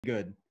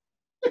good.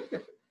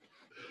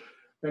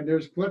 And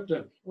there's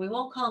Clifton. We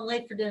won't call him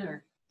late for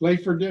dinner.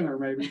 Late for dinner,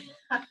 maybe.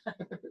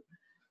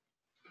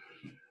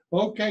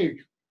 Okay.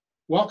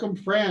 Welcome,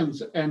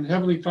 friends. And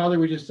Heavenly Father,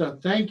 we just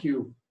thank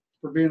you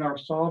for being our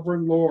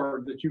sovereign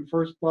Lord, that you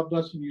first loved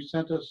us and you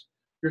sent us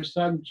your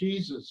Son,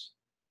 Jesus,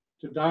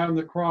 to die on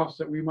the cross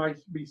that we might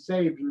be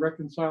saved and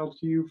reconciled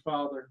to you,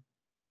 Father.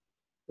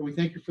 And we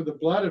thank you for the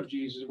blood of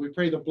Jesus. We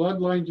pray the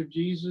bloodlines of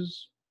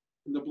Jesus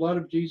and the blood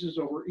of Jesus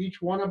over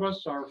each one of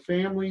us, our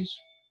families,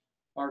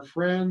 our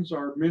friends,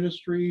 our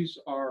ministries,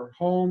 our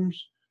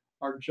homes,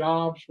 our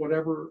jobs,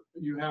 whatever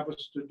you have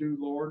us to do,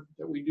 Lord,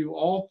 that we do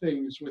all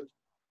things with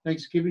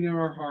thanksgiving in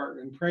our heart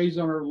and praise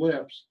on our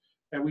lips,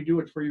 and we do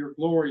it for your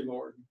glory,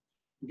 Lord.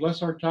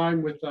 Bless our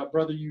time with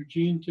Brother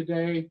Eugene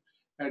today,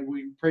 and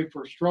we pray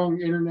for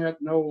strong internet,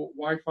 no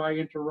Wi-Fi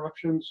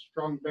interruptions,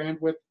 strong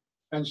bandwidth,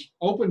 and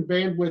open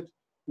bandwidth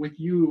with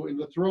you in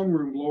the throne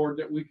room, Lord,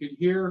 that we could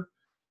hear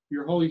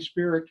your Holy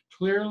Spirit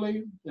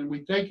clearly. And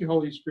we thank you,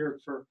 Holy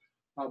Spirit, for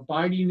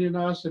abiding in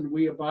us, and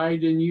we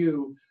abide in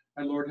you.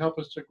 And Lord, help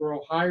us to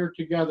grow higher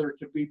together,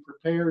 to be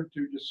prepared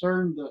to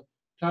discern the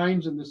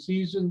times and the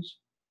seasons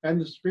and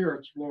the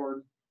spirits,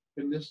 Lord,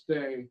 in this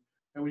day.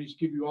 And we just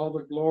give you all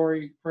the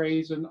glory,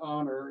 praise, and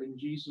honor in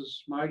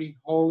Jesus' mighty,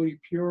 holy,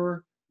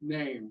 pure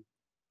name.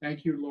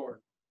 Thank you, Lord.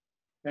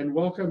 And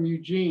welcome,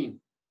 Eugene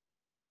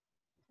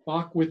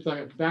Bach, with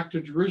Back to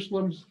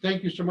Jerusalem.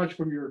 Thank you so much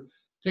for your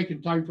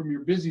taking time from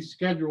your busy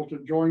schedule to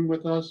join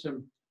with us.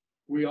 And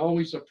we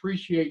always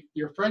appreciate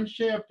your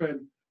friendship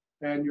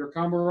and your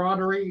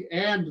camaraderie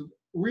and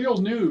real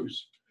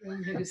news.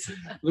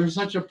 There's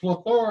such a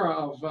plethora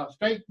of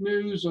fake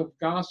news, of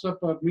gossip,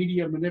 of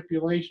media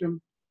manipulation.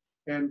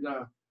 And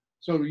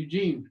so,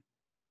 Eugene,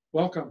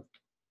 welcome.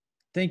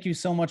 Thank you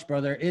so much,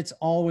 brother. It's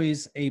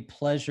always a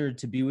pleasure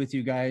to be with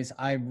you guys.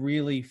 I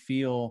really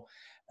feel,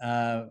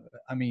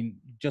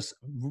 just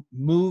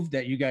moved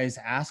that you guys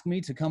asked me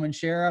to come and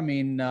share.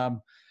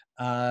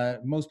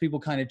 Most people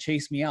kind of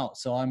chase me out,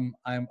 so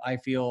I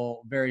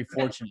feel very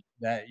fortunate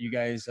that you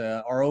guys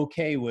are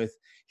okay with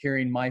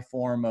hearing my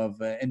form of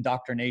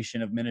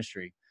indoctrination of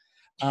ministry.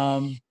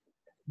 I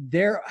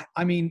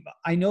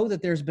know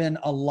that there's been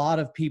a lot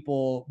of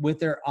people with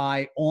their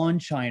eye on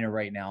China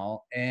right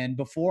now. And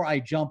before I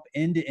jump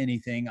into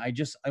anything, I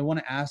want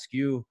to ask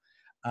you,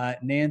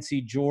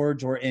 Nancy,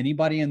 George, or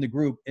anybody in the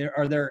group,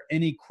 are there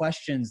any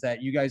questions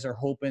that you guys are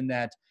hoping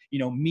that,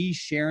 me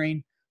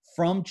sharing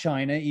from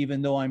China,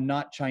 even though I'm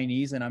not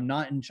Chinese and I'm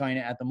not in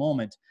China at the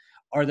moment,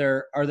 are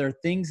there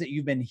things that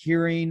you've been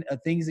hearing,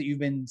 things that you've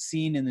been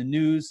seeing in the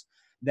news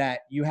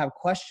that you have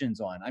questions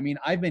on?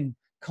 I've been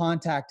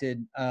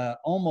contacted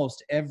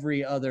almost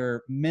every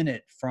other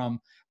minute from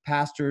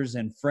pastors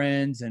and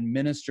friends and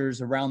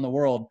ministers around the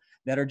world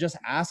that are just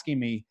asking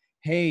me,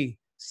 hey,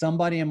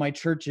 somebody in my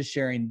church is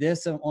sharing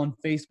this on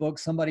Facebook,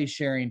 somebody's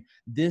sharing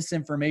this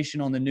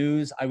information on the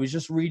news. I was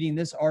just reading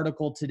this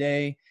article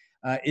today.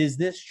 Is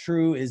this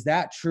true? Is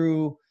that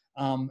true?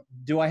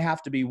 Do I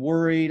have to be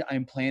worried?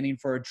 I'm planning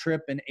for a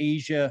trip in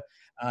Asia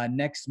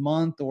next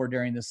month or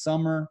during the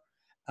summer.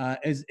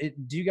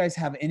 Do you guys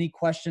have any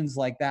questions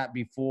like that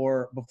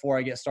before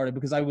I get started?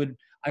 Because I would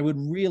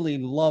really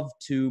love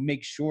to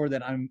make sure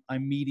that I'm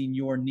meeting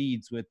your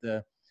needs with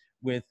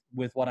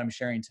what I'm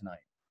sharing tonight.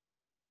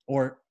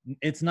 Or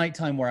it's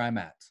nighttime where I'm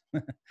at,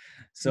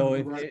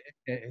 so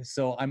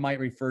so I might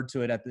refer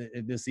to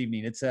it this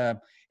evening.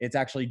 It's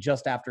actually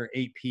just after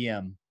 8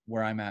 p.m.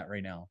 where I'm at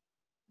right now.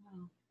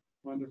 Wow.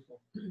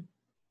 Wonderful.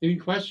 Any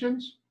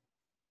questions?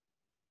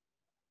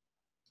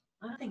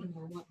 I think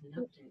we're wanting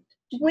an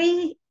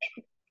update.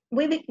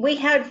 We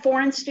had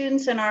foreign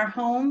students in our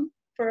home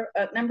for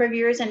a number of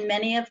years, and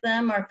many of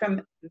them are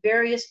from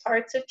various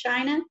parts of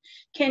China.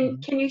 Can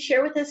you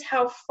share with us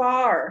how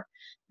far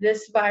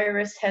this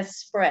virus has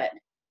spread?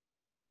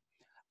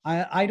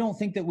 I don't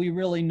think that we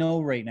really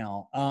know right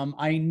now.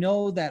 I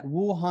know that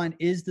Wuhan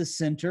is the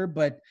center,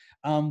 but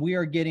we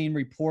are getting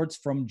reports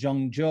from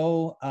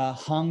Zhengzhou,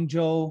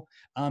 Hangzhou.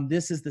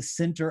 This is the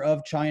center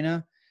of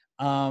China.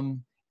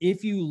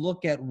 If you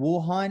look at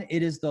Wuhan,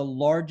 it is the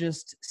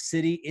largest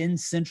city in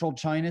central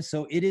China.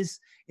 So it is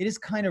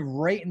kind of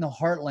right in the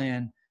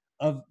heartland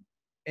of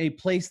a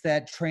place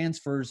that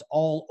transfers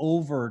all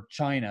over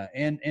China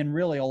and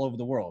really all over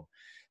the world.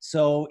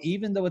 So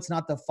even though it's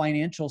not the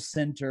financial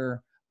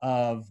center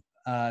of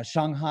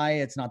Shanghai,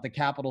 it's not the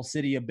capital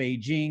city of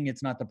Beijing,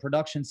 it's not the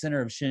production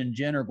center of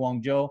Shenzhen or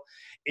Guangzhou,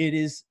 it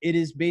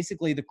is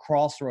basically the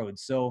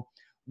crossroads. So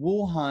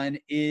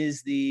Wuhan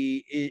is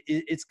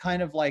it's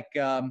kind of like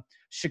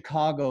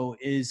Chicago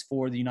is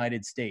for the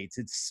United States.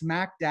 It's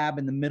smack dab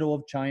in the middle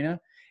of China,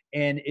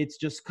 and it's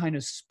just kind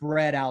of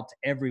spread out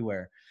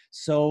everywhere.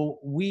 So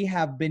we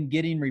have been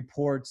getting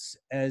reports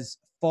as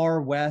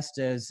far west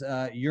as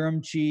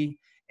Urumqi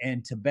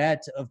and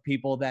Tibet of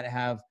people that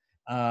have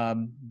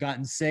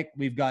gotten sick.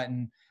 We've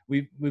gotten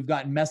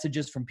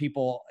messages from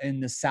people in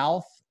the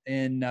south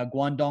in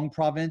Guangdong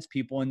province,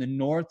 people in the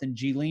north in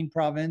Jilin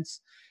province.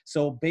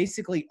 So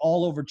basically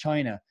all over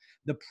China.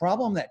 The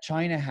problem that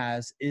China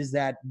has is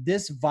that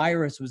this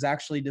virus was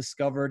actually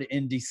discovered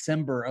in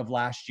December of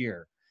last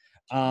year.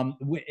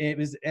 It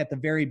was at the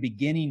very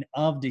beginning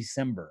of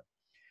December.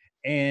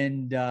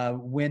 And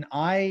when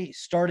I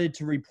started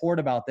to report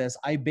about this,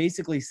 I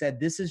basically said,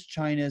 this is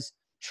China's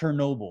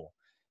Chernobyl.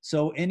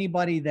 So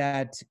anybody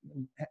that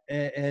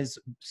has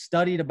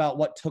studied about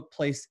what took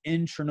place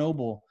in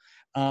Chernobyl,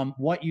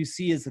 what you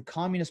see is the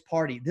Communist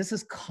Party. This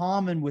is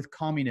common with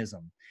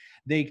communism.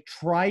 They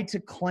tried to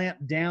clamp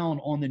down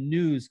on the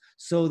news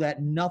so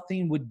that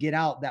nothing would get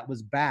out that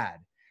was bad.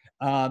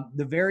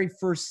 The very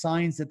first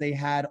signs that they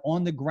had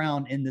on the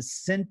ground in the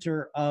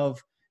center of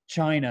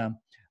China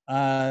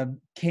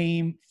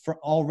came from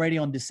already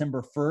on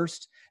December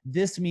 1st.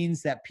 This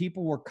means that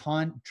people were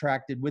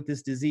contracted with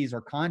this disease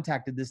or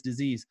contacted this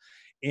disease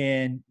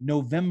in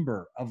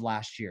November of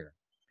last year.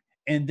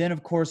 And then,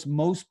 of course,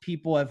 most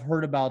people have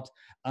heard about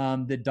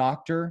the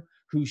doctor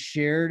who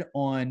shared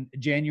on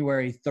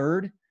January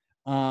 3rd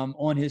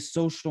on his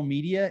social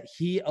media.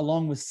 He,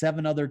 along with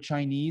 7 other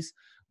Chinese,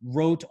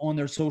 wrote on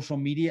their social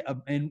media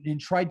and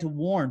tried to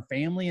warn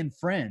family and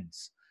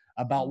friends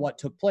about what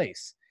took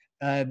place.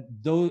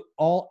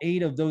 All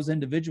 8 of those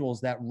individuals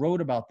that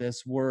wrote about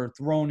this were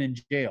thrown in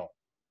jail,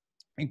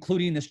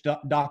 including this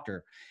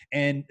doctor.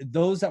 And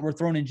those that were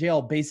thrown in jail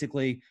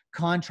basically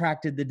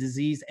contracted the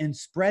disease and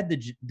spread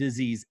the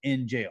disease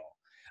in jail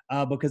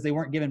because they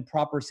weren't given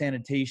proper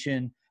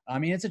sanitation. I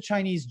mean, it's a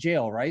Chinese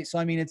jail, right? So,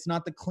 I mean, it's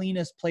not the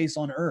cleanest place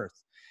on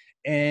earth.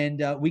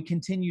 And we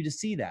continue to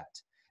see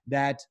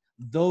that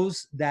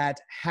those that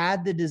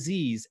had the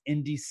disease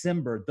in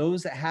December,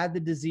 those that had the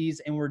disease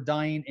and were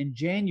dying in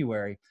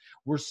January,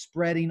 were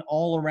spreading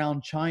all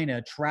around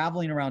China,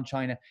 traveling around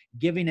China,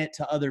 giving it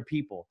to other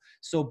people.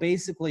 So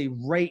basically,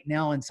 right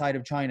now inside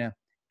of China,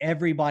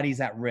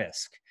 everybody's at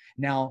risk.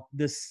 Now,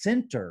 the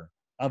center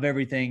of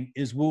everything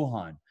is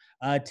Wuhan.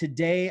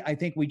 Today, I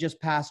think we just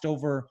passed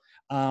over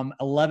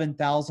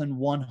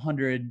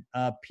 11,100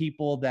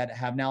 people that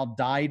have now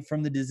died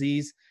from the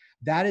disease.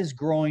 That is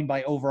growing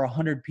by over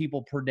 100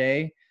 people per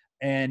day,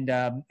 and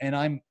I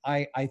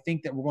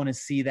think that we're going to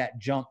see that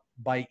jump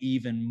by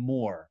even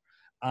more.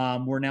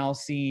 We're now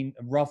seeing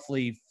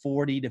roughly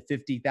 40 to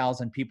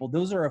 50,000 people.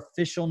 Those are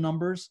official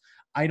numbers.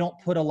 I don't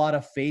put a lot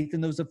of faith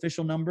in those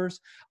official numbers.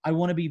 I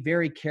want to be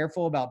very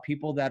careful about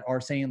people that are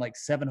saying like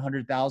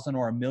 700,000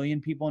 or 1 million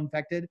people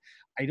infected.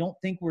 I don't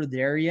think we're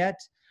there yet.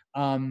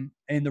 And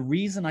the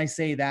reason I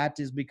say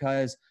that is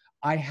because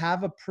I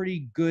have a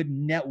pretty good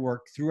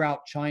network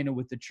throughout China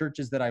with the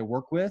churches that I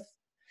work with,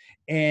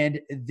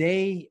 and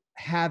they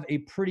have a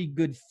pretty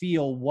good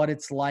feel what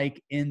it's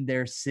like in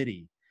their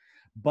city.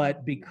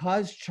 But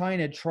because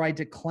China tried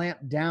to clamp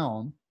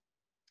down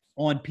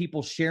on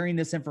people sharing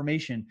this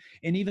information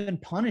and even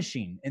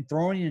punishing and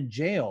throwing in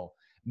jail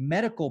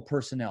medical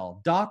personnel,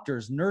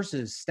 doctors,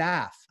 nurses,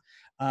 staff,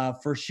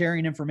 for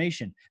sharing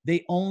information,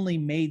 they only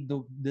made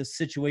the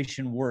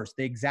situation worse.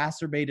 They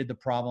exacerbated the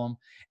problem,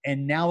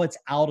 and now it's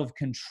out of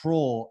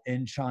control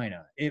in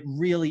China. It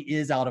really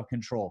is out of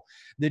control.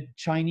 The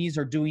Chinese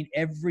are doing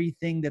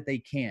everything that they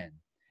can.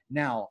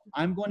 Now,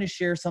 I'm going to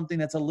share something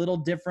that's a little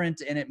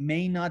different, and it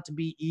may not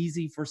be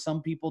easy for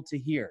some people to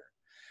hear.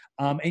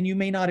 And you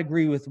may not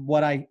agree with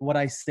what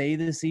I say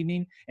this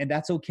evening, and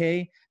that's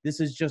okay. This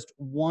is just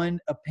one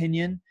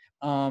opinion.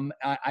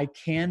 I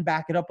can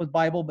back it up with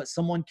Bible, but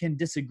someone can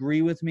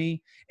disagree with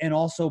me and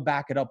also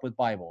back it up with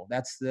Bible.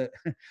 That's the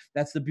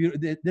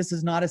beauty. This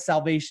is not a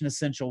salvation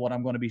essential, what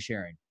I'm going to be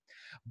sharing.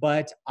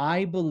 But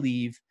I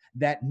believe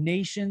that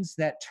nations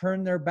that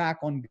turn their back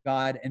on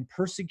God and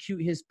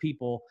persecute his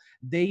people,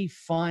 they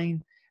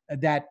find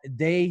that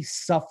they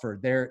suffer.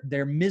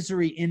 Their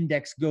misery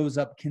index goes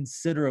up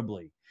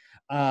considerably.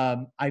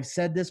 I've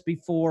said this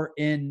before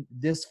in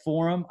this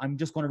forum. I'm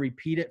just going to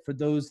repeat it for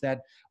those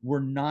that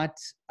were not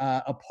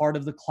a part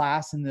of the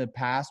class in the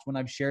past when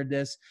I've shared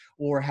this,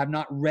 or have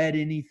not read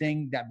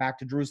anything that Back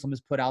to Jerusalem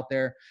has put out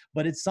there.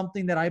 But it's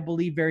something that I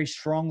believe very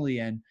strongly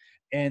in.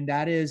 And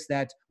that is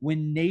that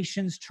when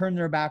nations turn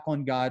their back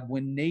on God,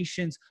 when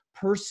nations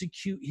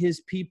persecute his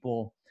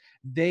people,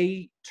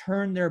 they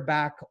turn their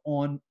back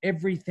on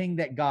everything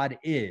that God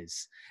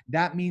is.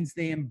 That means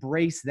they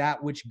embrace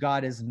that which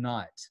God is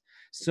not.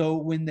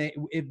 So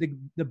if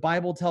the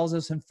Bible tells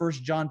us in 1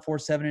 John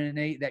 4:7 and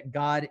 8 that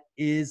God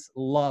is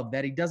love,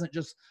 that he doesn't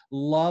just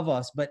love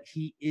us, but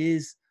he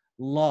is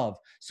love.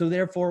 So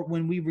therefore,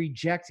 when we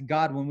reject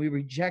God, when we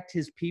reject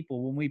his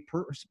people, when we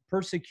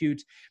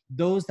persecute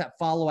those that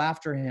follow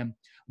after him,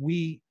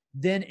 we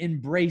then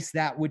embrace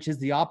that which is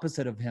the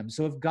opposite of him.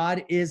 So if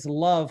God is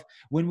love,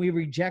 when we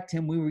reject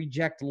him, we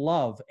reject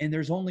love. And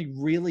there's only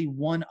really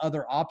one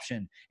other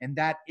option, and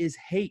that is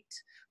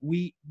hate.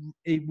 We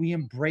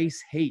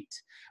embrace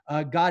hate.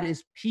 God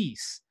is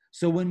peace.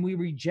 So when we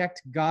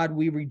reject God,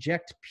 we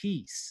reject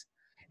peace.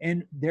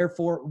 And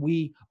therefore,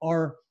 we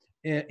are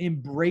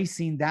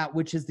embracing that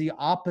which is the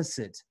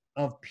opposite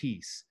of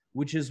peace,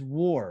 which is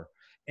war.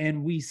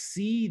 And we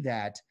see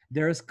that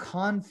there is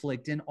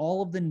conflict in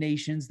all of the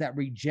nations that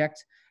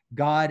reject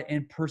God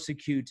and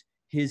persecute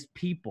his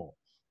people.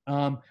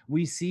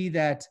 We see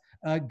that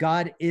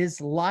God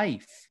is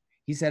life.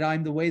 He said,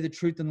 I'm the way, the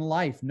truth, and the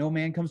life. No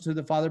man comes to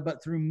the Father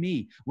but through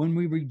me. When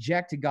we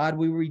reject God,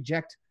 we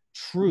reject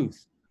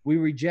truth. We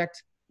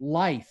reject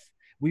life.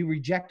 We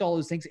reject all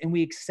those things, and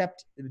we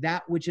accept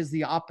that which is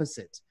the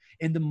opposite.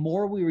 And the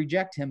more we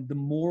reject him, the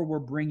more we're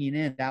bringing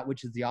in that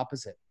which is the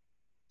opposite.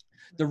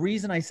 The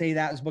reason I say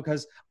that is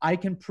because I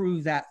can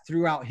prove that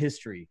throughout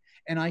history.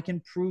 And I can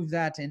prove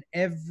that in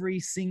every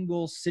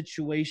single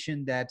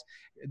situation that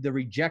the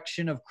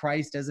rejection of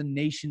Christ as a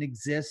nation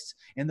exists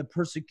and the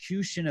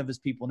persecution of his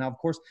people. Now, of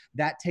course,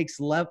 that takes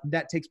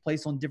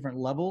place on different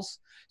levels.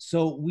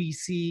 So we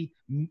see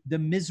the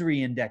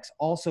misery index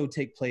also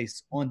take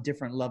place on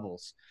different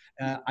levels.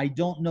 I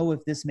don't know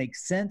if this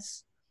makes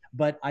sense,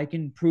 but I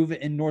can prove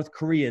it in North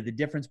Korea, the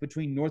difference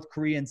between North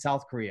Korea and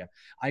South Korea.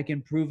 I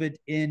can prove it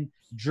in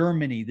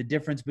Germany, the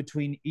difference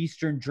between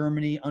Eastern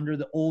Germany under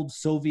the old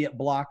Soviet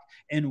bloc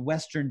and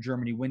Western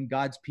Germany when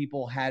God's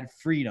people had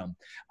freedom.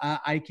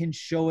 I can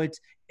show it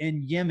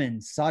in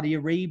Yemen, Saudi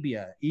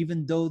Arabia.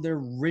 Even though they're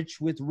rich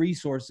with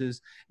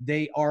resources,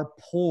 they are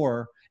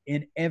poor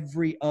in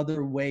every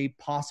other way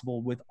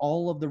possible. With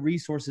all of the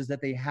resources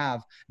that they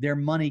have, their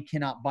money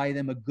cannot buy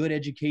them a good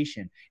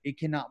education. It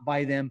cannot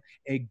buy them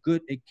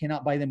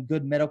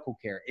good medical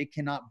care. It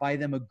cannot buy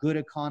them a good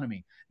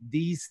economy.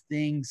 These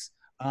things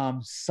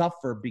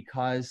suffer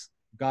because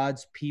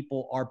God's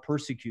people are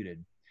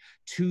persecuted.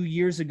 2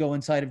 years ago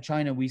inside of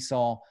China, we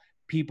saw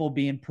people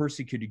being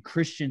persecuted,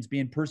 Christians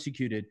being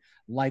persecuted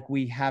like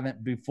we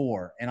haven't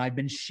before. And I've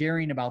been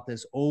sharing about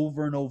this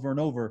over and over and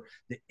over,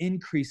 the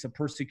increase of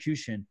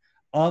persecution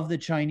of the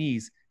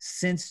Chinese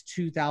since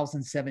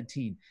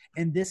 2017.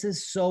 And this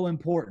is so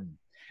important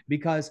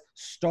because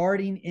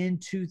starting in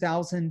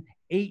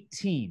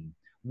 2018,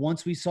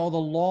 once we saw the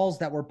laws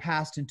that were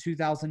passed in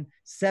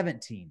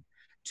 2017,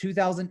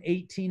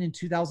 2018 and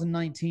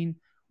 2019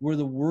 were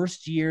the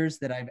worst years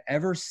that I've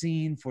ever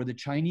seen for the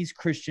Chinese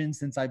Christians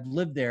since I've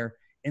lived there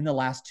in the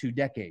last 2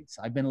 decades.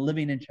 I've been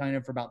living in China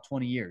for about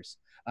 20 years,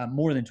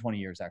 more than 20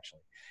 years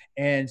actually.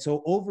 And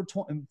so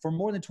for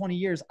more than 20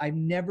 years, I've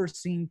never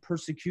seen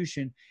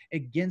persecution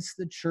against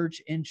the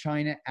church in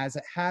China as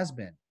it has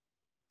been.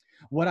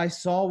 What I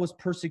saw was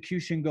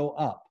persecution go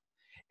up.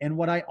 And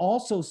what I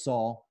also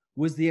saw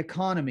was the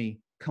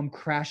economy come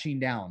crashing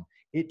down.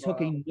 It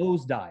took a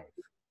nosedive.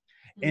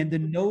 And the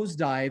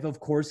nosedive, of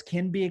course,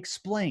 can be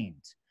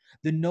explained.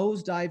 The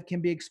nosedive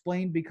can be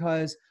explained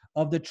because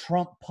of the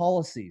Trump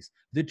policies,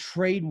 the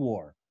trade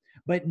war.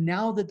 But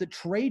now that the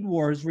trade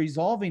war is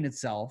resolving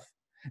itself,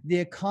 the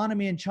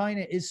economy in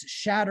China is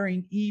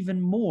shattering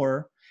even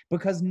more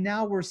because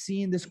now we're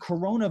seeing this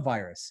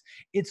coronavirus.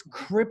 It's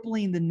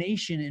crippling the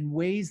nation in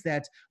ways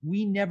that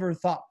we never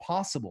thought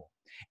possible.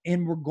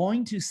 And we're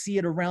going to see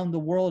it around the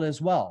world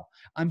as well.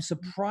 I'm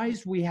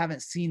surprised we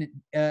haven't seen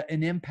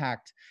an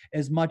impact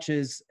as much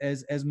as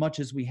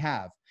we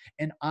have.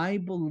 And I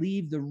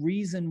believe the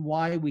reason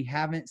why we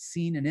haven't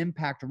seen an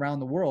impact around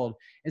the world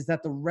is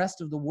that the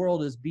rest of the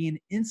world is being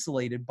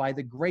insulated by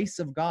the grace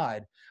of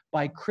God,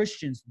 by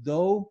Christians,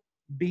 though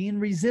being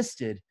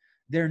resisted.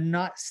 They're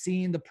not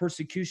seeing the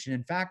persecution.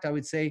 In fact, I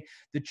would say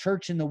the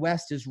church in the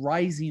West is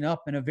rising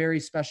up in a very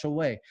special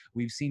way.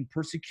 We've seen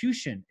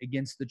persecution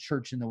against the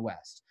church in the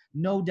West.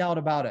 No doubt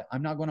about it.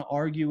 I'm not going to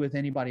argue with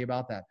anybody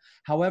about that.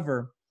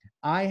 However,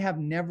 I have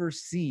never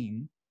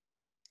seen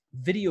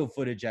video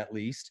footage, at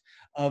least,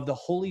 of the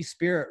Holy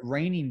Spirit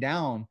raining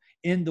down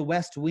in the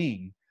West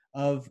Wing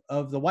of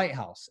the White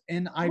House.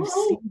 And I've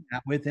seen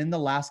that within the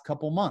last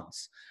couple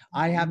months.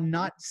 I have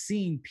not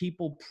seen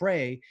people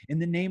pray in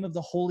the name of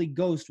the Holy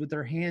Ghost with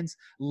their hands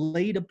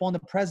laid upon the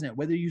president,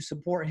 whether you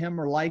support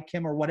him or like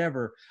him or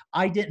whatever.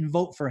 I didn't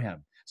vote for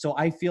him, so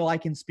I feel I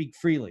can speak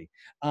freely.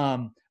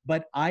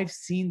 But I've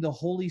seen the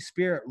Holy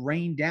Spirit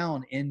rain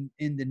down in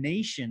the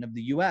nation of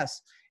the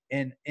U.S.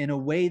 in a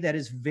way that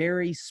is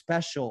very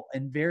special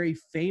and very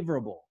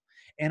favorable.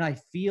 And I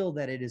feel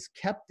that it has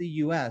kept the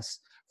U.S.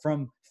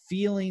 from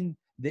feeling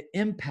the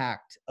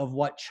impact of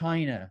what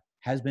China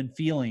has been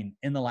feeling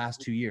in the last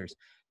 2 years.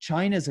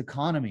 China's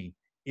economy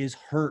is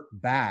hurt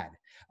bad.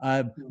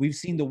 We've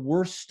seen the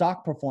worst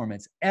stock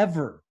performance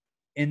ever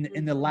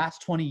in the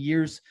last 20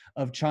 years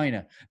of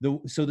China.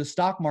 So the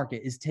stock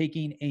market is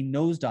taking a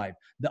nosedive.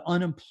 The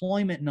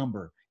unemployment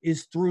number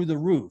is through the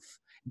roof.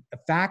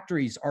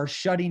 Factories are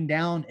shutting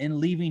down and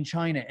leaving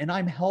China, and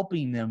I'm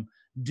helping them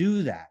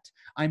do that.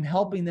 I'm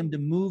helping them to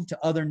move to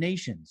other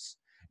nations.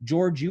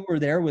 George, you were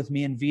there with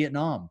me in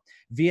Vietnam.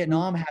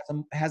 Vietnam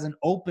has an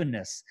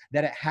openness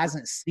that it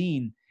hasn't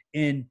seen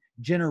in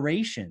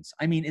generations.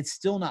 I mean, it's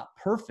still not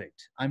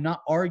perfect. I'm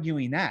not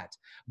arguing that,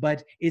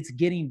 but it's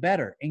getting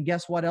better. And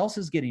guess what else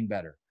is getting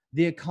better?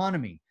 The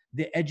economy,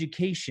 the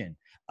education.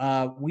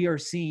 We are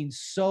seeing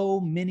so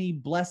many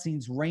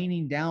blessings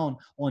raining down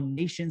on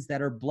nations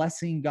that are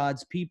blessing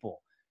God's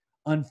people.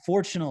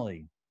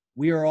 Unfortunately,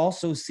 we are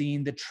also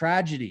seeing the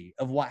tragedy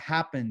of what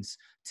happens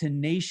to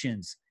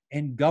nations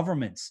and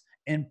governments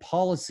and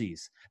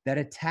policies that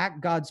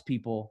attack God's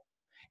people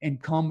and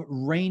come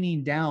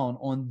raining down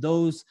on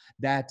those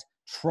that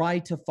try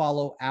to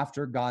follow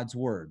after God's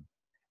word.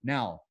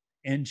 Now,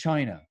 in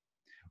China,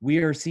 we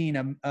are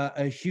seeing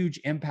a huge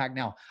impact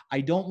now.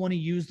 I don't want to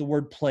use the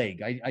word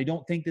plague. I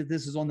don't think that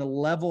this is on the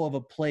level of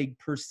a plague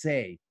per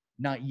se,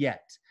 not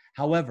yet.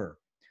 However,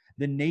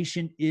 the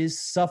nation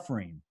is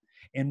suffering.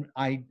 And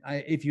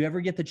if you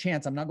ever get the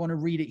chance, I'm not going to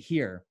read it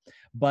here,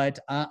 but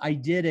I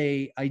did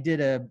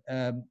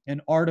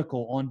an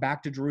article on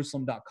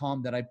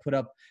backtojerusalem.com that I put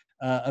up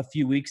a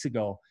few weeks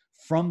ago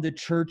from the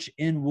church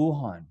in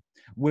Wuhan,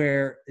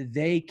 where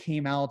they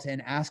came out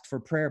and asked for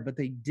prayer, but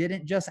they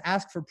didn't just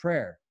ask for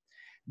prayer.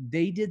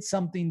 They did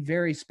something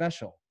very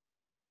special.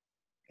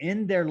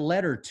 In their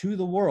letter to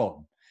the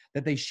world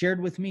that they shared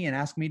with me and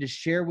asked me to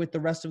share with the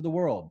rest of the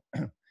world,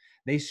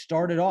 they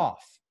started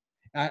off,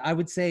 I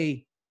would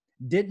say,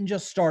 didn't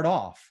just start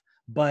off,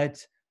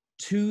 but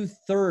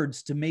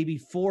 2/3 to maybe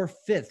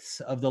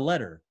 4/5 of the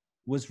letter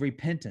was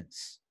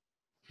repentance,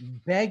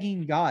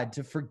 begging God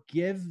to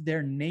forgive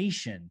their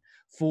nation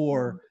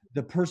for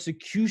the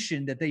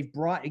persecution that they've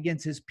brought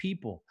against his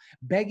people,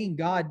 begging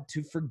God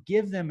to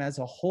forgive them as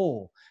a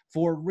whole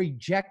for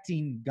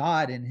rejecting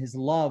God and his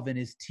love and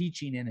his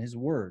teaching and his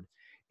word.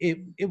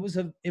 It was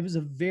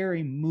a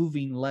very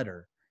moving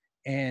letter.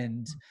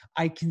 And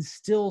I can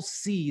still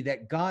see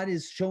that God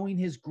is showing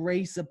his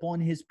grace upon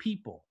his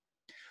people.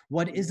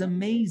 What is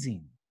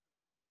amazing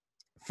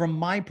from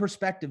my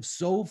perspective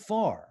so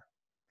far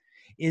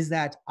is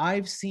that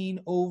I've seen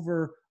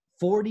over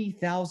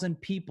 40,000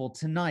 people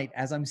tonight,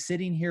 as I'm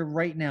sitting here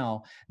right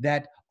now,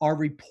 that are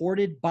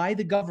reported by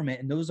the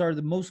government. And those are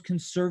the most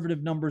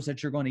conservative numbers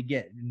that you're going to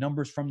get,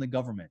 numbers from the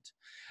government.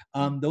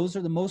 Those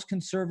are the most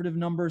conservative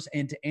numbers.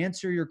 And to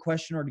answer your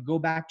question, or to go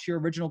back to your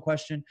original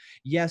question,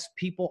 yes,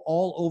 people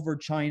all over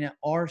China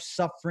are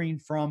suffering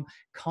from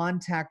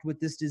contact with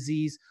this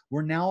disease.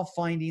 We're now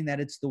finding that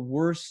it's the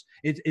worst.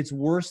 It's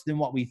worse than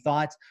what we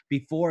thought.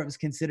 Before, it was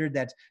considered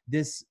that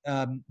this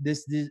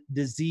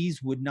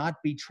disease would not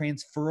be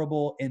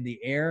transferable in the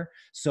air.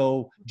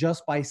 So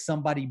just by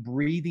somebody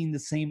breathing the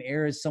same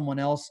air as someone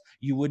else,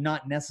 you would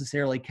not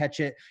necessarily catch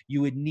it.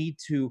 You would need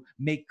to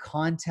make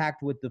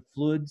contact with the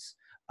fluids,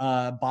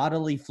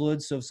 bodily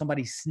fluids. So if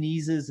somebody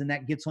sneezes and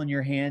that gets on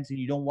your hands and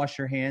you don't wash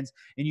your hands,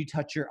 and you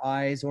touch your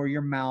eyes or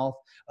your mouth,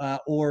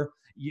 or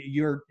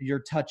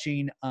you're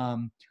touching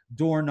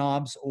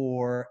doorknobs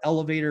or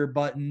elevator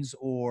buttons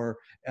or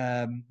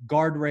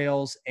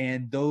guardrails,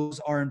 and those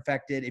are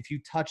infected. If you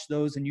touch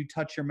those and you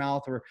touch your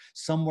mouth or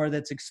somewhere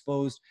that's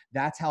exposed,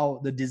 that's how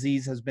the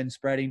disease has been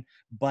spreading.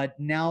 But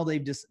now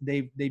they've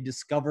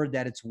discovered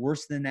that it's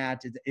worse than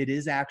that. It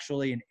is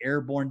actually an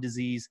airborne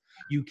disease.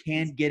 You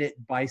can't get it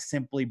by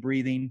simply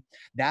breathing.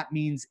 That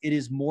means it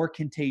is more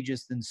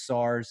contagious than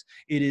SARS.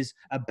 It is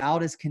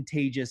about as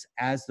contagious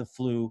as the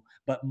flu,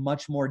 but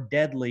much more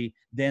deadly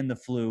than the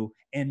flu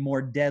and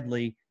more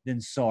deadly than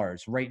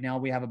SARS. Right now,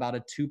 we have about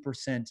a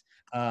 2%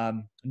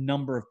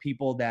 number of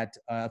people that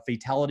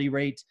fatality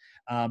rate,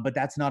 but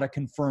that's not a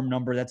confirmed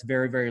number. That's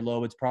very, very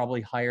low. It's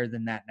probably higher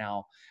than that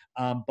now.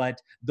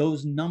 But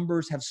those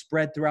numbers have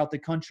spread throughout the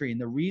country. And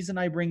the reason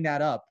I bring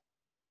that up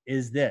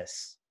is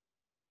this.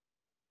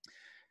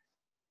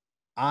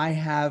 I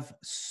have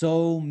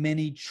so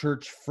many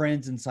church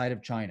friends inside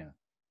of China.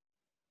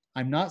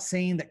 I'm not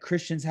saying that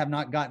Christians have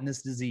not gotten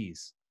this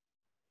disease,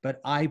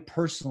 but I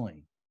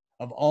personally,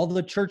 of all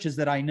the churches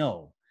that I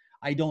know,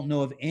 I don't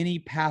know of any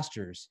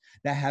pastors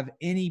that have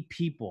any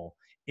people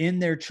in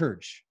their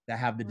church that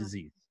have the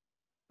disease.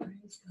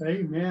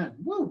 Amen.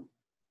 Woo.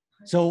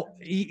 So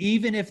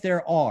even if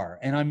there are,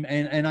 and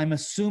I'm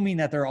assuming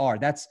that there are,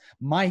 that's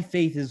my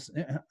faith is.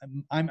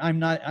 I'm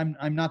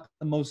not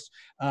the most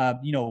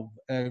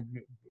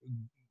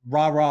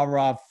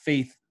rah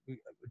faith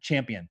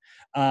champion.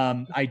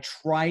 I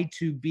try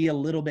to be a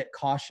little bit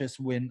cautious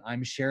when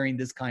I'm sharing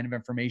this kind of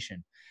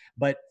information.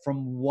 But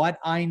from what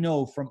I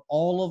know from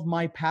all of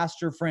my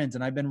pastor friends,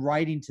 and I've been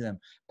writing to them,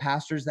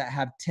 pastors that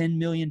have 10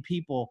 million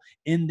people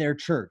in their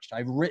church,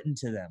 I've written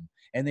to them,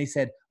 and they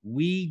said,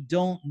 we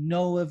don't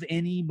know of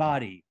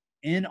anybody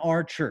in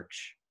our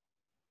church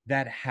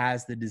that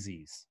has the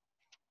disease.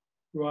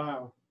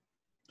 Wow.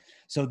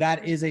 So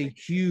that is a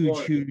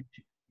huge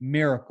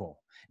miracle.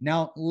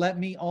 Now, let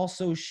me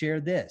also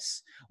share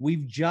this.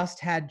 We've just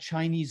had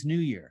Chinese New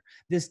Year.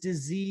 This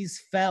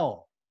disease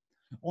fell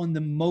on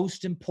the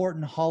most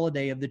important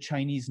holiday of the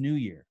Chinese New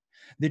Year.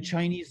 The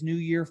Chinese New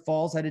Year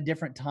falls at a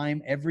different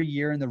time every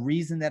year. And the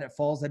reason that it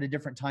falls at a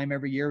different time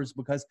every year is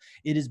because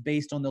it is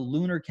based on the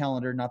lunar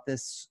calendar, not the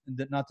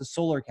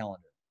solar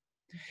calendar.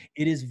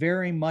 It is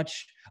very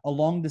much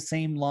along the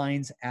same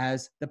lines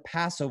as the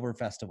Passover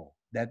festival.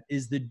 That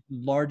is the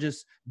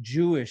largest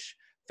Jewish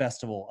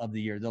festival of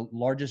the year, the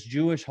largest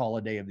Jewish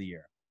holiday of the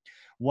year.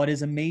 What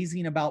is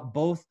amazing about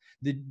both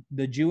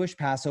the Jewish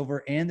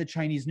Passover and the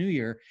Chinese New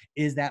Year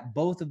is that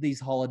both of these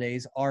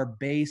holidays are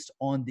based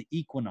on the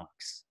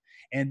equinox.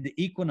 And the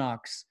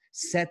equinox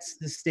sets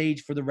the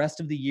stage for the rest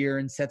of the year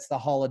and sets the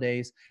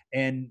holidays.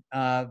 And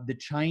the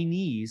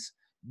Chinese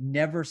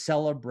never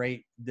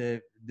celebrate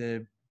the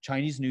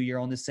Chinese New Year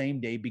on the same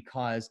day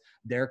because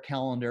their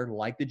calendar,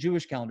 like the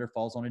Jewish calendar,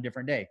 falls on a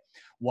different day.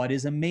 What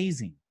is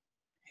amazing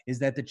is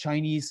that the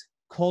Chinese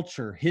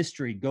culture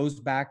history goes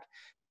back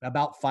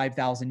about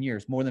 5,000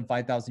 years, more than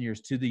 5,000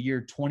 years, to the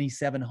year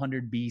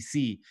 2700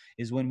 BC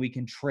is when we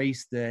can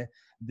trace the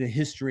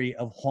history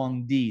of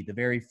Huangdi, the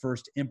very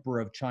first emperor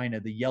of China,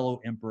 the Yellow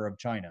Emperor of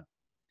China.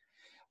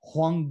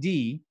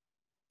 Huangdi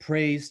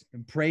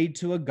prayed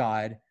to a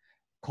god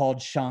called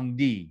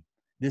Shangdi.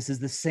 This is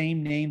the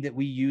same name that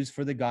we use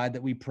for the God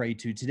that we pray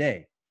to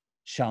today,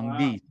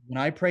 Shangdi. Wow. When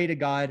I pray to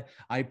God,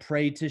 I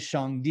pray to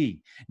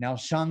Shangdi. Now,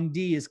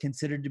 Shangdi is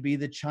considered to be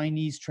the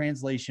Chinese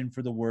translation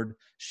for the word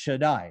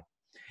Shaddai.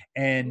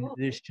 And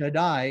the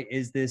Shaddai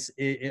is this,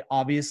 it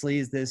obviously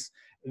is this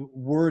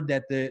word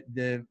that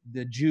the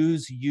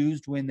Jews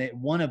used when they,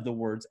 one of the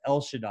words,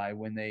 El Shaddai,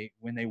 when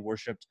they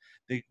worshiped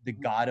the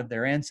God of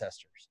their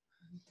ancestors.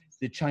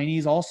 The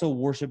Chinese also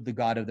worship the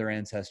God of their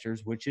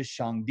ancestors, which is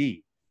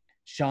Shangdi.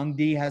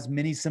 Shangdi has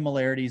many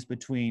similarities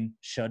between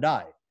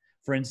Shaddai.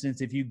 For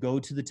instance, if you go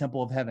to the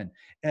Temple of Heaven,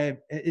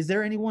 is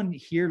there anyone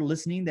here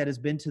listening that has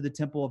been to the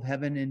Temple of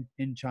Heaven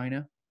in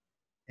China,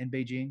 in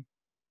Beijing?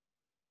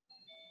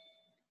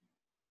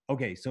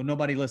 Okay, so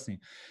nobody listening.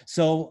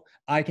 So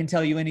I can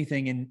tell you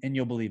anything and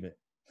you'll believe it.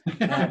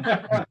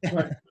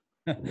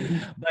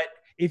 But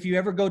if you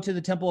ever go to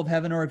the Temple of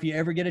Heaven, or if you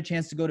ever get a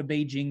chance to go to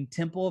Beijing,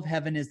 Temple of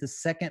Heaven is the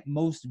second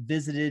most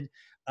visited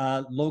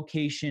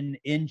location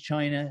in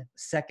China,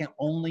 second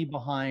only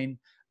behind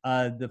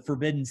the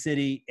Forbidden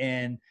City,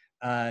 and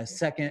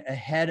second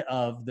ahead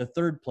of the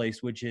third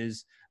place, which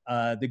is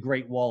the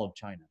Great Wall of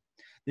China.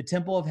 The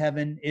Temple of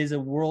Heaven is a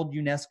World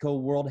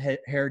UNESCO World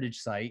Heritage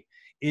Site.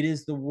 It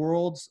is the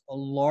world's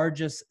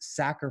largest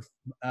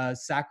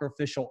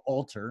sacrificial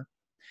altar.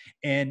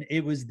 And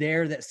it was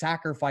there that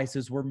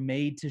sacrifices were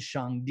made to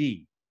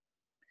Shangdi.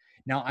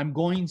 Now, I'm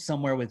going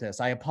somewhere with this.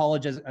 I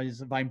apologize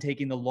if I'm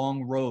taking the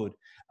long road,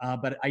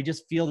 but I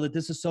just feel that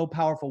this is so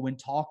powerful when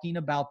talking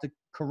about the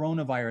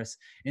coronavirus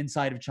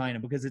inside of China,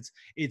 because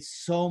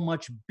it's so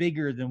much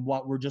bigger than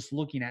what we're just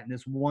looking at in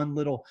this one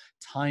little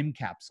time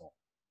capsule.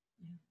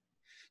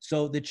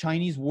 So the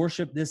Chinese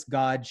worship this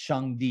god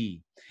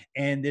Shangdi,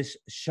 and this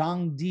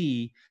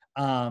Shangdi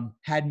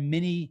had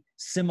many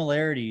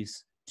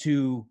similarities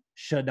to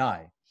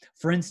Shaddai.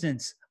 For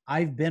instance,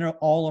 I've been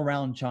all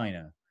around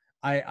China.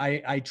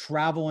 I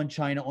travel in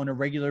China on a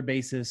regular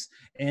basis,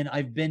 and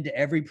I've been to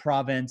every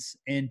province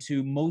and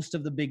to most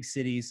of the big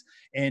cities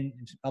and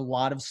a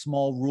lot of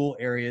small rural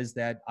areas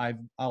that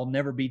I'll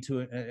never be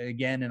to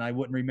again, and I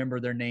wouldn't remember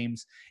their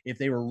names if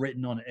they were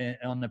written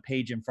on the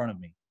page in front of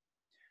me.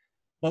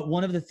 But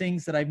one of the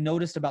things that I've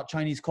noticed about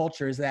Chinese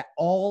culture is that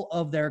all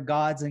of their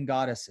gods and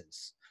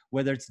goddesses,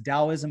 whether it's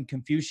Taoism,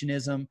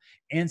 Confucianism,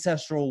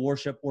 ancestral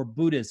worship, or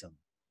Buddhism,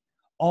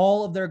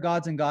 all of their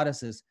gods and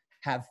goddesses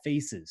have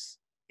faces,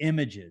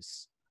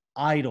 images,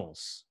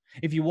 idols.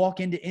 If you walk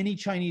into any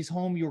Chinese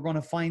home, you're going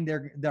to find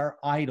their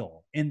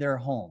idol in their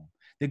home,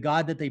 the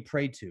god that they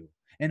pray to,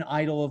 an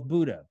idol of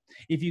Buddha.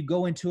 If you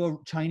go into a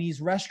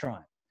Chinese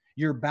restaurant,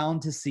 you're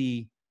bound to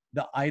see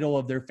the idol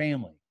of their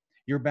family.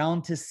 You're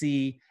bound to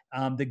see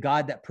the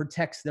God that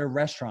protects their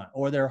restaurant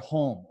or their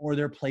home or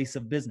their place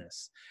of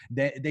business.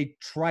 They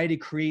try to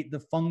create the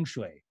feng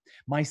shui.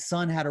 My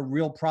son had a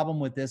real problem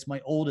with this,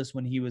 my oldest,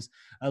 when he was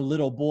a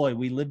little boy.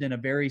 We lived in a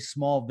very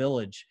small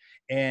village,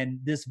 and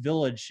this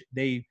village,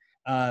 the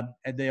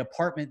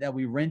apartment that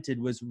we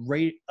rented was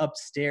right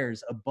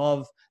upstairs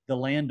above the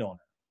landowner.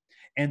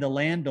 And the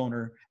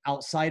landowner,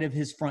 outside of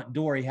his front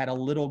door, he had a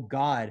little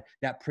god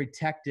that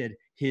protected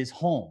his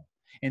home.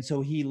 And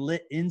so he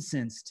lit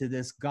incense to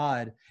this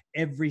god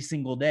every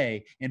single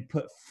day and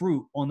put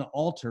fruit on the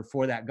altar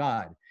for that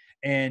god.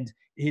 And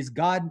his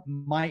god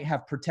might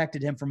have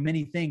protected him from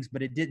many things,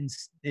 but it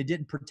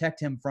didn't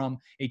protect him from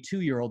a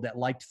 2-year-old that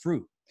liked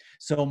fruit.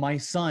 So my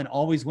son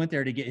always went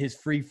there to get his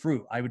free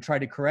fruit. I would try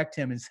to correct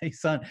him and say,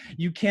 son,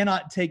 you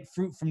cannot take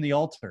fruit from the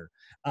altar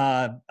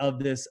of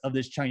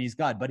this Chinese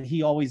god, but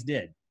he always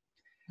did.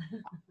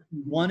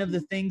 One of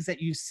the things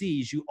that you see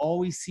is you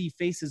always see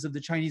faces of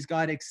the Chinese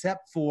god,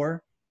 except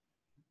for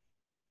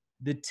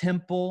the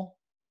Temple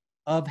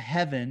of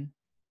Heaven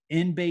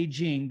in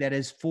Beijing that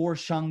is for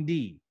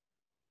Shangdi.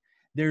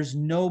 There's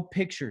no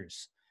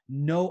pictures,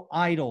 no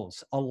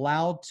idols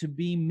allowed to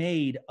be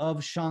made of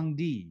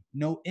Shangdi.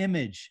 No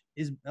image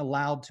is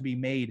allowed to be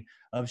made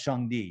of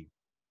Shangdi.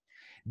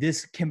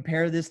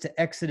 Compare this to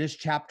Exodus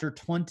chapter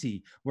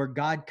 20, where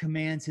God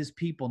commands his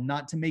people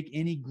not to make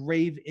any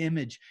grave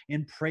image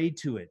and pray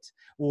to it,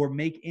 or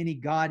make any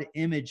God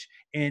image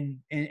and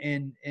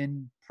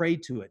pray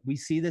to it. We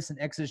see this in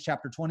Exodus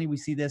chapter 20. We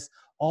see this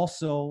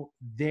also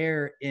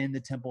there in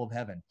the Temple of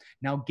Heaven.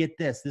 Now get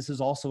this. This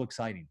is also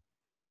exciting.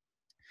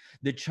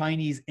 The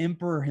Chinese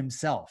emperor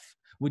himself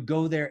would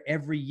go there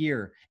every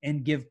year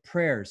and give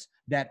prayers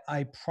that,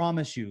 I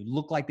promise you,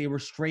 look like they were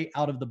straight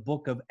out of the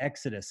book of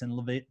Exodus and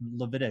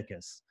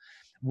Leviticus.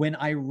 When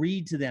I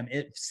read to them,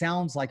 it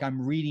sounds like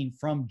I'm reading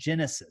from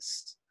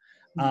Genesis.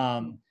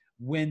 When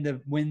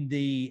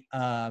the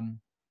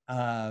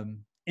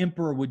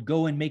emperor would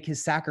go and make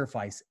his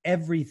sacrifice,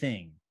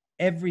 everything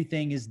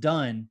is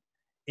done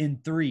in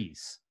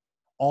threes.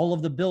 All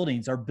of the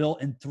buildings are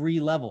built in 3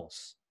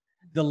 levels.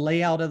 The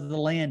layout of the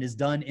land is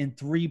done in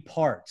 3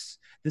 parts.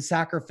 The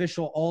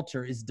sacrificial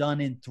altar is done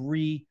in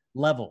 3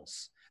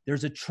 levels.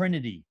 There's a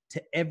trinity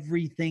to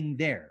everything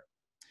there.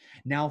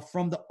 Now,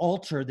 from the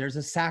altar, there's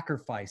a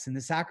sacrifice, and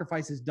the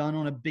sacrifice is done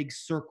on a big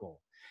circle.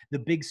 The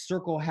big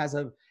circle has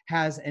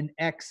an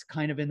X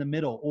kind of in the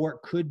middle, or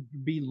it could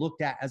be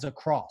looked at as a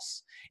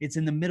cross. It's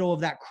in the middle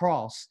of that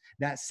cross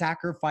that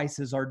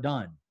sacrifices are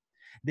done.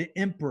 The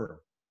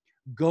emperor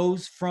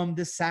goes from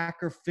the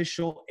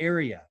sacrificial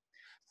area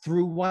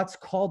through what's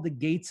called the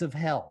gates of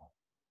hell,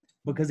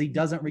 because he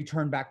doesn't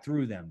return back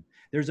through them.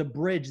 There's a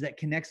bridge that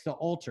connects the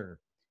altar.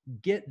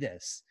 Get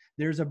this.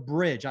 There's a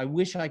bridge. I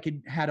wish I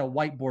had a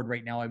whiteboard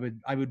right now.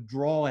 I would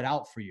draw it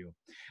out for you.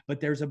 But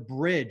there's a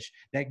bridge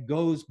that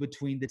goes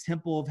between the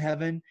temple of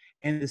heaven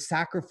and the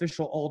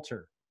sacrificial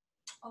altar.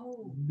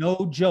 Oh.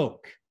 No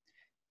joke.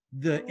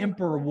 The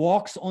emperor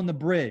walks on the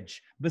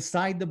bridge.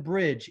 Beside the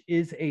bridge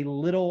is a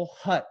little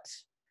hut,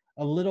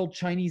 a little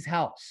Chinese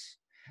house.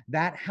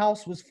 That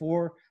house was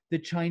for the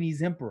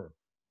Chinese emperor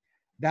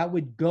that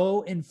would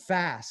go and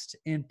fast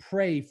and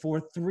pray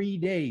for 3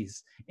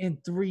 days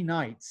and 3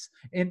 nights.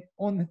 And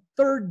on the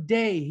 3rd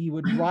day, he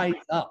would rise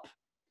up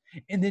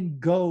and then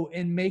go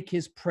and make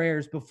his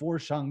prayers before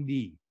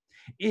Shangdi.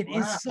 It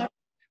is such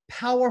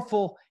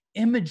powerful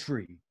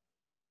imagery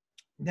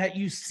that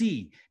you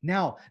see.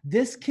 Now,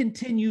 this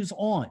continues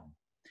on.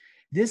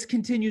 This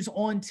continues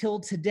on till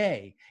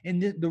today.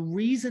 And the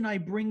reason I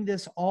bring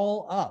this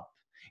all up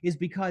is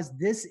because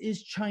this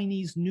is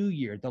Chinese New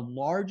Year, the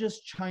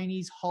largest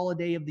Chinese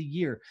holiday of the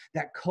year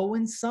that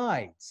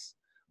coincides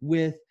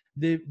with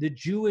the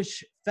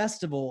Jewish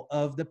festival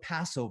of the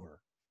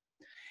Passover.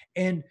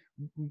 And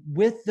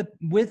with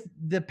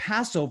the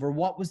Passover,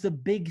 what was the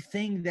big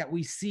thing that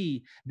we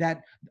see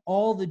that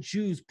all the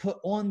Jews put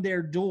on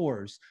their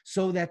doors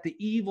so that the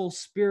evil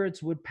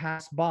spirits would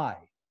pass by?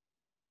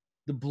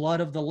 The blood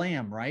of the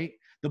lamb, right?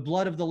 The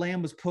blood of the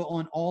lamb was put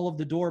on all of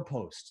the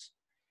doorposts.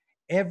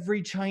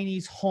 Every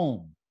Chinese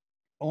home,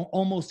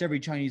 almost every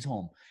Chinese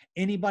home,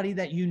 anybody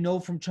that you know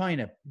from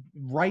China,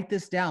 write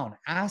this down.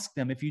 Ask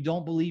them if you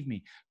don't believe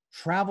me.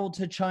 Travel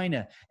to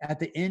China at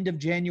the end of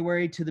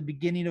January to the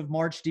beginning of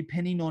March,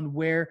 depending on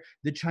where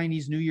the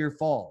Chinese New Year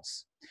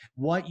falls.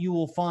 What you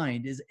will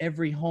find is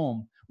every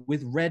home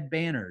with red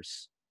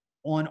banners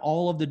on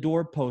all of the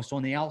doorposts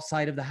on the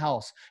outside of the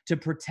house to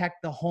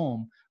protect the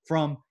home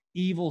from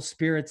evil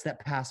spirits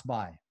that pass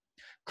by.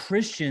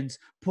 Christians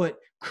put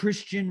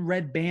Christian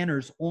red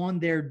banners on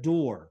their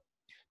door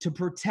to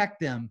protect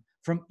them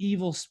from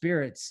evil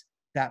spirits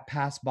that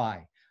pass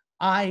by.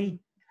 I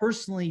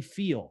personally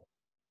feel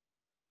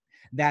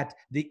that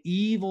the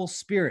evil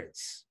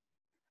spirits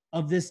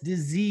of this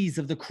disease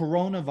of the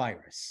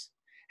coronavirus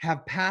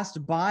have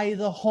passed by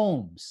the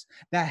homes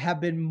that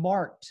have been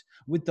marked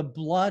with the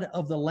blood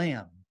of the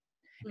Lamb,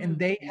 and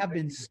they have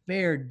been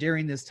spared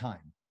during this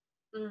time.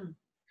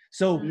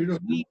 So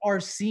we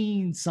are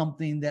seeing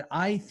something that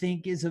I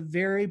think is a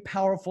very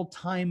powerful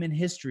time in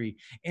history,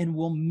 and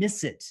we'll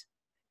miss it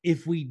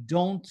if we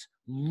don't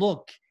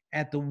look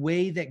at the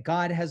way that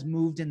God has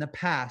moved in the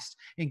past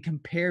and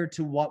compare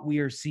to what we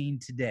are seeing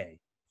today.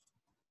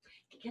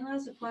 Can I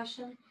ask a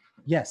question?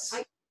 Yes.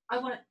 I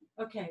want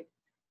to, okay.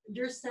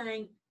 You're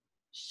saying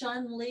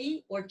Shun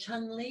Li or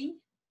Chun Li?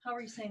 How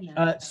are you saying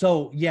that?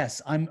 So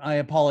yes, I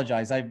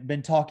apologize. I've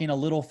been talking a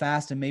little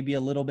fast and maybe a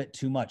little bit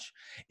too much.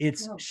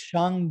 It's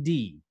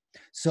Shangdi.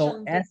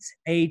 So Shang.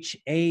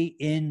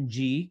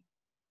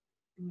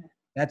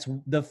 That's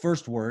the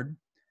first word.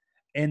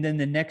 And then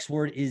the next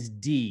word is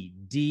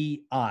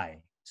D-I.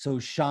 So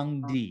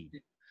Shangdi.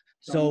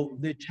 So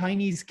the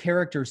Chinese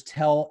characters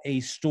tell a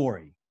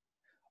story.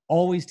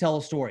 Always tell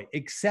a story,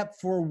 except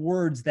for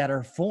words that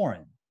are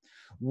foreign.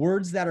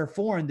 Words that are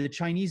foreign, the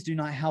Chinese do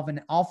not have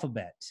an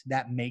alphabet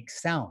that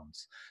makes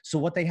sounds. So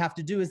what they have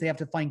to do is they have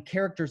to find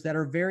characters that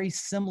are very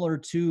similar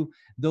to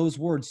those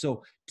words.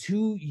 So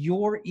to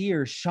your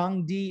ear,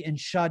 Shangdi and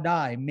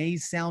Shadai may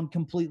sound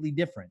completely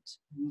different.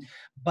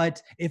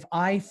 But if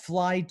I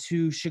fly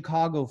to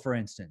Chicago, for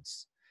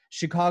instance,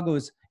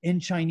 Chicago's in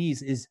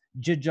Chinese is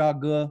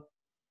Zhijiage.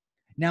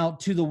 Now,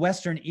 to the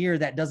Western ear,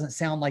 that doesn't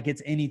sound like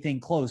it's anything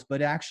close,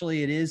 but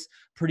actually it is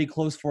pretty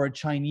close for a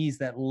Chinese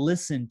that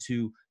listen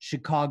to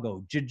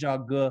Chicago.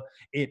 Zhijiage,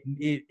 it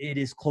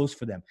is close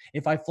for them.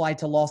 If I fly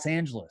to Los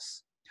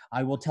Angeles,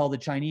 I will tell the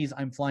Chinese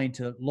I'm flying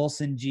to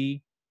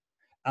Losanji.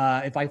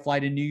 If I fly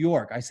to New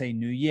York, I say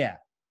New Ye.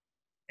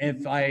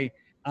 If I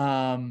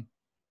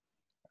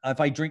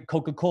drink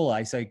Coca-Cola,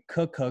 I say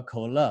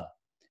Coca-Cola.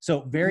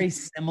 So very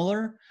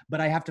similar,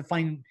 but I have to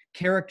find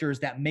characters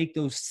that make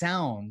those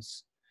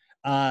sounds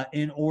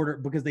in order,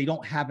 because they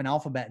don't have an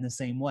alphabet in the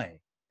same way.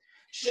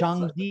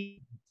 Shangdi,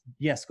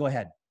 yes, go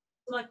ahead.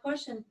 My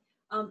question,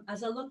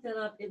 as I looked that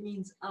up, it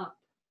means up,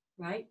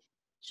 right?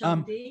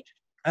 Shangdi?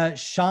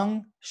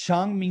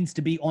 Shang means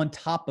to be on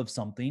top of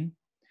something,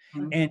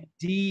 and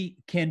Di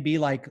can be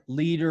like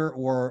leader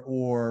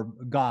or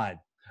God.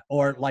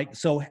 or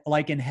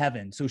like in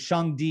heaven. So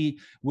Shangdi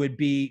would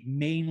be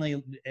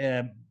mainly,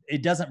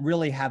 it doesn't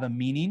really have a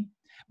meaning,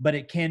 but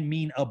it can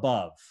mean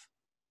above.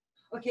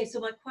 Okay, so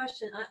my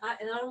question, and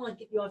I don't want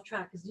to get you off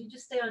track because you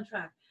just stay on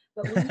track.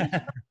 But when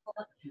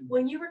you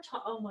when you were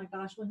talking, oh my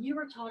gosh, when you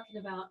were talking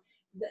about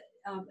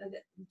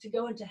to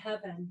go into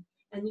heaven,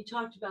 and you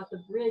talked about the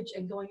bridge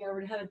and going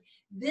over to heaven,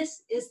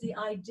 this is the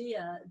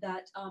idea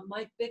that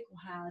Mike Bickle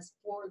has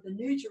for the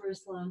New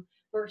Jerusalem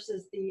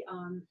versus the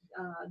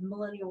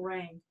millennial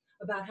reign,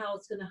 about how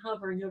it's going to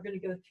hover and you're going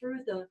to go through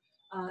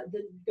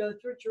go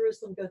through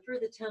Jerusalem, go through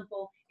the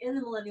temple in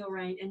the millennial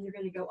reign, and you're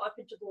going to go up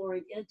into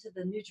glory into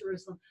the New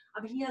Jerusalem.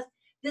 I mean, he has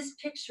this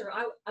picture.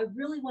 I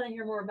really want to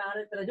hear more about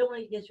it, but I don't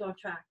want to get you off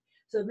track.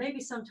 So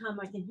maybe sometime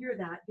I can hear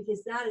that,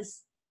 because that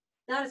is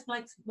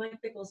Mike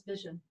Bickle's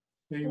vision.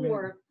 Amen.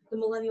 For the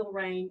millennial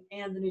reign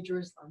and the New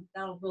Jerusalem.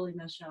 That'll really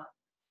mess you up.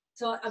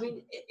 So I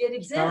mean, it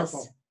exists.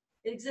 Powerful.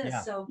 It exists.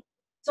 Yeah. So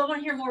I want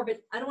to hear more,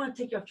 but I don't want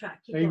to take you off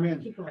track. Keep Amen.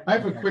 Going. Keep going. I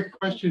have a quick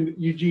question,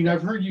 Eugene.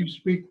 I've heard you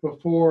speak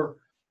before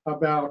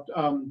about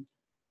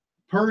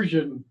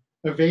Persian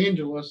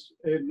evangelists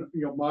in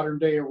modern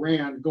day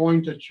Iran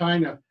going to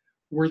China.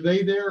 Were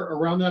they there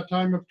around that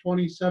time of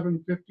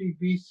 2750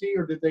 BC,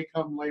 or did they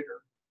come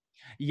later?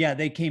 Yeah,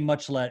 they came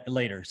much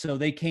later. So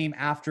they came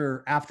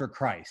after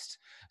Christ.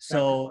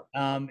 So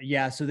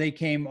so they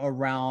came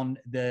around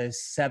the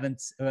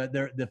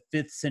the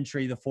 5th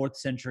century, the 4th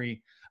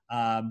century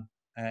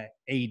AD.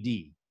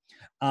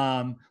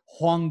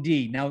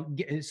 Huangdi. Now,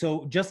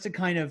 so just to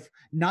kind of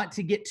not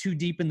to get too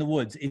deep in the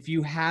woods, if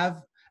you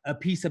have a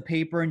piece of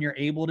paper and you're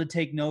able to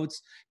take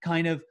notes,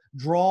 kind of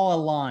draw a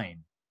line,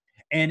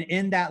 and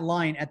in that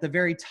line, at the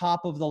very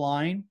top of the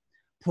line,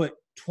 put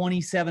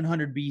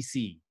 2700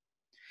 BC.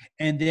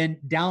 And then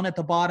down at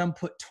the bottom,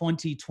 put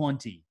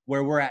 2020,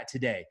 where we're at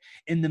today.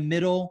 In the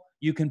middle,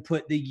 you can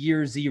put the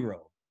year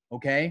 0,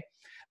 okay?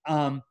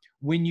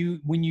 When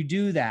you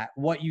do that,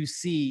 what you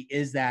see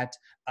is that,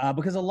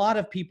 because a lot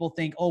of people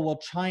think, oh, well,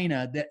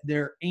 China,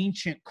 their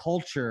ancient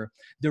culture,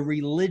 the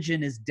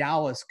religion is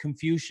Taoist,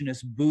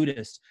 Confucianist,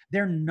 Buddhist.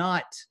 They're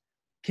not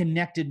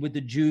connected with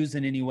the Jews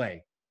in any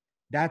way.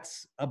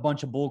 That's a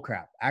bunch of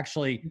bullcrap.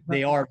 Actually,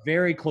 they are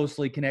very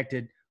closely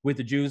connected with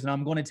the Jews, and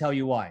I'm going to tell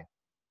you why.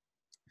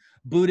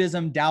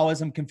 Buddhism,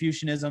 Taoism,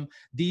 Confucianism,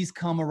 these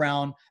come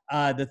around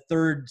the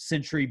 3rd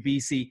century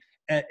BC.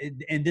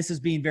 And this is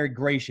being very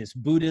gracious.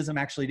 Buddhism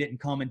actually didn't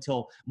come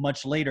until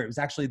much later. It was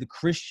actually the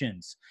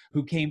Christians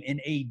who came in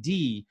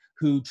AD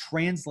who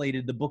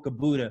translated the Book of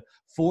Buddha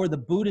for the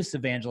Buddhist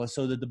evangelists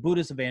so that the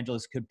Buddhist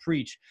evangelists could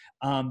preach.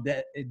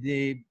 That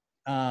the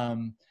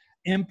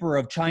Emperor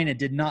of China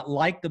did not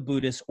like the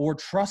Buddhists or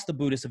trust the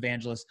Buddhist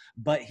evangelists,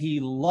 but he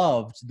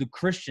loved the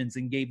Christians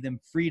and gave them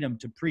freedom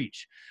to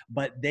preach.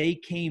 But they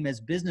came as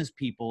business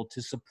people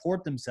to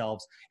support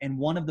themselves, and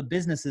one of the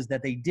businesses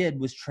that they did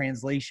was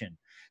translation.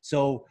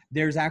 So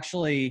there's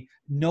actually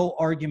no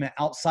argument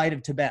outside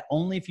of Tibet.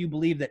 Only if you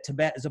believe that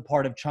Tibet is a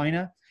part of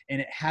China, and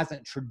it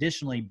hasn't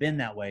traditionally been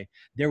that way.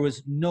 There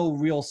was no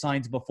real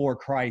signs before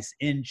Christ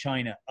in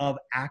China of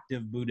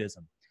active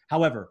Buddhism.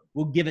 However,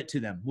 we'll give it to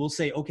them. We'll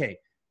say, okay,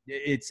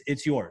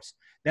 it's yours.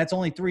 That's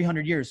only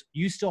 300 years.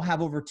 You still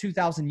have over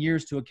 2,000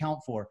 years to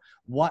account for.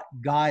 What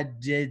God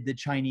did the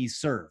Chinese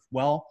serve?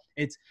 Well,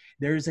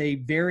 there's a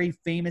very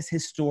famous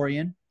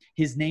historian.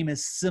 His name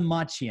is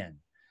Sima Qian.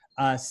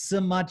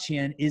 Sima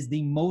Qian is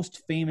the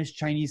most famous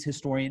Chinese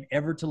historian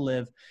ever to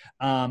live.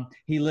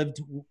 He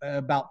lived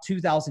about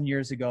 2,000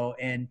 years ago,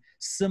 and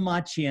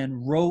Sima Qian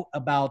wrote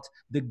about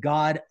the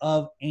God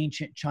of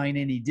ancient China,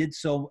 and he did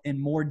so in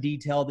more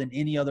detail than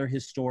any other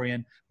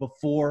historian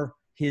before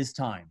his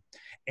time.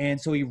 And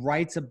so he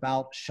writes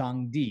about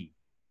Shangdi.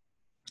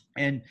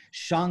 And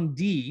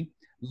Shangdi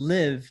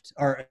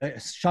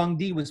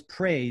Shangdi was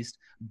praised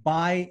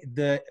by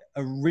the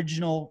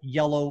original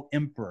Yellow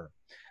Emperor,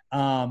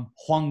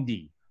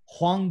 Huangdi.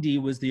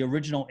 Huangdi was the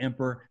original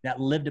emperor that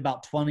lived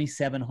about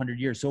 2,700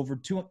 years. So over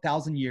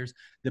 2,000 years,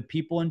 the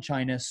people in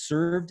China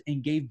served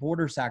and gave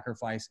border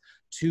sacrifice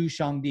to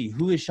Shangdi.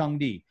 Who is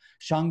Shangdi?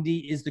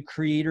 Shangdi is the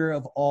creator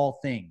of all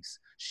things.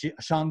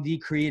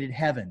 Shangdi created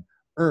heaven,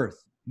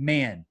 earth,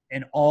 man,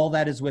 and all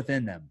that is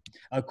within them,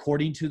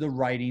 according to the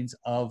writings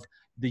of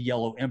the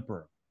Yellow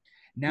Emperor.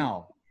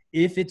 Now,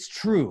 if it's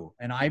true,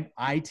 and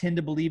I tend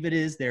to believe it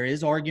is, there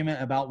is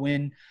argument about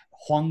when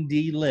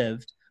Huangdi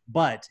lived,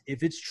 but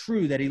if it's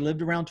true that he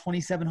lived around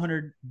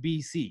 2700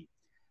 BC,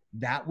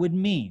 that would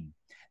mean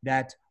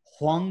that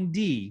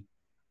Huangdi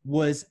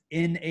was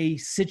in a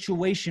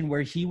situation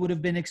where he would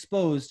have been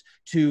exposed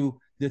to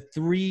the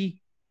 3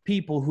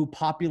 people who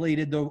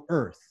populated the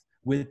earth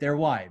with their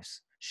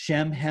wives,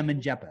 Shem, Ham,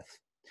 and Japheth.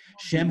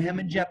 Shem, Ham,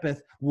 and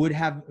Japheth would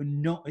have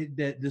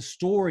the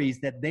stories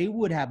that they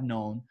would have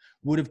known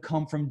would have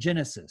come from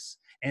Genesis.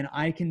 And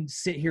I can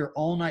sit here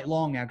all night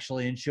long,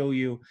 actually, and show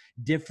you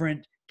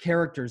different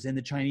characters in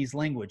the Chinese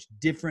language,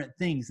 different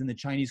things in the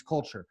Chinese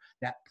culture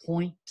that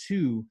point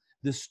to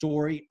the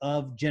story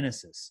of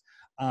Genesis.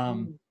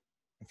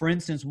 For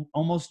instance,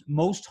 almost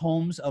most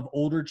homes of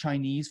older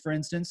Chinese, for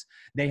instance,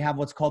 they have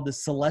what's called the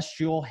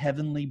celestial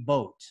heavenly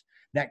boat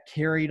that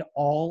carried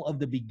all of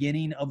the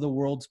beginning of the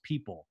world's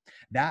people.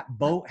 That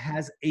boat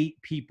has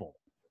 8 people.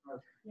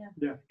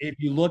 Yeah. If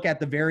you look at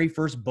the very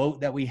first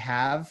boat that we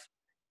have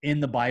in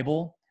the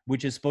Bible,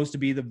 which is supposed to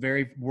be the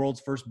very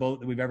world's first boat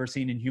that we've ever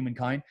seen in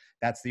humankind,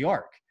 that's the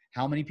ark.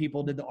 How many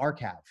people did the ark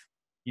have?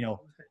 You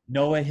know,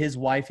 Noah, his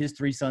wife, his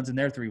 3 sons, and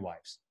their 3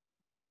 wives.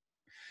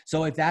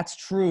 So if that's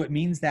true, it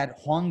means that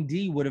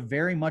Huangdi would have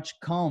very much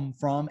come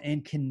from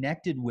and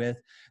connected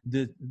with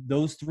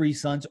those 3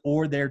 sons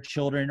or their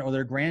children or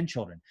their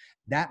grandchildren.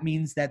 That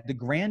means that the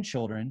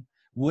grandchildren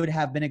would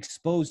have been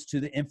exposed to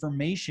the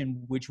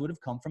information which would have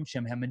come from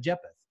Shem, Ham, and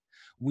Japheth.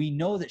 We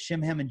know that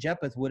Shem, Ham, and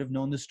Japheth would have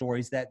known the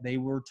stories that they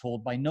were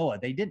told by Noah.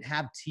 They didn't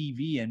have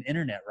TV and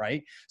internet,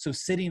 right? So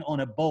sitting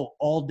on a boat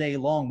all day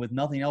long with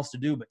nothing else to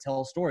do but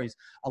tell stories,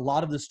 a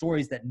lot of the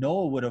stories that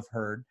Noah would have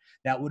heard,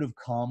 that would have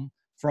come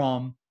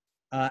from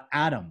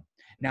Adam.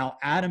 Now,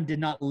 Adam did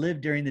not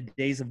live during the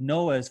days of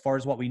Noah as far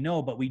as what we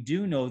know, but we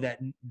do know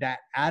that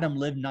Adam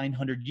lived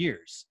 900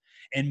 years.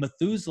 And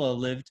Methuselah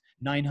lived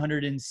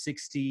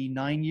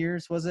 969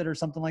 years, was it, or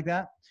something like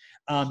that?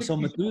 So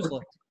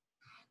Methuselah,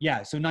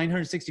 yeah, so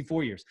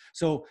 964 years.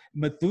 So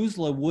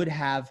Methuselah would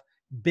have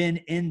been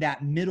in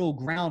that middle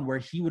ground where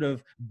he would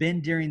have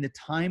been during the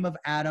time of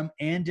Adam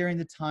and during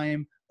the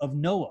time of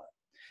Noah.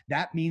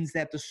 That means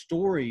that the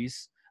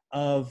stories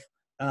of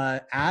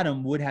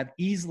Adam would have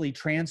easily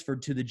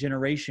transferred to the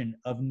generation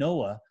of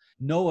Noah.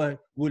 Noah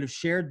would have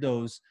shared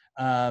those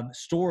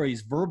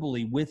stories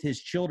verbally with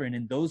his children,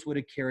 and those would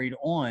have carried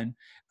on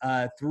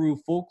through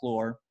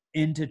folklore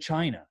into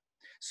China.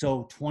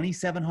 So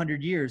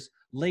 2,700 years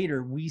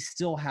later, we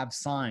still have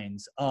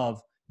signs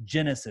of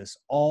Genesis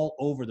all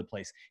over the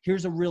place.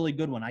 Here's a really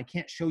good one. I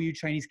can't show you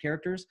Chinese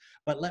characters,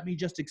 but let me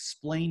just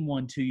explain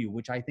one to you,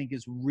 which I think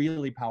is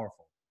really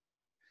powerful.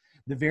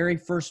 The very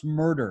first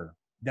murder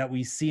that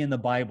we see in the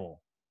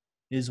Bible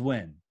is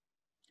when?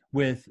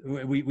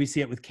 We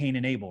see it with Cain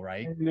and Abel,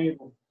 right? Cain and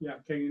Abel. Yeah,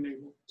 Cain and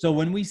Abel. So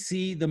when we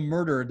see the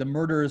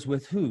murder is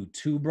with who?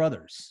 2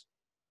 brothers.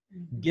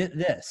 Get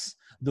this.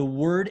 The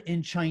word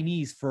in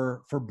Chinese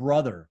for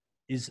brother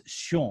is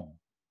xiong.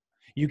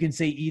 You can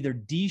say either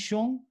di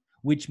xiong,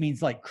 which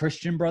means like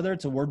Christian brother.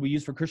 It's a word we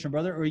use for Christian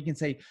brother. Or you can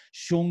say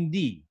xiong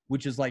di,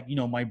 which is like, you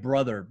know, my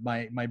brother,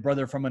 my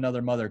brother from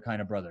another mother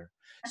kind of brother.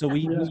 So we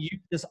use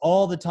this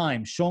all the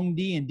time, xiong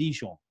di and di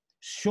xiong.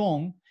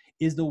 Xiong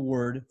is the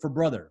word for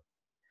brother.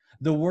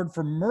 The word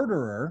for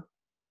murderer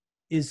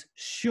is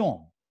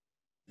xiong,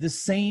 the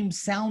same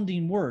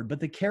sounding word,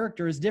 but the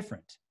character is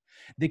different.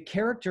 The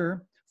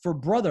character for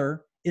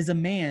brother is a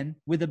man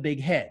with a big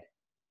head.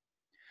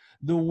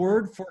 The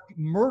word for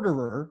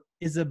murderer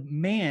is a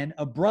man,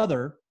 a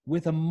brother,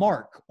 with a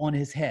mark on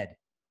his head.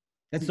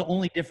 That's the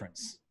only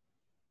difference.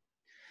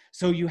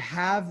 So you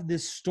have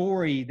this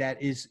story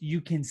that is,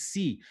 you can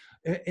see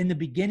in the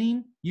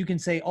beginning, you can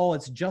say, oh,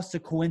 it's just a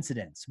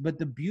coincidence. But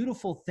the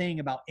beautiful thing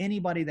about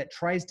anybody that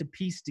tries to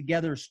piece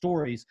together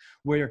stories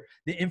where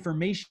the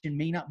information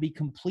may not be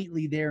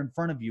completely there in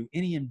front of you,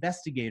 any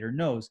investigator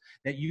knows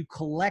that you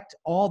collect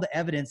all the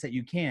evidence that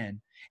you can.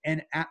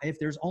 And if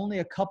there's only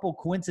a couple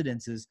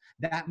coincidences,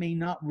 that may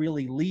not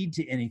really lead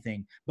to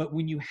anything. But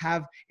when you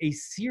have a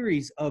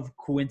series of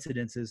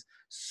coincidences,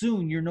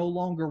 soon you're no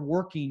longer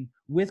working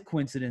with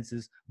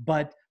coincidences,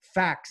 but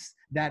facts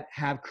that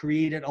have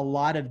created a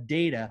lot of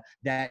data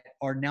that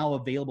are now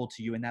available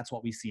to you. And that's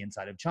what we see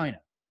inside of China.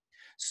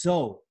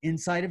 So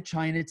inside of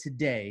China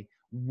today,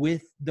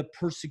 with the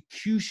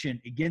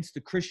persecution against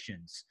the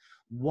Christians,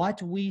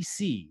 what we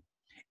see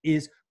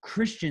is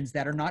Christians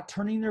that are not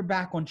turning their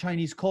back on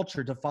Chinese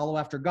culture to follow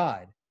after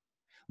God.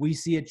 We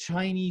see a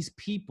Chinese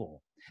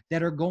people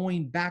that are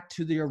going back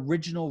to the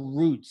original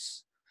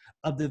roots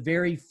of the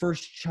very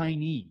first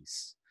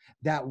Chinese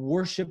that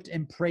worshiped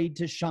and prayed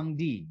to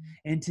Shangdi.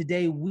 And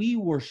today we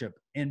worship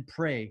and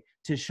pray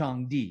to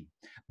Shangdi.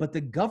 But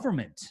the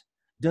government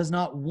does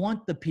not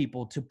want the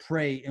people to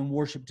pray and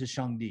worship to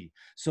Shangdi.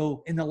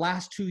 So in the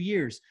last 2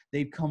 years,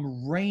 they've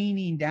come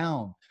raining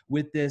down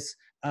with this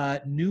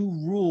new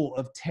rule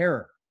of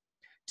terror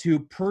to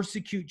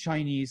persecute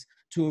Chinese,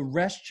 to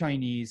arrest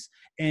Chinese,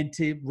 and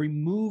to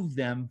remove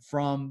them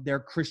from their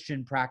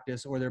Christian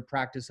practice or their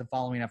practice of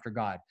following after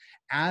God.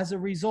 As a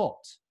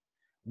result,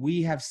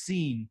 we have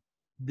seen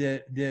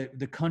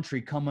the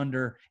country come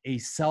under a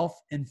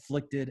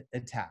self-inflicted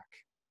attack,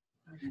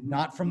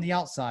 not from the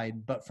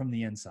outside, but from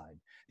the inside.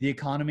 The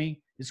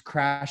economy is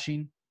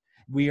crashing.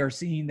 We are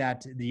seeing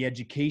that the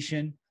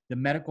education, the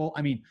medical,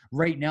 I mean,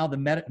 right now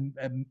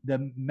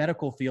the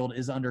medical field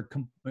is under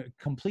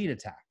complete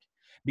attack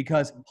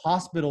because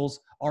hospitals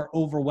are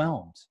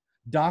overwhelmed.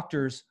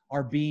 Doctors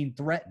are being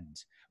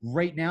threatened.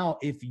 Right now,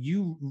 if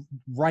you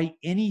write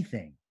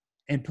anything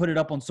and put it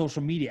up on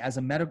social media as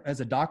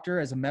a doctor,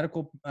 as a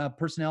medical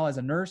personnel, as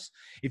a nurse,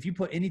 if you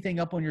put anything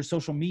up on your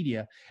social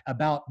media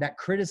about that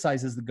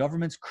criticizes the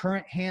government's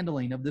current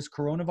handling of this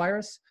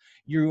coronavirus,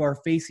 you are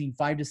facing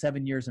 5 to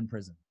 7 years in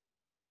prison.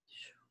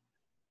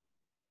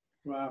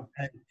 Wow.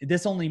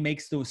 This only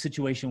makes the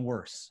situation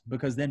worse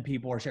because then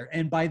people are sharing.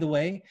 And by the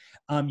way,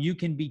 you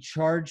can be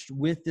charged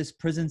with this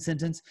prison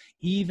sentence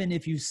even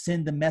if you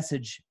send the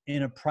message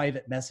in a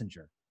private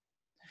messenger.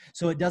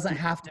 So it doesn't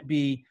have to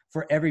be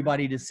for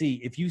everybody to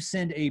see. If you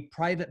send a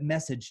private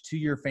message to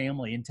your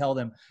family and tell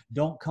them,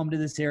 don't come to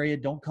this area,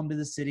 don't come to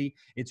the city,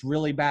 it's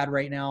really bad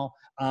right now.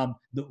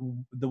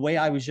 The way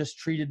I was just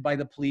treated by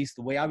the police,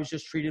 the way I was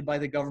just treated by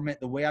the government,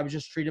 the way I was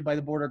just treated by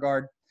the border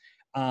guard,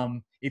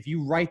 if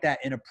you write that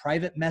in a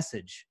private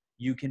message,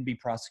 you can be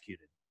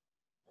prosecuted.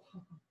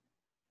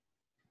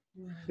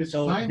 It's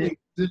So timing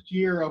this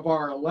year of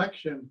our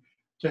election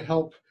to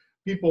help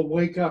people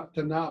wake up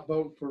to not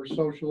vote for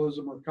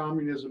socialism or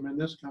communism in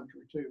this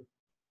country too.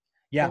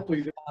 Yeah.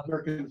 Hopefully the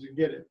Americans can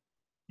get it.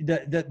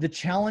 The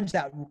challenge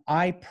that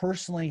I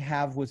personally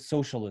have with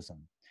socialism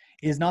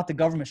is not the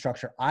government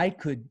structure. I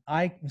could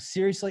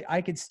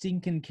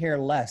stinking care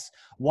less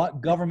what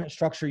government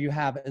structure you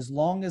have, as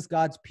long as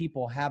God's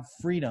people have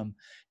freedom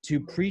to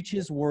preach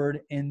his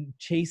word and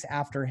chase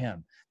after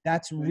him.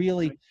 That's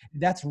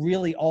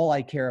really all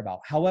I care about.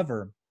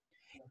 However,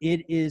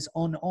 it is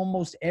on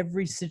almost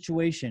every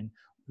situation,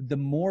 the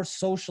more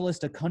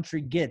socialist a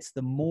country gets,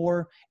 the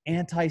more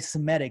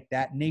anti-Semitic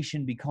that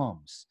nation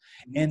becomes.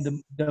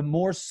 And the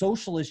more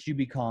socialist you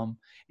become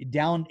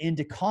down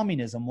into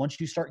communism, once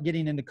you start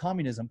getting into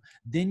communism,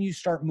 then you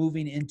start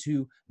moving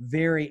into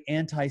very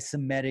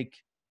anti-Semitic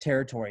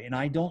territory. And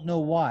I don't know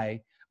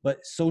why,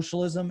 but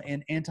socialism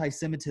and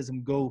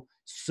anti-Semitism go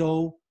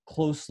so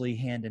closely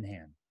hand in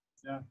hand.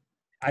 Yeah.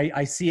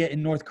 I see it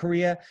in North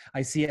Korea.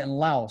 I see it in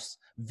Laos,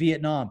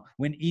 Vietnam.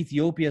 When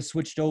Ethiopia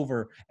switched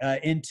over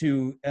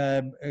into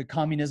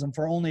communism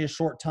for only a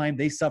short time,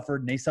 they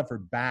suffered, and they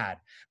suffered bad.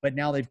 But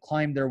now they've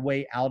climbed their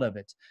way out of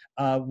it.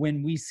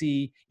 When we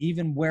see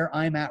even where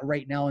I'm at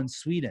right now in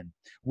Sweden,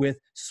 with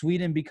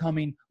Sweden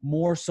becoming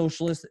more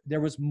socialist, there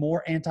was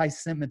more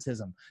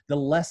anti-Semitism. The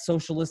less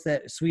socialist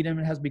that Sweden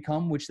has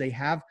become, which they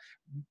have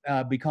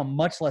become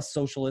much less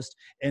socialist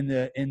in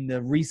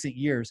the recent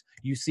years,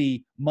 you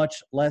see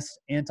much less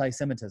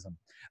anti-Semitism.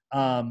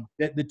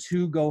 That the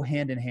two go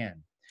hand in hand.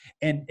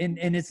 And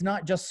it's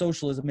not just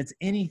socialism, it's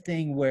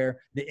anything where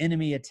the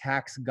enemy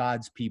attacks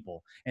God's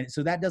people. And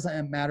so that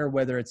doesn't matter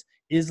whether it's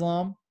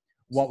Islam,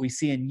 what we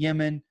see in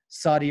Yemen,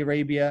 Saudi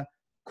Arabia,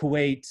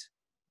 Kuwait,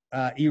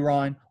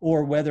 Iran,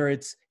 or whether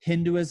it's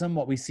Hinduism,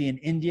 what we see in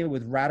India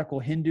with radical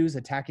Hindus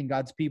attacking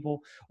God's people,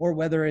 or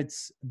whether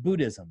it's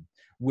Buddhism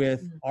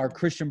with our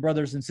Christian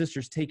brothers and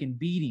sisters taking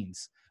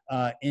beatings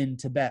in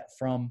Tibet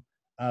from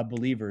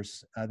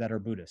believers that are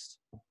Buddhist.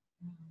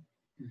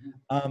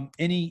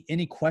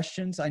 Any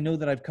questions? I know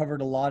that I've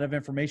covered a lot of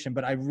information,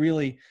 but I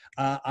really,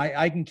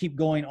 I can keep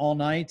going all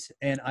night,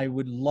 and I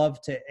would love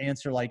to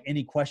answer like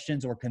any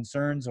questions or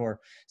concerns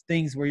or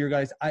things where you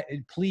guys,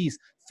 please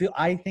feel,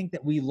 I think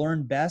that we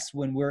learn best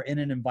when we're in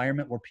an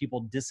environment where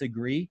people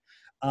disagree.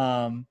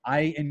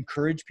 I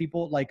encourage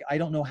people, like, I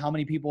don't know how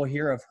many people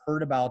here have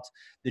heard about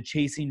the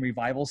Chasing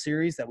Revival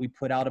series that we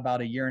put out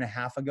about 1.5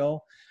 years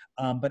ago.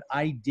 But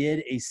I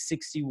did a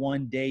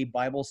 61-day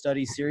Bible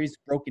study series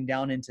broken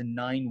down into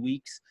 9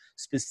 weeks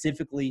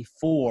specifically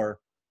for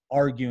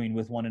arguing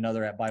with one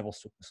another at Bible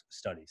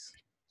studies.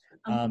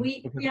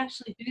 We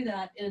actually do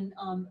that in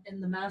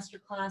the master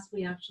class.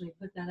 We actually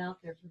put that out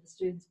there for the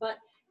students, but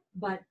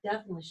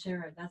definitely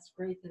share it. That's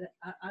great.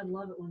 I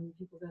love it when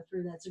people go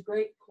through that. It's a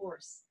great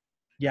course.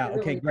 Yeah.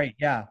 Okay, great.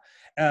 Yeah.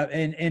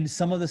 And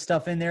some of the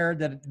stuff in there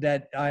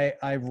that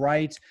I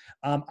write,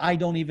 I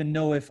don't even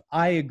know if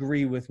I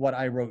agree with what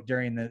I wrote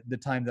during the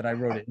time that I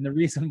wrote it. And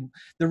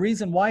the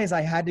reason why is I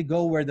had to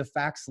go where the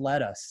facts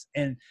led us.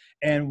 And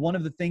one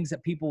of the things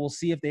that people will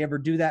see if they ever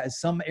do that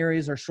is some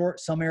areas are short,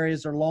 some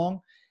areas are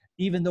long.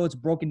 Even though it's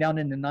broken down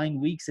into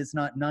 9 weeks, it's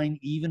not 9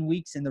 even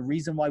weeks. And the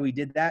reason why we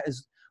did that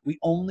is we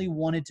only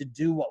wanted to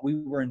do what we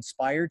were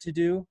inspired to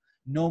do.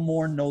 No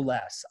more, no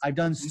less. I've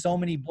done so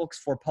many books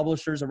for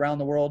publishers around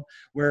the world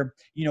where,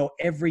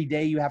 every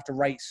day you have to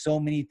write so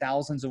many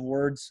thousands of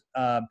words,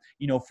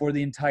 for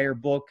the entire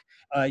book.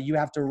 You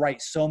have to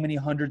write so many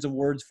hundreds of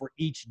words for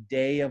each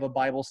day of a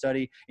Bible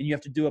study. And you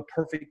have to do a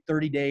perfect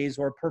 30 days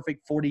or a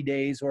perfect 40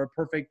 days or a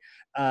perfect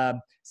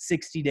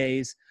 60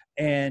 days.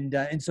 And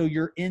so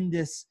you're in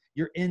this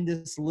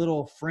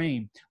little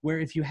frame where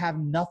if you have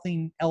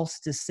nothing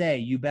else to say,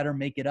 you better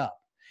make it up.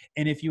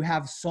 And if you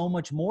have so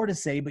much more to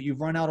say, but you've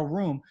run out of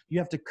room, you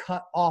have to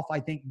cut off, I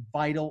think,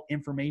 vital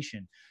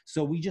information.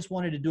 So we just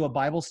wanted to do a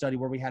Bible study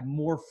where we had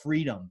more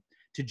freedom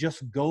to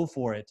just go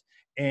for it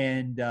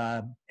and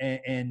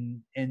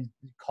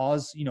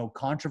cause,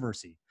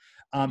 controversy.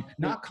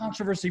 Not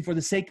controversy for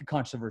the sake of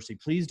controversy.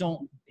 Please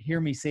don't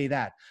hear me say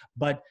that,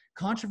 but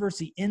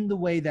controversy in the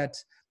way that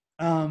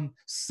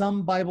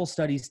some Bible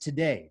studies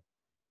today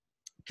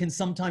can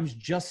sometimes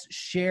just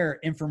share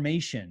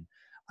information,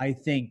 I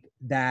think,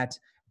 that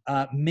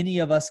many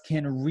of us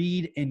can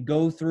read and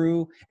go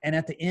through, and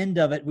at the end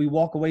of it, we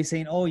walk away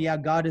saying, oh yeah,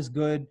 God is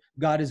good,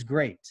 God is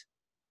great.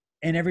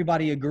 And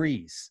everybody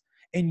agrees.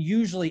 And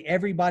usually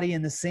everybody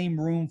in the same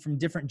room from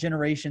different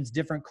generations,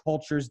 different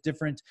cultures,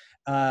 different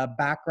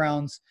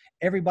backgrounds,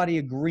 everybody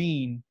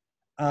agreeing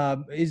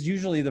is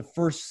usually the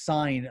first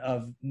sign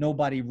of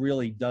nobody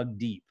really dug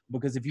deep.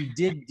 Because if you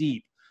dig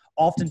deep,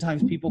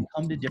 oftentimes people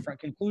come to different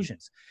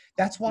conclusions.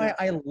 That's why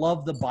I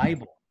love the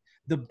Bible.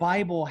 The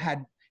Bible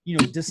had,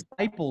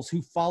 disciples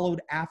who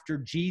followed after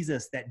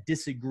Jesus that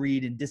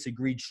disagreed and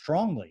disagreed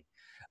strongly.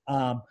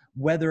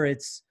 Whether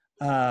it's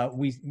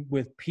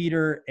with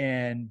Peter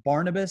and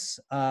Barnabas,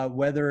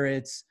 whether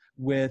it's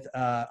with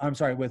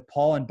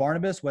Paul and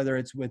Barnabas, whether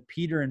it's with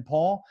Peter and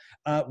Paul,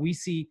 we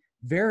see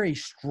very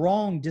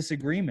strong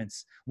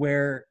disagreements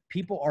where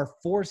people are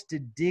forced to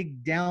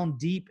dig down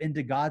deep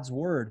into God's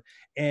word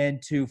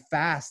and to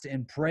fast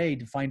and pray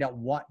to find out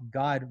what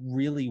God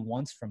really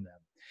wants from them.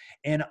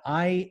 And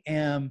I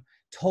am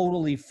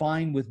totally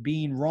fine with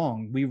being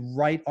wrong. We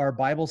write our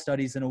Bible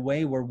studies in a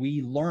way where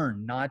we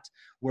learn, not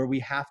where we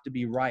have to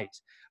be right.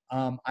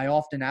 I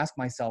often ask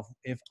myself,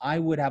 if I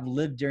would have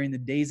lived during the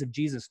days of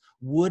Jesus,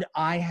 would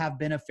I have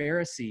been a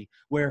Pharisee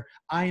where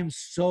I am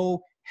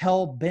so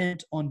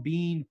hell-bent on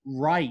being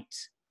right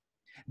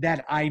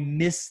that I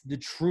miss the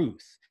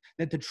truth,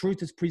 that the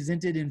truth is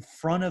presented in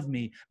front of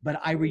me, but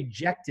I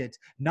reject it,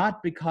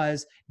 not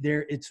because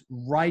it's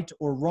right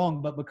or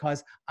wrong, but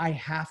because I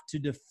have to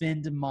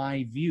defend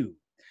my view.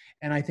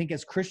 And I think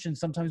as Christians,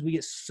 sometimes we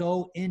get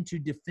so into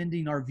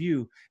defending our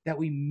view that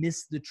we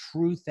miss the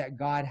truth that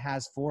God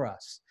has for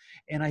us.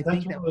 And I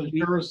think that's one of the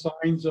sure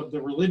signs of the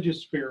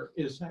religious spirit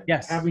is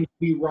having to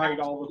be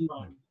right all the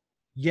time.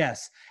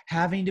 Yes,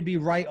 having to be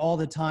right all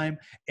the time.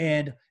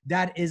 And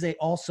that is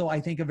also, I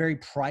think, a very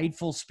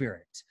prideful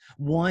spirit,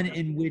 one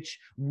in which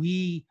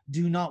we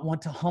do not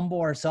want to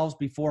humble ourselves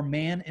before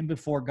man and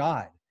before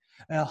God.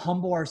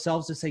 Humble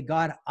ourselves to say,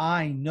 God,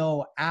 I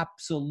know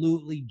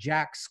absolutely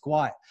jack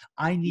squat.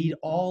 I need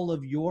all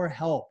of your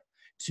help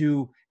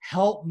to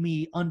help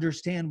me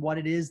understand what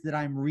it is that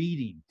I'm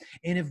reading.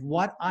 And if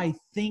what I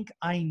think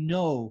I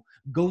know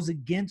goes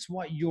against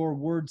what your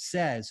word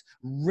says,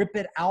 rip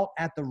it out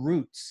at the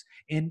roots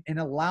and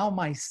allow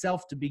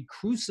myself to be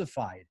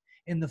crucified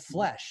in the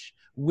flesh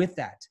with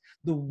that.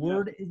 The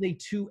word is a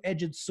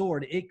two-edged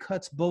sword. It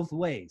cuts both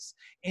ways.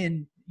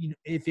 And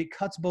if it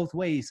cuts both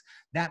ways,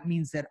 that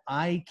means that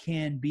I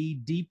can be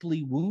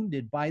deeply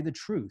wounded by the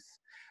truth.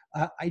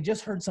 I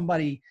just heard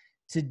somebody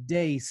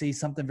today say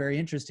something very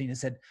interesting. It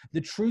said,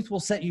 the truth will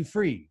set you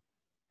free,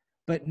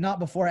 but not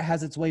before it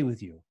has its way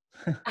with you.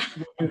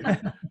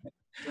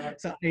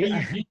 So,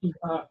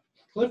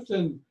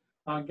 Clifton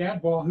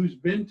Gadball, who's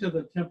been to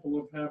the Temple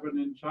of Heaven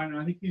in China,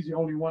 I think he's the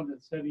only one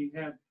that said he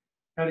had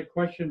a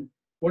question.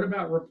 What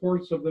about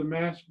reports of the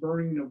mass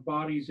burning of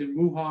bodies in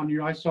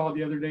Wuhan? I saw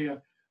the other day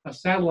a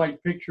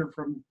satellite picture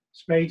from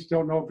space.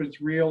 Don't know if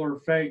it's real or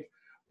fake,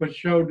 but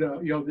showed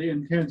the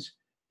intense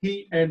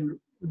heat. And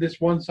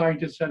this one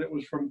scientist said it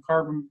was from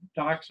carbon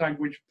dioxide,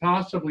 which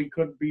possibly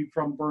could be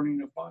from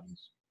burning of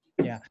bodies.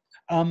 Yeah.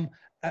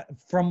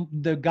 From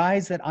the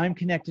guys that I'm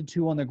connected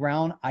to on the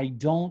ground,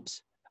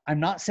 I'm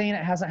not saying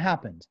it hasn't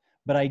happened,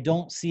 but I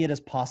don't see it as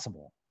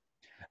possible.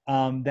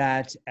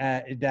 That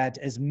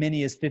as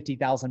many as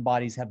 50,000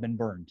 bodies have been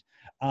burned.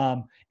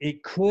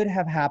 It could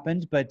have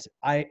happened, but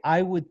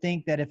I would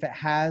think that if it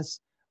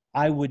has,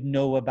 I would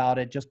know about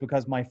it just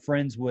because my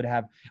friends would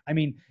have. I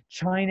mean,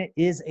 China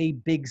is a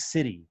big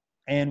city.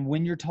 And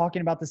when you're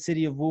talking about the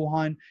city of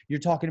Wuhan, you're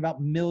talking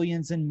about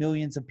millions and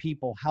millions of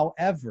people.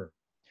 However,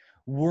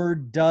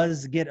 word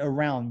does get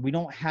around. We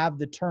don't have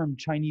the term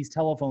Chinese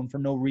telephone for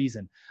no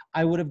reason.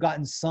 I would have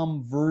gotten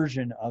some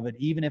version of it,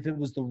 even if it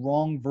was the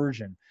wrong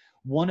version.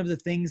 One of the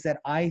things that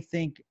I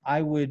think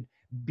I would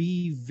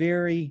be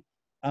very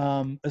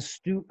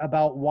astute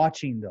about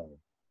watching, though,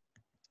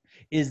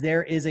 is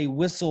there is a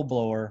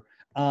whistleblower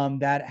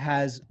that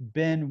has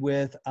been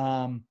with,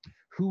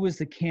 who was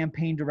the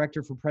campaign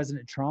director for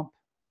President Trump?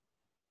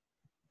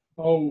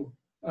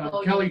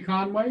 Kelly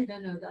Conway?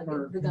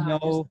 No, the guy.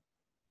 No,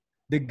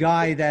 the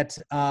guy that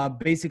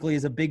basically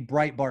is a big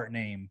Breitbart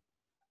name.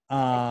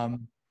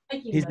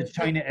 He's the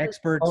China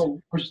expert. Or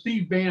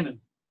Steve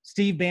Bannon.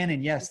 Steve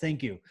Bannon, yes,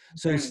 thank you.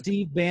 So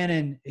Steve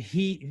Bannon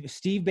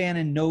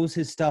knows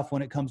his stuff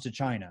when it comes to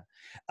China.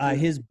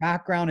 His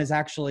background is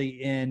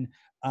actually in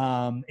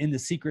the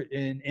secret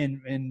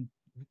in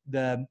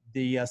the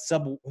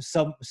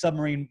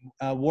submarine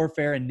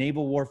warfare and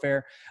naval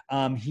warfare.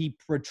 He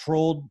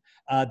patrolled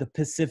the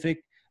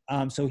Pacific.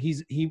 So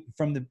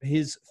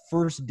his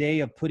first day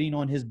of putting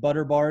on his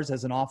butter bars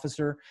as an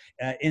officer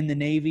in the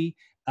Navy,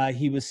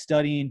 he was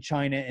studying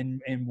China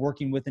and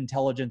working with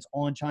intelligence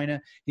on China.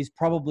 He's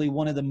probably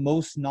one of the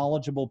most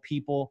knowledgeable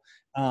people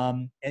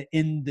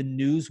in the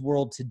news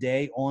world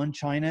today on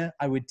China.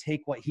 I would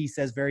take what he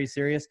says very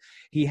serious.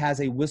 He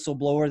has a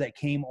whistleblower that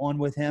came on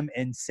with him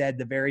and said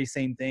the very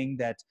same thing,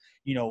 that,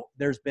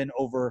 there's been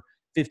over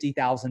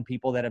 50,000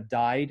 people that have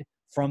died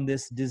from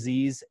this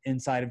disease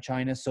inside of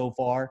China so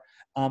far.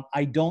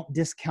 I don't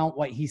discount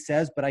what he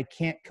says, but I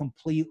can't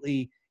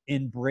completely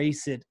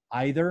embrace it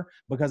either,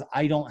 because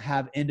I don't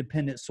have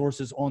independent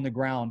sources on the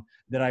ground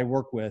that I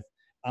work with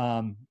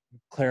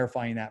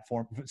clarifying that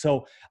form.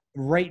 So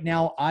right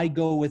now I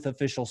go with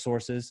official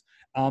sources,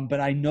 but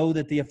I know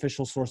that the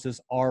official sources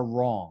are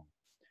wrong.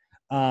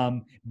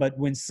 But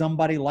when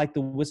somebody like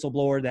the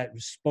whistleblower that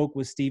spoke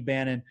with Steve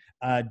Bannon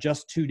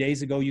just 2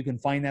 days ago, you can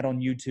find that on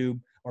YouTube,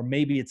 or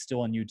maybe it's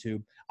still on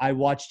YouTube. I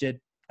watched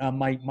it.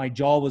 My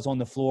jaw was on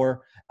the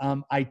floor.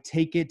 I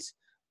take it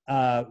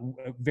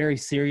very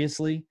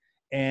seriously,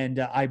 and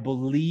I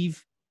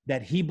believe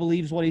that he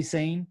believes what he's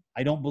saying.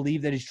 I don't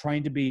believe that he's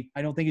trying to be,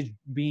 I don't think he's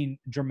being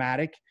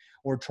dramatic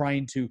or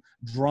trying to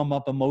drum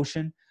up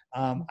emotion.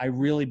 I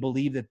really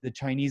believe that the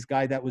Chinese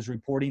guy that was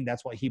reporting,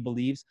 that's what he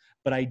believes,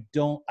 but I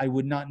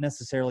would not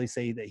necessarily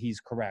say that he's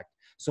correct.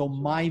 So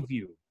my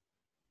view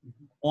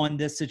on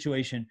this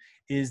situation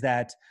is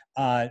that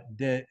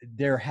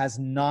there has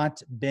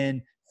not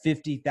been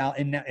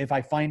 50,000. And if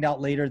I find out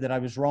later that I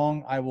was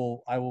wrong, I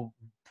will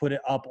put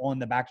it up on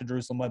the Back to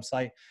Jerusalem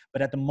website.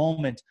 But at the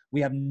moment,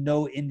 we have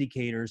no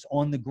indicators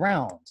on the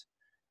ground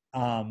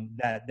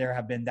that there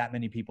have been that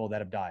many people that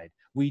have died.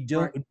 We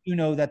do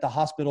know that the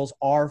hospitals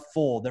are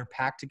full. They're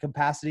packed to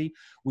capacity.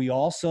 We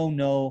also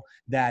know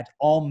that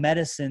all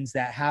medicines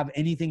that have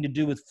anything to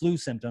do with flu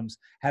symptoms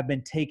have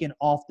been taken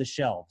off the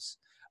shelves.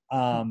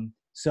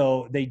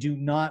 So they do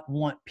not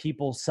want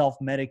people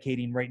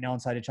self-medicating right now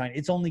inside of China.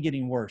 It's only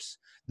getting worse.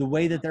 The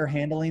way that they're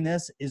handling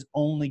this is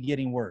only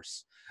getting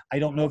worse. I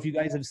don't know if you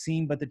guys have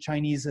seen, but the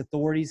Chinese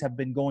authorities have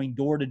been going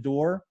door to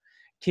door,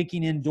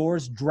 kicking in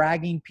doors,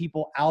 dragging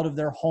people out of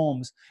their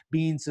homes,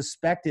 being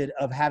suspected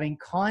of having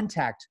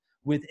contact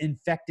with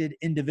infected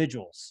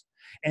individuals.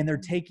 And they're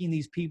taking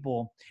these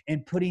people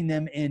and putting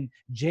them in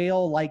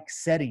jail-like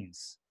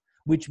settings,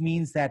 which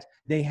means that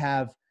they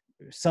have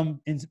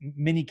in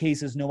many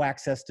cases, no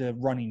access to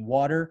running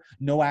water,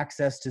 no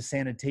access to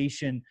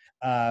sanitation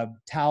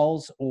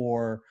towels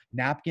or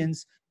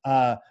napkins,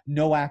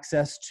 no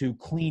access to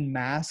clean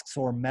masks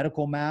or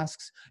medical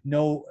masks,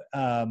 no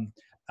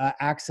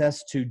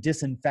access to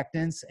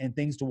disinfectants and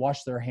things to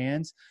wash their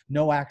hands,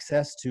 no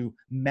access to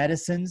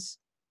medicines.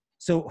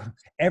 So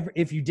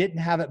if you didn't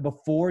have it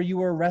before you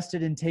were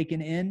arrested and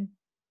taken in,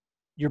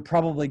 you're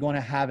probably going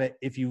to have it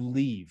if you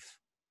leave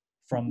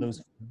from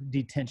those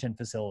detention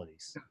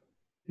facilities.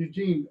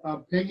 Eugene,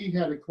 Peggy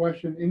had a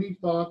question. Any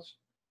thoughts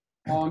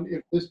on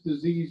if this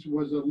disease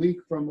was a leak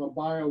from a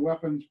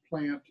bioweapons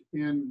plant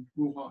in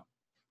Wuhan?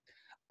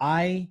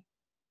 I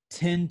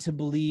tend to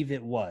believe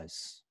it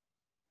was.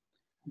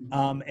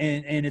 And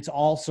it's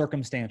all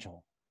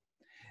circumstantial.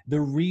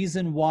 The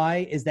reason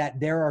why is that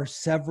there are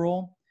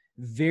several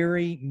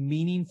very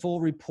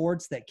meaningful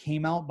reports that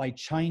came out by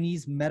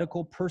Chinese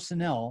medical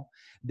personnel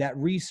that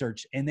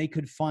research, and they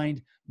could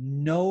find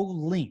no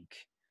link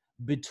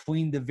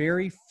between the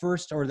very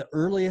first or the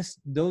earliest,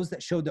 those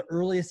that showed the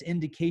earliest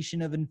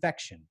indication of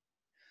infection.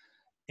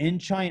 In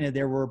China,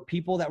 there were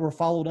people that were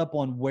followed up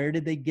on where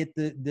did they get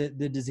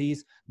the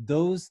disease.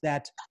 Those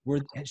that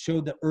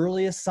showed the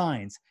earliest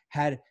signs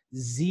had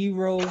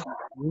zero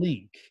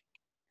link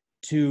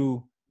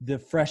to the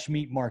fresh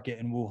meat market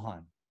in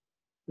Wuhan.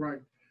 Right.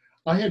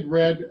 I had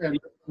read, and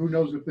who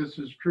knows if this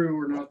is true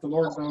or not, the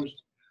Lord knows,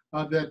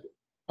 that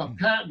a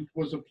patent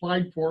was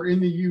applied for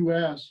in the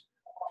U.S.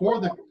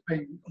 for a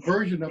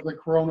version of the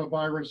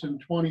coronavirus in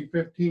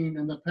 2015,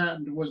 and the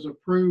patent was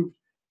approved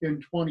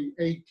in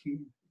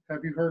 2018.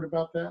 Have you heard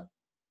about that?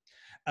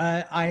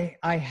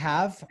 I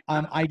have.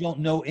 I don't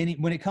know any,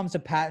 when it comes to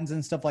patents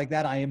and stuff like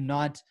that, I am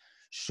not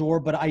sure,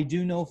 but I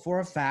do know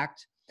for a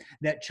fact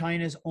that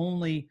China's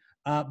only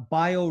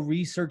bio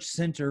research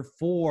center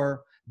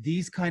for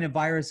these kind of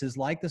viruses,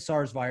 like the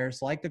SARS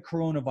virus, like the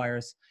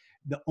coronavirus,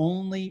 the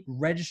only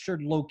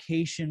registered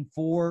location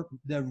for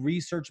the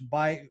research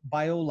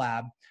bio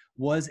lab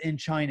was in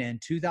China. In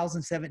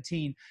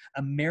 2017,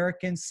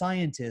 American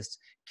scientists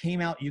came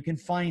out. You can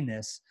find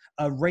this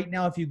right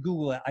now. If you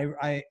Google it,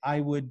 I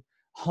would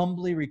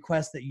humbly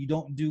request that you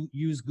don't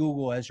use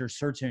Google as your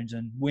search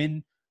engine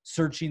when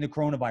searching the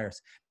coronavirus.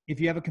 If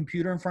you have a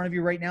computer in front of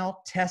you right now,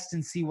 test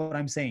and see what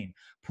I'm saying.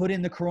 Put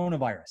in the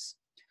coronavirus.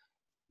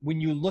 When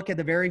you look at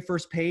the very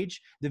first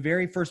page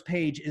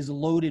is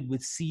loaded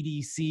with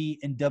CDC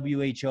and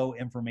WHO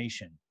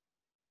information.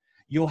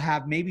 You'll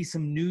have maybe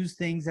some news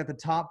things at the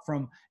top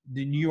from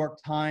the New York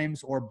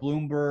Times or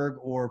Bloomberg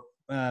or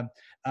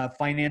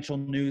financial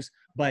news,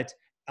 but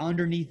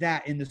underneath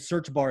that in the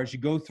search bar, as you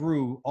go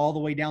through all the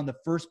way down the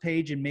first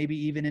page and maybe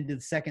even into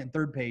the second and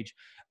third page,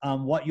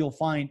 what you'll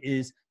find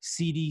is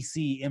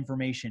CDC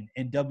information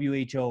and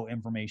WHO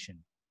information.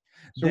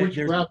 So which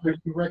route would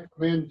you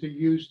recommend to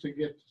use to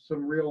get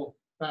some real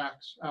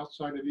facts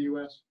outside of the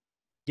U.S.?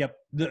 Yep.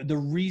 The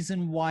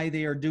reason why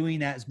they are doing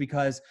that is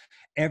because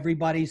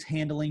everybody's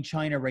handling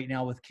China right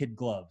now with kid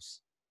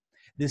gloves.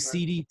 The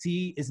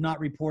CDC is not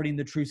reporting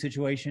the true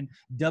situation.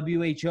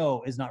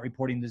 WHO is not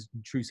reporting the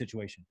true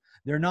situation.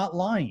 They're not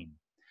lying,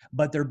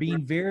 but they're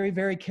being very,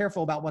 very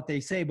careful about what they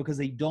say because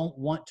they don't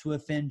want to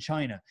offend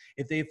China.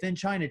 If they offend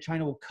China,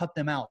 China will cut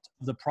them out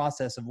of the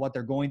process of what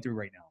they're going through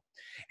right now.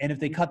 And if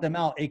they cut them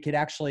out, it could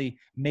actually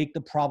make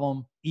the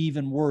problem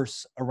even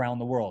worse around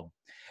the world.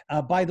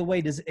 By the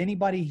way, does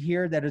anybody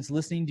here that is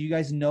listening, do you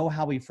guys know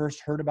how we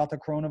first heard about the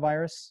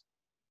coronavirus?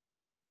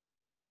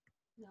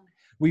 No.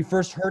 We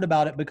first heard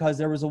about it because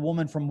there was a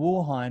woman from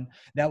Wuhan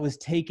that was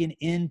taken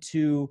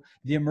into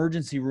the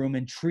emergency room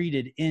and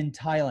treated in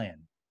Thailand.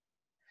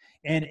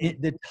 And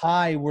the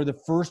Thai were the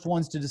first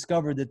ones to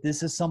discover that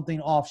this is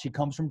something off. She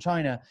comes from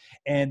China,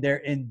 and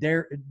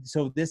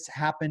so this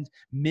happened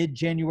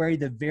mid-January.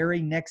 The very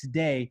next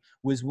day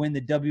was when the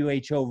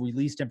WHO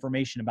released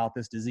information about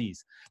this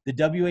disease. The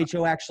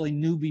WHO actually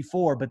knew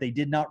before, but they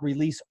did not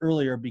release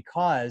earlier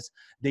because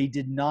they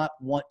did not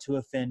want to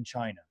offend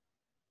China.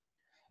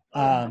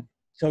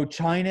 So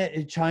China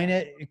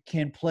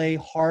can play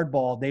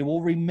hardball. They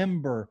will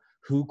remember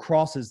who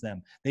crosses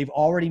them. They've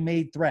already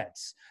made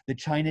threats. The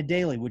China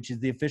Daily, which is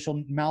the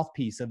official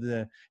mouthpiece of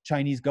the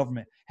Chinese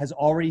government, has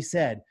already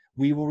said,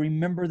 we will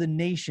remember the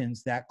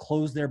nations that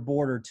close their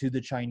border to the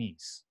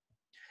Chinese.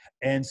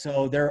 And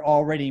so they're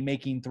already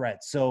making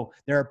threats. So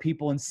there are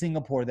people in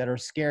Singapore that are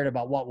scared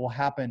about what will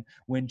happen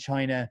when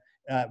China,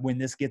 when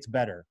this gets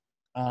better.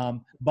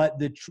 But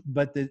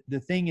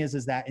the thing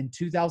is that in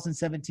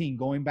 2017,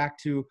 going back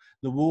to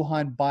the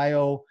Wuhan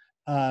bio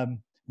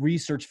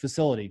research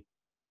facility,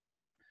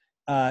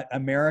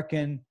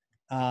 American,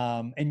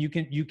 and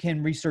you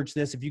can research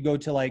this. If you go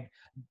to like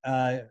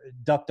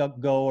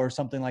DuckDuckGo or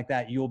something like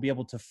that, you will be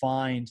able to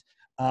find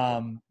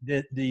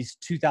these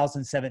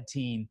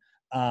 2017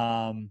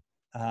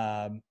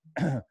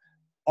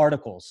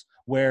 articles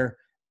where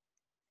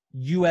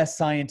U.S.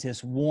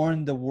 scientists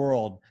warned the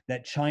world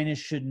that China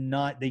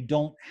they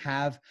don't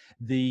have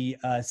the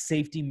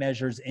safety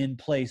measures in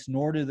place,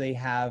 nor do they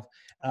have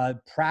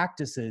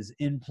practices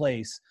in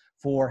place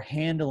for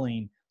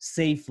handling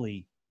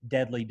safely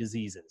deadly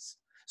diseases.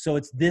 So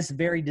it's this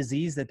very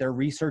disease that they're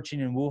researching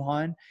in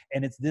Wuhan,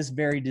 and it's this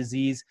very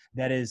disease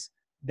Wuhan is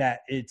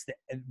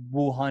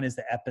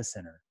the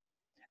epicenter.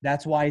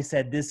 That's why I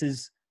said this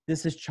is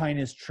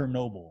China's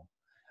Chernobyl.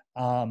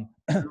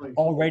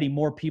 Already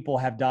more people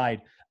have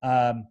died.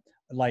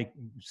 Like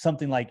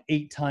something like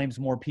 8 times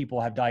more people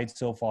have died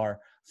so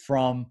far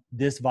from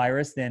this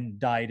virus than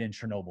died in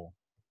Chernobyl.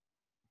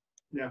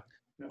 Yeah.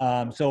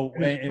 So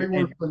way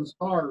worse than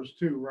SARS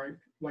too, right?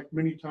 Like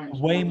many times.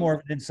 Way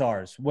more than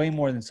SARS.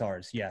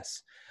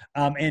 Yes.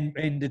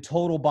 And the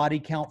total body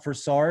count for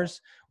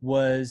SARS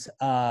was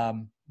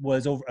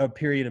over a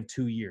period of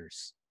 2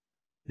 years.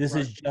 This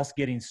is just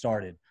getting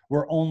started.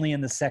 We're only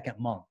in the second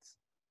month.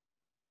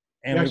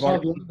 And yeah, we've I saw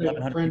already the other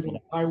day, a friend in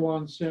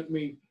Taiwan sent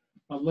me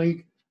a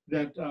link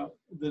that the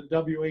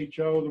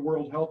WHO, the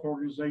World Health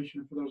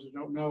Organization, for those who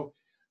don't know,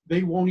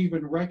 they won't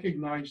even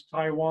recognize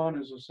Taiwan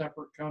as a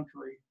separate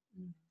country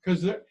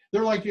because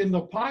they're like in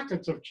the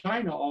pockets of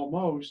China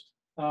almost,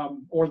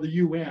 or the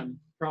UN,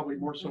 probably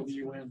more so the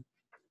UN.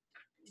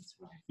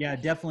 Yeah,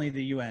 definitely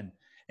the UN.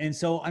 And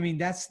so, I mean,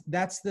 that's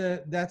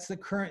the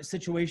current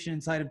situation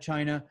inside of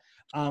China.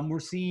 We're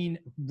seeing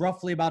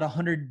roughly about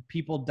 100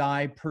 people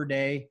die per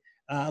day.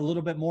 A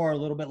little bit more, a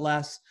little bit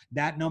less.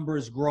 That number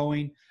is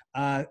growing.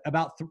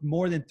 About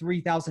more than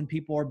 3,000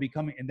 people are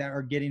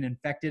getting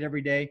infected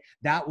every day.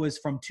 That was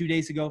from 2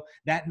 days ago.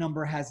 That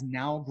number has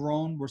now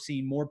grown. We're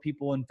seeing more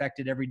people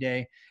infected every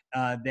day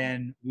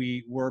than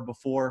we were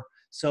before.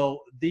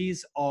 So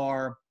this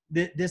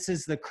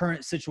is the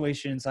current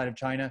situation inside of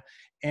China,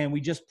 and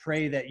we just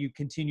pray that you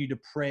continue to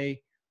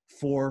pray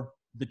for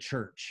the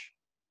church.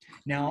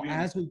 Now,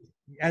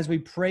 as we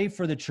pray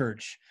for the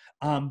church,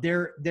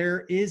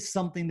 there is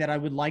something that I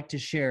would like to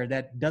share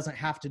that doesn't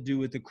have to do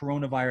with the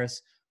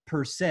coronavirus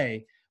per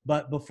se.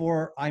 But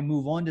before I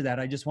move on to that,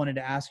 I just wanted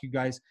to ask you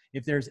guys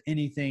if there's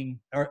anything,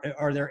 or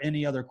are there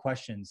any other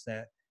questions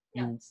that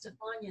you?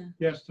 Stefania.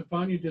 Yes,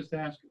 Stefania just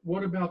asked,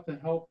 what about the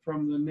help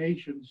from the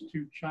nations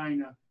to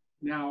China?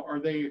 Now, are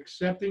they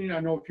accepting it?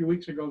 I know a few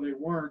weeks ago they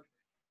weren't.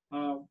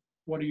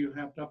 What do you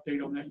have to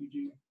update on that,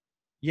 Eugene?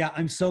 Yeah,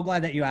 I'm so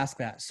glad that you asked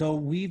that. So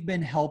we've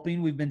been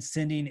helping, we've been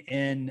sending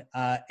in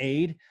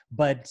aid,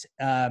 but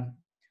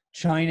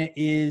China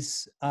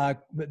is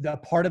the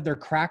part of their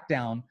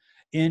crackdown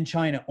in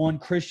China on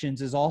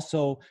Christians is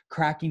also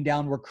cracking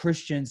down where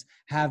Christians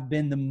have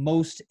been the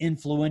most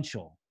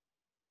influential.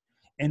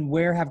 And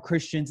where have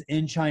Christians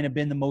in China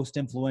been the most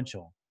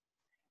influential?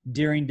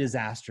 During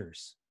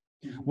disasters.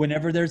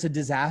 Whenever there's a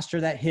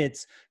disaster that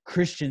hits,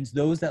 Christians,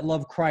 those that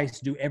love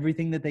Christ, do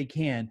everything that they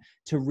can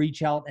to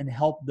reach out and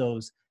help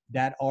those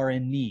that are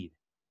in need.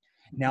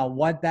 Now,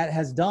 what that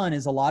has done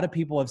is a lot of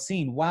people have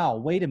seen, wow,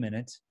 wait a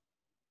minute.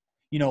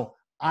 You know,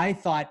 I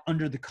thought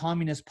under the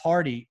Communist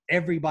Party,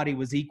 everybody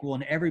was equal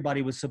and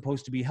everybody was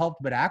supposed to be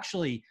helped, but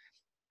actually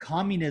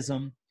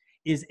communism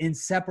is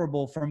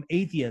inseparable from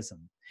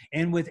atheism.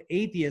 And with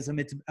atheism,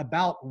 it's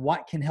about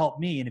what can help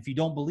me. And if you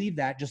don't believe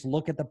that, just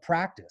look at the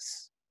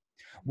practice.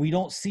 We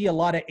don't see a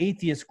lot of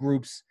atheist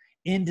groups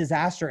in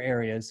disaster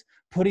areas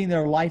putting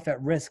their life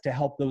at risk to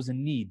help those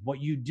in need.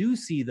 What you do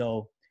see,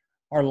 though,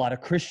 are a lot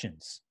of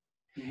Christians.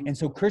 And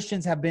so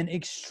Christians have been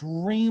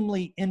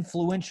extremely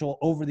influential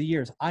over the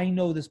years. I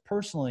know this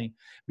personally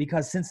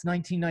because since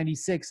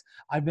 1996,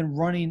 I've been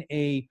running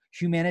a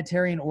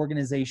humanitarian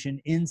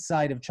organization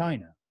inside of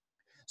China.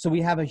 So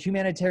we have a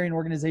humanitarian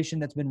organization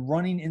that's been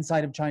running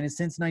inside of China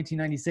since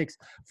 1996.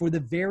 For the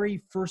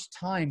very first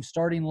time,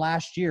 starting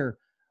last year,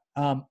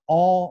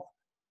 all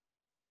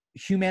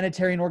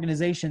humanitarian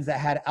organizations that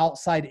had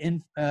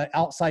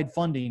outside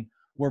funding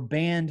were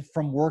banned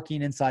from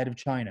working inside of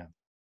China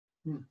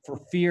for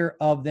fear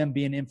of them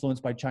being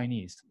influenced by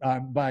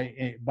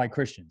by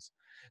Christians.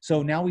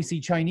 So now we see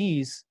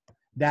Chinese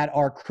that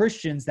are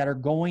Christians that are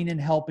going and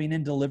helping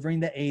and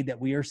delivering the aid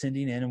that we are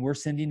sending in, and we're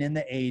sending in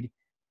the aid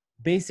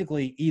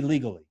basically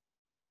illegally.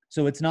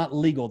 So it's not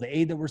legal. The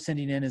aid that we're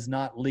sending in is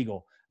not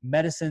legal.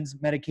 Medicines,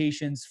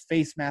 medications,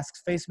 face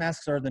masks. Face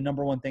masks are the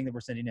number one thing that we're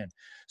sending in.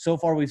 So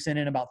far, we've sent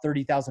in about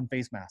 30,000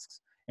 face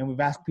masks. And we've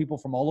asked people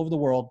from all over the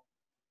world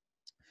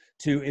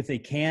to, if they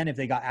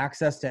got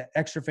access to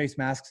extra face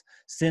masks,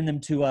 send them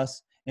to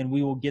us, and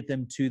we will get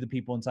them to the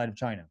people inside of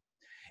China.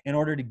 In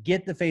order to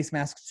get the face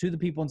masks to the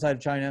people inside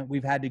of China,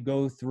 we've had to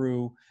go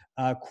through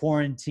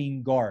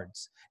quarantine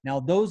guards. Now,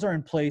 those are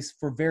in place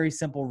for very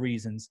simple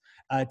reasons,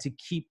 to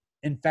keep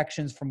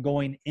infections from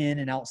going in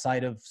and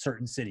outside of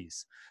certain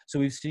cities. So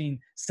we've seen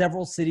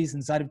several cities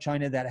inside of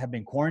China that have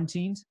been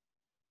quarantined,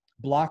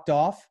 blocked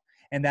off,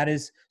 and that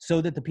is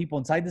so that the people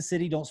inside the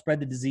city don't spread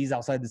the disease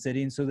outside the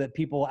city, and so that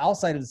people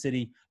outside of the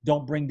city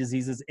don't bring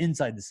diseases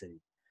inside the city.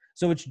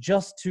 So it's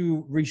just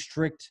to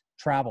restrict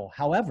travel.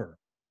 However,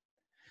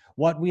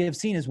 what we have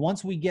seen is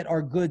once we get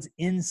our goods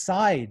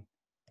inside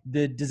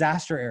the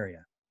disaster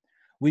area,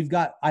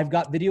 I've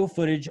got video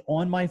footage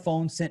on my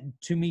phone sent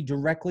to me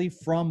directly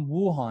from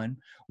Wuhan,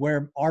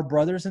 where our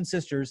brothers and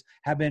sisters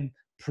have been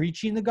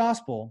preaching the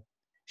gospel,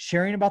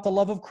 sharing about the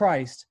love of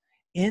Christ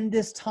in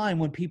this time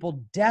when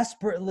people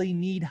desperately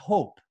need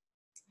hope.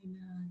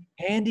 Amen.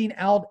 Handing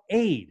out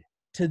aid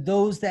to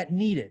those that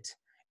need it.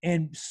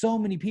 And so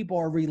many people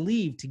are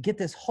relieved to get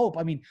this hope.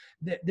 I mean,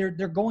 they're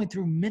going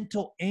through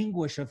mental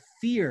anguish of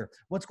fear.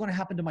 What's going to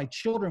happen to my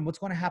children? What's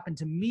going to happen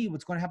to me?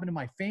 What's going to happen to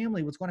my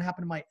family? What's going to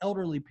happen to my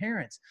elderly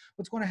parents?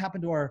 What's going to happen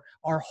to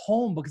our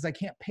home because I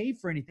can't pay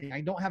for anything?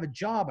 I don't have a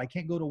job. I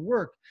can't go to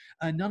work.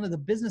 None of the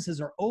businesses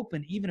are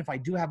open. Even if I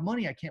do have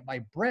money, I can't buy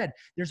bread.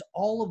 There's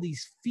all of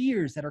these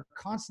fears that are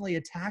constantly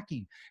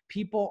attacking.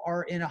 People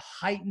are in a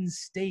heightened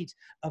state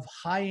of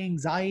high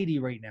anxiety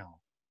right now.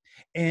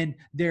 And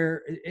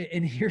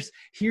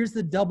here's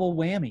the double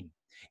whammy.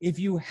 If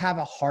you have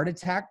a heart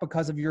attack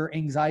because of your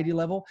anxiety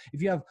level,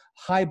 if you have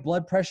high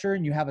blood pressure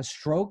and you have a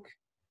stroke,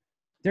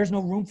 there's no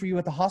room for you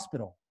at the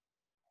hospital.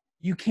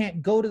 You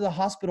can't go to the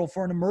hospital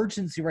for an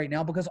emergency right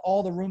now because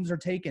all the rooms are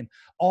taken.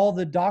 All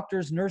the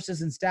doctors,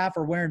 nurses, and staff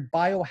are wearing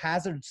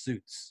biohazard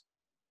suits.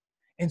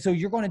 And so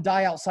you're going to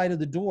die outside of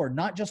the door,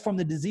 not just from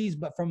the disease,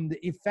 but from the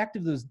effect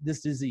of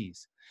this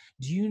disease.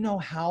 Do you know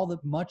how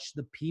much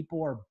the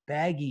people are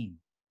begging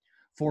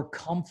for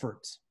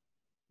comfort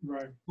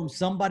from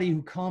somebody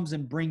who comes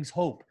and brings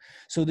hope?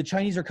 So the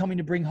Chinese are coming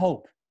to bring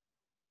hope,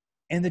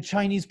 and the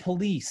Chinese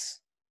police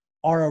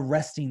are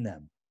arresting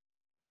them.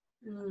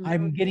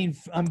 I'm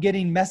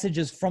getting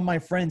messages from my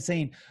friends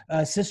saying,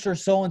 sister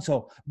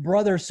so-and-so,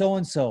 brother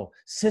so-and-so,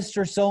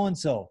 sister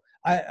so-and-so.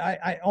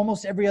 I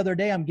almost every other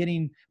day I'm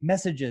getting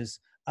messages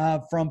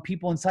from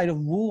people inside of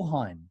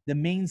Wuhan, the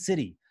main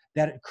city,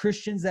 that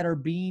Christians that are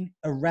being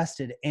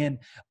arrested, and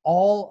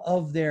all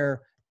of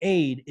their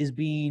aid is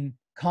being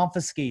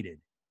confiscated,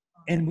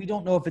 and we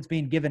don't know if it's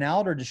being given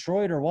out or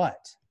destroyed or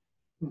what.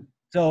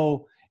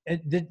 So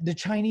the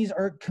Chinese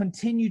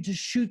continue to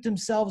shoot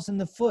themselves in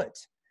the foot.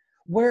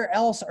 Where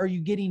else are you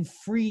getting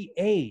free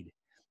aid?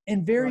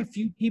 And very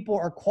few people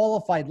are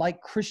qualified like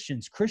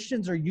Christians.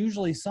 Christians are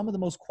usually some of the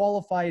most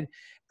qualified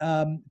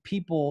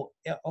people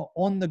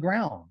on the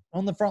ground,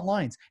 on the front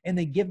lines, and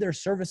they give their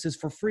services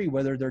for free,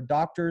 whether they're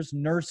doctors,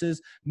 nurses,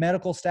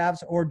 medical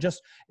staffs, or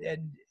just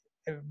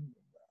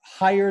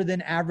higher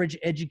than average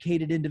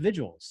educated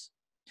individuals.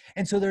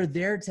 And so they're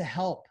there to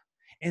help,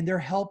 and their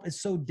help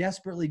is so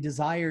desperately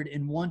desired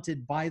and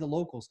wanted by the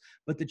locals.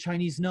 But the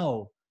Chinese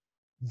know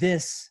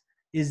this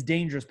is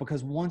dangerous,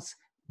 because once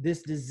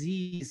this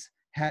disease,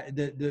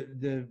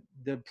 the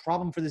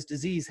problem for this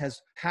disease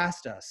has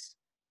passed us,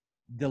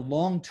 the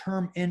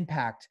long-term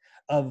impact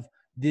of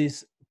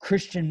this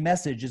Christian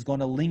message is going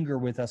to linger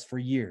with us for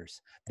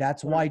years.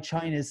 That's why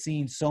China is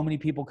seeing so many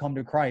people come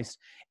to Christ.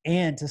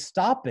 And to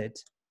stop it,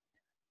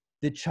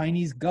 the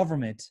Chinese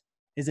government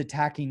is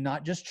attacking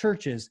not just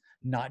churches,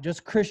 not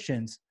just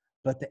Christians,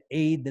 but the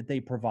aid that they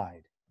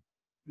provide.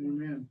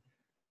 Amen.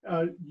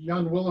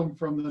 Jan Willem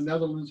from the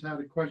Netherlands had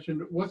a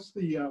question. What's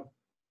the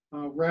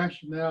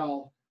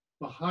rationale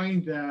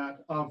behind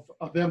that of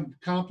them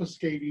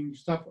confiscating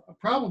stuff?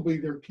 Probably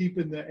they're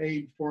keeping the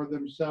aid for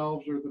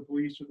themselves or the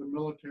police or the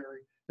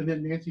military. And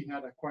then Nancy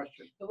had a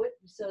question.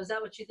 So is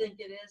that what you think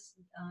it is,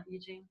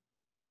 Eugene?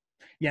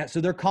 Yeah,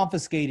 so they're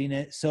confiscating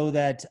it so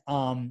that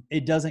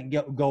it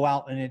doesn't go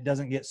out and it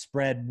doesn't get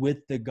spread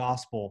with the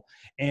gospel,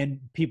 and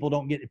people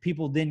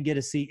then get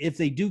to see, if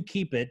they do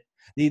keep it,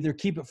 They either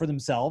keep it for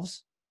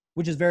themselves,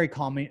 which is very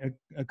common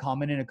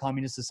in a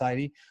communist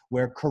society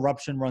where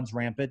corruption runs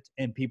rampant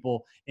and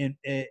people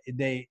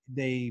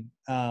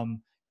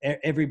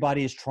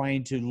everybody is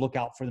trying to look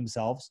out for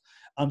themselves.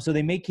 So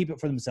they may keep it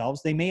for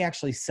themselves. They may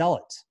actually sell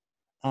it.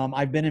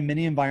 I've been in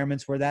many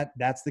environments where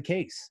that's the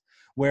case,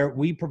 where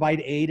we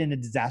provide aid in a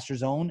disaster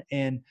zone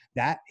and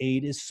that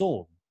aid is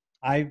sold.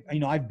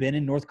 I've been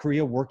in North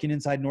Korea, working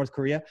inside North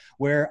Korea,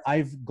 where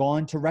I've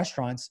gone to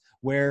restaurants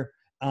where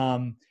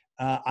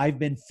I've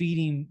been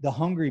feeding the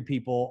hungry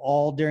people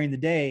all during the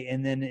day.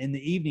 And then in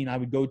the evening, I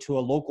would go to a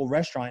local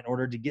restaurant in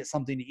order to get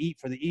something to eat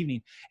for the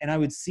evening. And I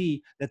would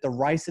see that the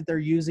rice that they're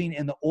using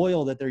and the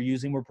oil that they're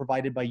using were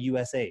provided by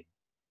USAID,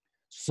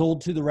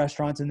 sold to the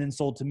restaurants and then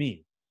sold to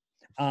me.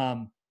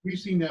 We've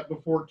seen that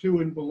before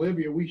too in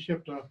Bolivia. We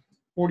shipped a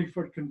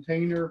 40-foot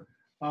container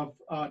of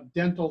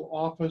dental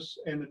office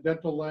and a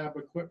dental lab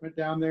equipment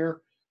down there.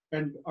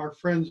 And our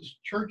friends'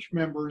 church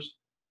members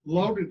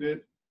loaded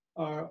it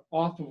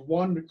off of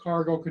one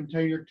cargo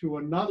container to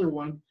another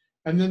one,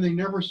 and then they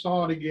never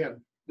saw it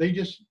again. They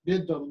just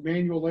did the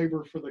manual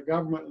labor for the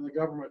government, and the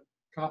government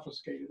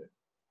confiscated it.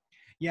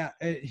 Yeah,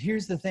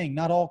 here's the thing: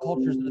 not all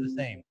cultures are the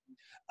same.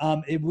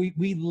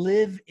 We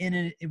live in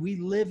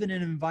an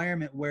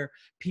environment where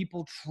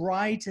people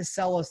try to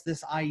sell us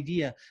this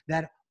idea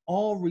that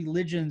all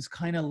religions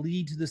kind of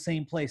lead to the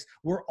same place.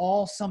 We're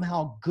all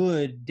somehow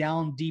good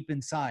down deep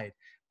inside,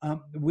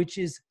 which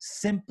is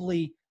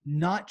simply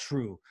not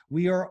true.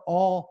 We are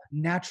all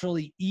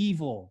naturally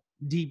evil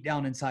deep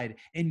down inside,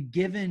 and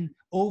given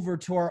over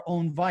to our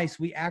own vice,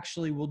 we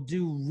actually will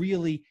do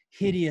really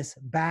hideous,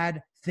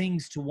 bad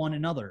things to one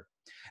another.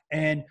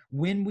 And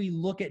when we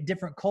look at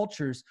different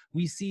cultures,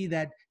 we see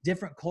that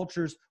different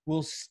cultures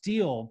will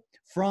steal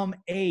from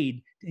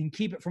aid and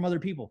keep it from other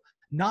people,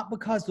 not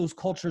because those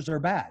cultures are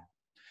bad.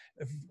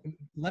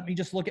 Let me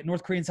just look at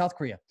North Korea and South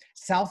Korea.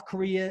 South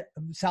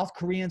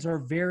Koreans are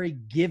very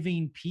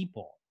giving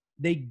people.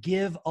 They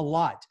give a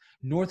lot.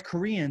 North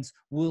Koreans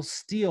will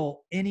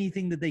steal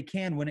anything that they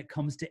can when it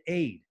comes to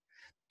aid.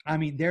 I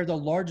mean, they're the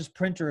largest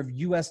printer of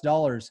US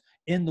dollars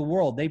in the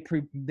world. They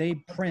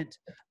print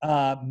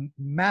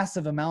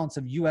massive amounts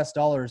of US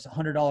dollars,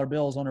 $100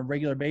 bills on a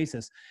regular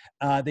basis.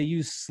 They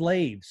use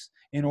slaves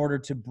in order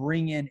to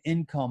bring in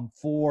income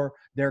for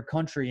their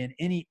country. And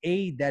any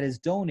aid that is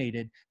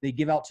donated, they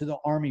give out to the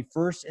army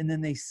first, and then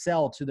they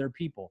sell to their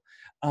people.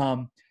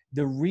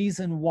 The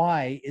reason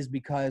why is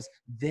because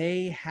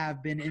they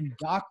have been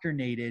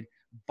indoctrinated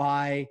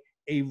by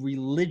a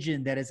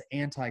religion that is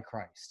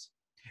antichrist.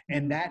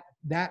 And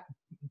that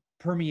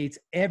permeates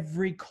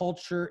every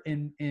culture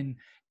in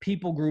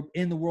people group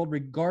in the world,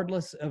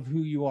 regardless of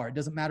who you are. It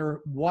doesn't matter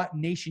what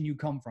nation you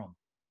come from.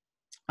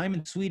 I'm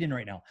in Sweden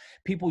right now.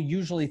 People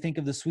usually think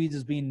of the Swedes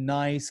as being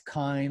nice,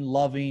 kind,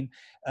 loving,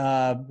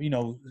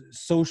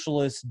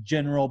 socialist,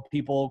 general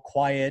people,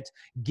 quiet,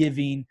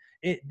 giving.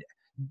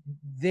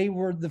 They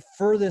were the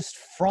furthest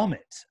from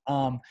it.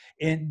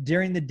 And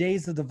during the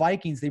days of the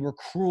Vikings, they were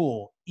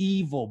cruel,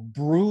 evil,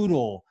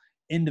 brutal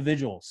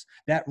individuals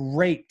that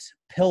raped,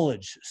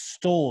 pillaged,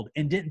 stole,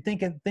 and didn't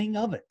think a thing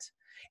of it.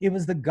 It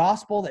was the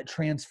gospel that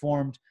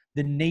transformed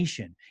the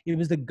nation. It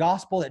was the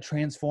gospel that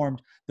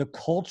transformed the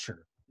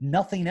culture.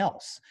 Nothing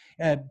else.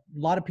 A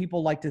lot of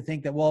people like to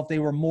think that, well, if they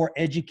were more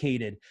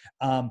educated,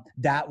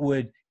 that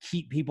would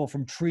keep people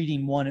from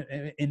treating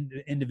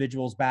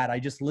individuals bad. I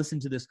just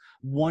listened to this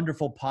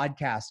wonderful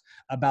podcast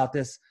about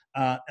this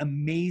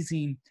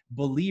amazing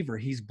believer.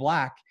 He's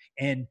Black,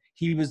 and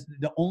he was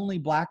the only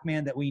Black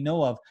man that we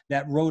know of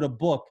that wrote a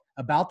book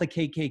about the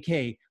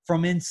KKK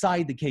from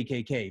inside the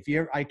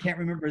KKK. I can't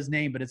remember his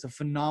name, but it's a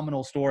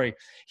phenomenal story.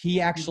 He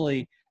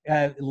actually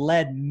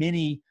led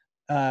many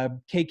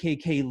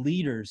KKK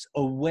leaders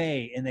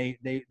away, and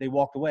they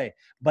walked away.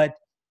 But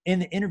in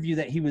the interview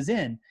that he was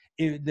in,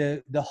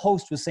 the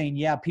host was saying,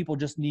 yeah, people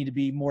just need to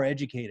be more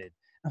educated.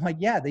 I'm like,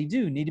 yeah, they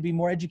do need to be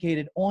more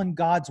educated on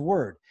God's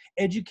word.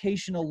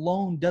 Education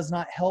alone does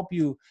not help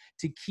you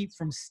to keep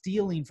from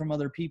stealing from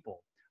other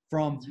people,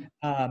 from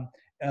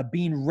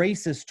being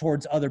racist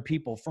towards other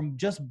people, from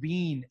just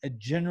being a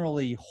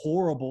generally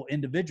horrible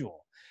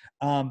individual.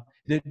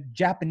 The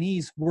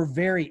Japanese were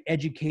very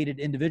educated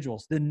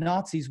individuals. The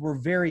Nazis were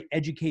very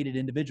educated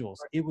individuals.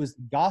 It was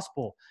the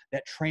gospel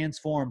that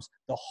transforms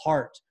the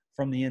heart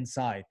from the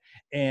inside.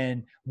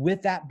 And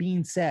with that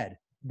being said,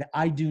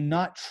 I do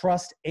not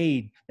trust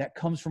aid that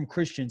comes from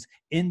Christians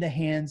in the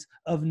hands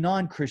of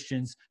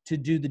non-Christians to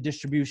do the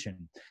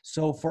distribution.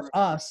 So for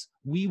us,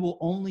 we will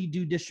only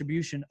do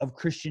distribution of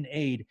Christian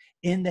aid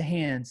in the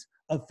hands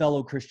of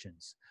fellow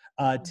Christians.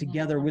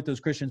 Together with those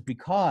Christians,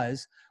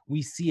 because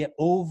we see it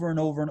over and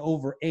over and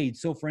over aid.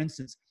 So for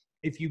instance,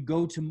 if you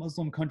go to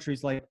Muslim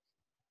countries like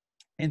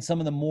in some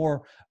of the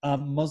more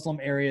Muslim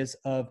areas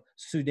of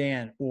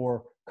Sudan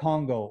or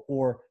Congo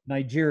or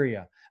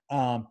Nigeria,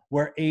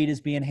 where aid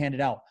is being handed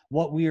out.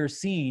 What we are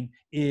seeing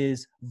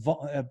is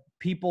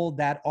people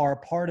that are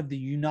part of the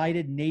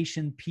United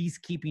Nations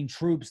peacekeeping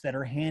troops that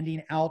are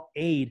handing out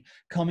aid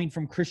coming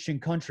from Christian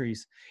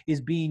countries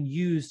is being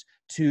used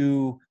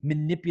to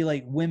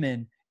manipulate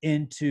women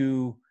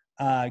into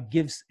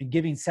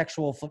giving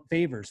sexual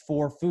favors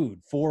for food,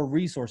 for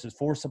resources,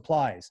 for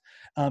supplies,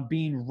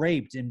 being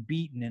raped and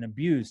beaten and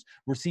abused.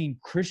 We're seeing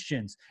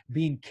Christians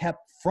being kept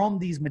from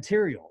these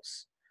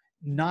materials,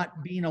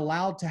 not being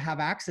allowed to have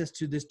access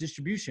to this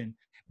distribution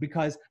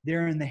because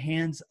they're in the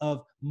hands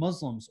of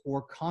Muslims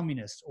or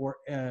communists or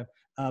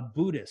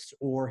Buddhists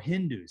or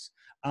Hindus.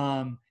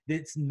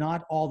 It's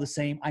not all the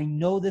same. I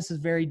know this is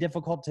very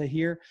difficult to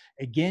hear.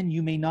 Again,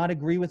 you may not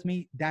agree with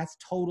me. That's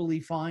totally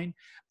fine.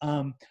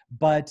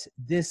 But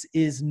this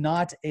is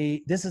not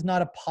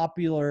a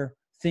popular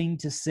thing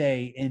to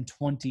say in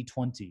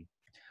 2020,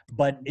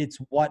 but it's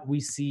what we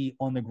see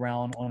on the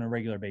ground on a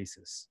regular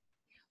basis.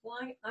 Well,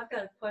 I've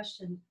got a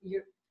question.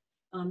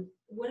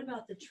 What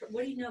about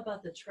what do you know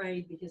about the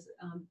trade? Because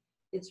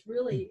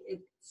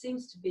it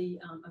seems to be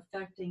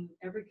affecting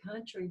every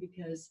country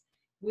because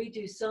we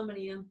do so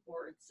many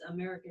imports.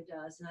 America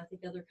does, and I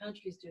think other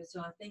countries do.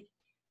 So I think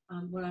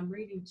what I'm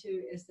reading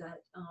too is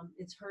that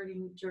it's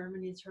hurting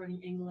Germany, it's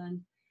hurting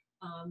England,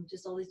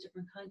 just all these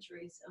different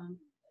countries.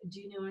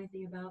 Do you know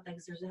anything about that?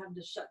 Because they're having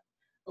to shut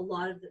a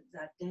lot of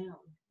that down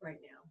right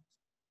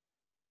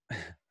now.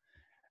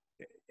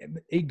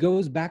 It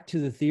goes back to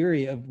the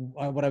theory of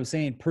what I was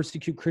saying,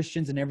 persecute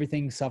Christians and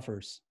everything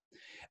suffers.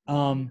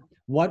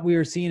 What we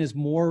are seeing is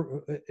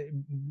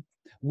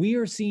we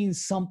are seeing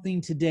something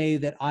today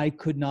that I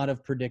could not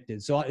have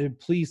predicted. So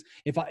please,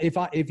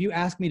 if you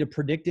ask me to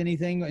predict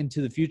anything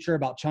into the future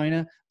about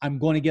China, I'm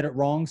going to get it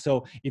wrong.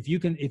 So if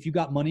you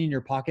got money in your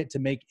pocket to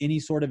make any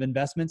sort of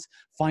investments,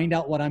 find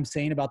out what I'm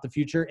saying about the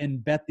future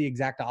and bet the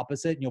exact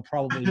opposite, and you'll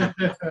probably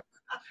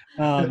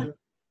be.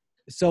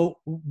 So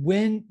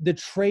when the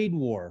trade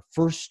war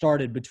first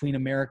started between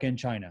America and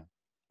China,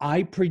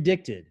 I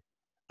predicted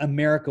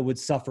America would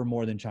suffer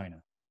more than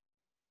China.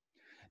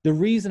 The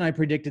reason I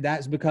predicted that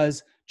is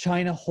because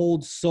China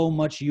holds so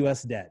much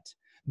U.S. debt.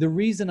 The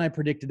reason I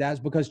predicted that is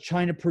because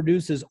China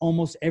produces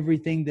almost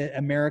everything that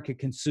America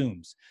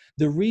consumes.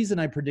 The reason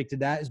I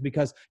predicted that is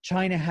because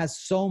China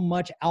has so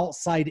much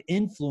outside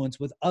influence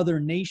with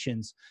other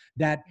nations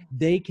that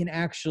they can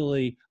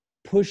actually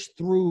push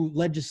through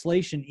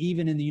legislation,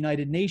 even in the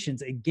United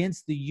Nations,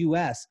 against the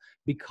U.S.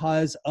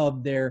 because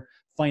of their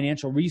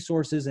financial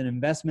resources and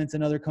investments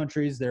in other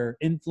countries, their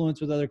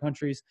influence with other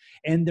countries,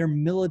 and their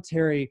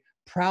military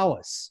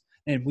prowess.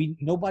 And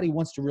nobody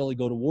wants to really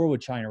go to war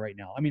with China right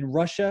now. I mean,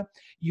 Russia,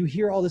 you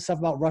hear all this stuff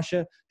about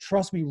Russia.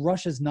 Trust me,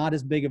 Russia's not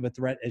as big of a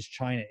threat as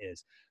China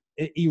is.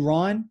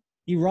 Iran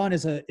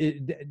is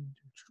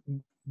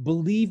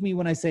believe me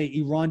when I say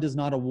Iran does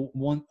not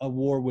want a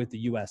war with the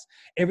U.S.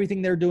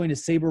 Everything they're doing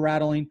is saber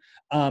rattling.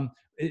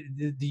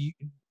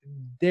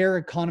 Their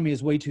economy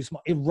is way too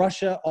small. In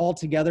Russia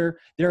altogether,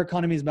 their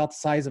economy is about the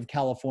size of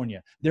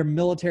California. Their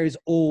military is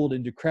old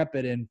and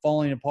decrepit and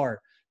falling apart.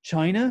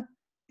 China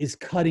is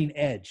cutting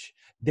edge.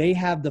 They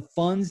have the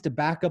funds to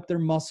back up their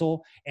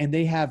muscle, and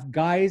they have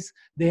guys.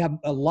 They have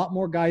a lot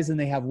more guys than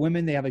they have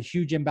women. They have a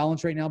huge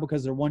imbalance right now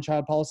because of their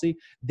one-child policy.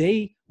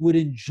 They would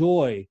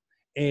enjoy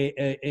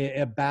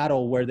a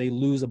battle where they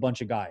lose a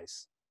bunch of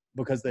guys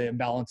because the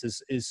imbalance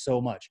is so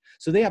much.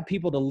 So they have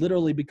people to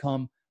literally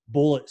become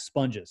bullet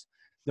sponges.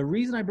 The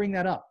reason I bring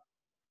that up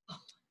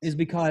is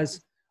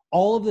because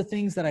all of the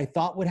things that I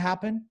thought would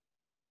happen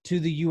to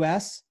the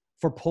U.S.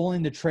 for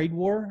pulling the trade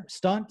war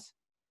stunt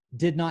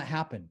did not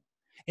happen.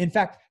 In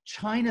fact,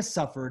 China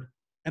suffered,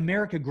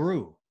 America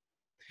grew.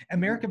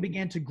 America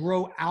began to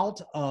grow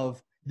out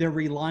of their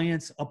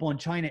reliance upon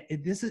China.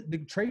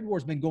 The trade war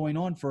has been going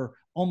on for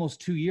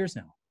almost 2 years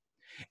now.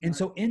 And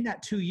so in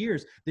that 2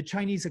 years, the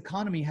Chinese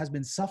economy has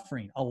been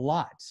suffering a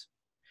lot.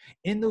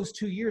 In those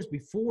 2 years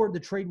before the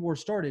trade war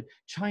started,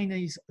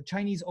 Chinese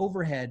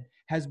overhead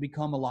has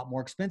become a lot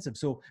more expensive.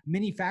 So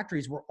many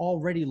factories were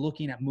already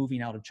looking at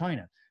moving out of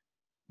China.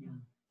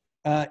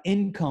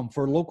 Income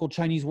for local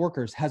Chinese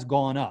workers has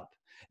gone up.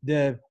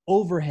 The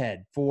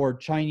overhead for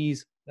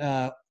Chinese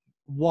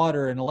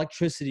water and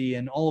electricity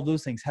and all of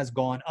those things has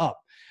gone up.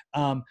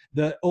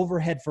 The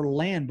overhead for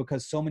land,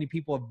 because so many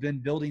people have been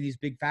building these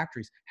big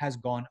factories, has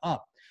gone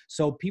up.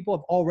 So people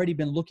have already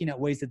been looking at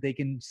ways that they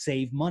can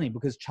save money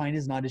because China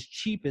is not as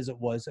cheap as it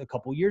was a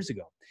couple years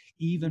ago.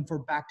 Even for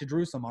Back to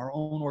Jerusalem, our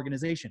own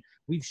organization,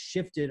 we've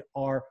shifted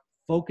our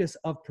focus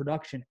of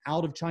production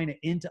out of China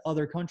into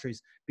other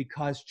countries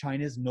because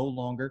China is no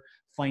longer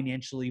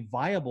financially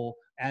viable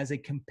as a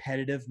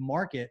competitive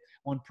market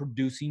on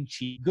producing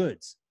cheap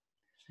goods.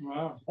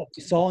 Wow. What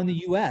we saw in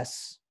the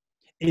US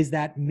is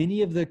that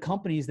many of the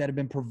companies that have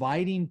been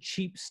providing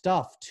cheap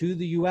stuff to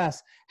the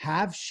US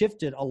have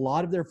shifted a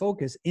lot of their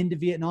focus into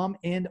Vietnam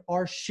and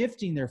are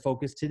shifting their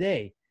focus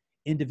today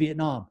into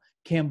Vietnam,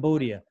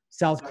 Cambodia,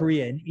 South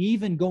Korea, and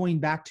even going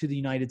back to the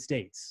United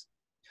States.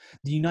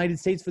 The United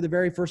States, for the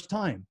very first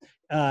time,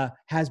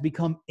 has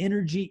become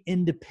energy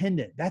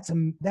independent.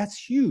 That's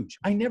huge.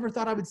 I never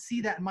thought I would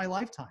see that in my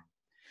lifetime.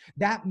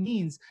 That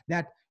means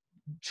that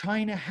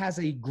China has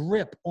a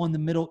grip on the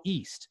Middle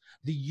East.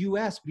 The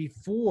U.S.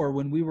 before,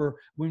 when we were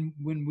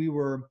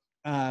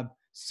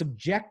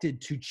subjected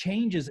to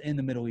changes in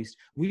the Middle East,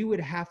 we would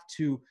have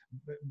to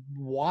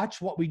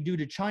watch what we do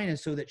to China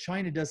so that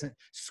China doesn't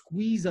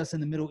squeeze us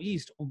in the Middle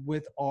East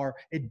with our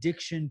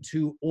addiction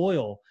to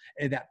oil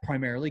that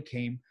primarily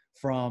came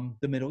from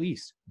the Middle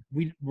East.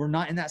 We're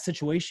not in that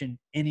situation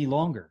any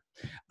longer.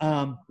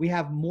 We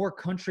have more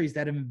countries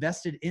that have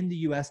invested in the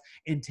U.S.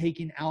 and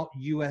taken out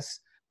U.S.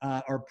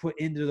 Or put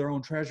into their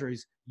own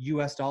treasuries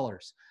U.S.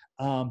 dollars.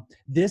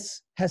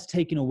 This has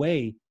taken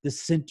away the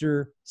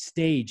center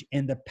stage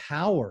and the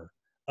power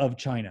of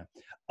China.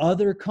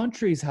 Other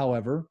countries,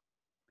 however,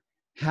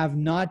 have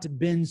not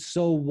been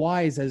so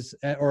wise as,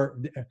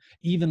 or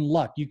even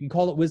luck. You can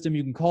call it wisdom,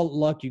 you can call it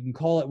luck, you can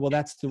call it, well,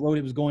 that's the road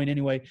it was going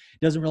anyway.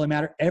 It doesn't really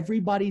matter.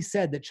 Everybody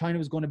said that China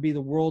was going to be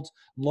the world's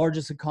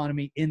largest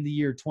economy in the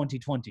year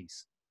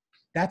 2020s.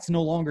 That's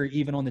no longer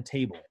even on the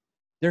table.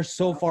 They're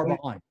so far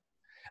behind.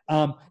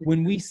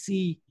 When we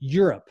see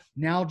Europe,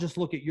 now just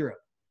look at Europe.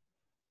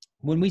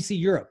 When we see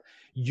Europe,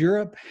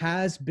 Europe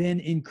has been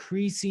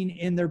increasing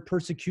in their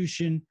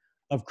persecution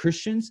of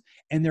Christians,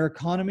 and their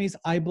economies,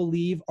 I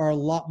believe, are a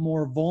lot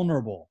more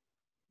vulnerable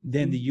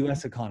than the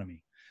U.S.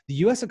 economy. The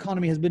U.S.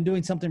 economy has been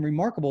doing something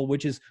remarkable,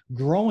 which is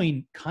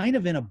growing kind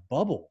of in a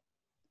bubble.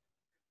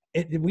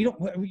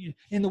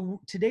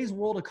 Today's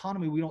world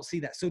economy, we don't see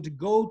that. So to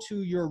go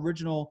to your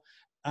original,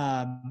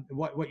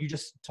 what you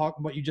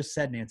just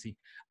said, Nancy,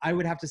 I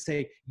would have to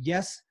say,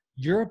 yes,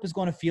 Europe is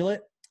going to feel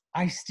it.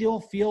 I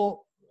still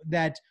feel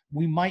that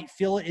we might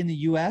feel it in the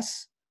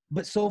U.S.,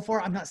 but so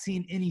far I'm not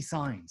seeing any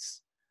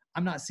signs.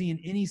 I'm not seeing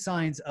any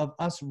signs of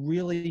us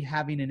really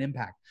having an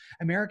impact.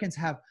 Americans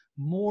have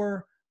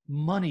more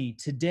money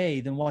today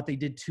than what they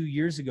did 2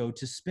 years ago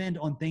to spend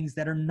on things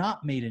that are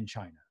not made in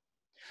China.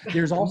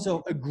 There's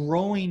also a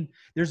growing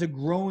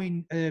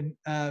feeling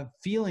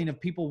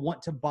of people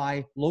want to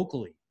buy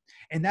locally.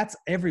 And that's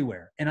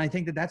everywhere. And I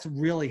think that that's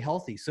really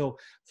healthy. So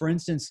for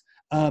instance,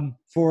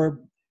 for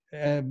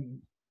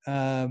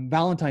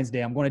Valentine's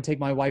Day, I'm going to take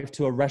my wife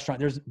to a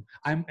restaurant.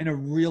 I'm in a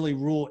really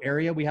rural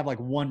area. We have like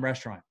one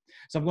restaurant.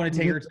 So I'm going to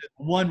take her to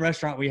one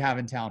restaurant we have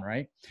in town,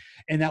 right?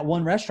 And that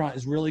one restaurant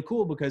is really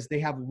cool because they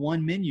have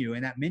one menu.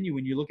 And that menu,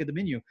 when you look at the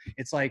menu,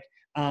 it's like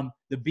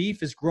the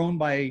beef is grown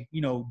by,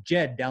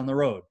 Jed down the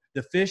road.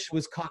 The fish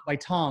was caught by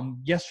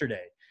Tom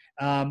yesterday.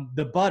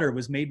 The butter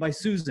was made by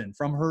Susan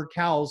from her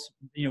cows,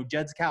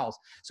 Jed's cows.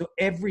 So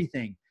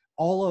everything,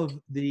 all of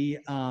the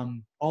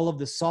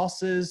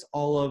sauces,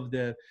 all of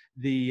the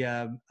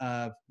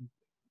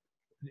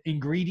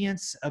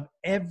ingredients of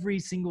every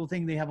single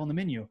thing they have on the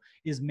menu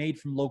is made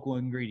from local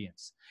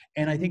ingredients.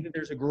 And I think that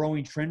there's a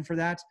growing trend for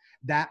that.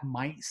 That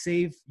might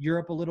save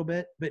Europe a little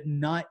bit, but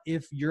not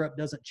if Europe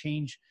doesn't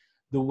change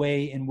the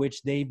way in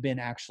which they've been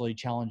actually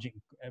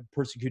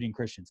persecuting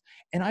Christians.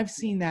 And I've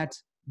seen that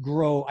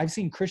grow. I've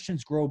seen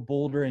Christians grow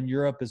bolder in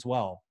Europe as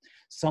well.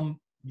 Some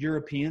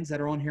Europeans that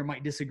are on here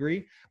might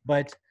disagree,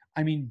 but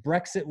I mean,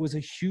 Brexit was a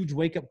huge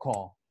wake-up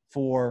call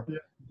for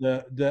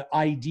the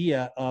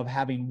idea of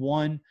having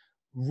one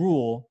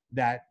rule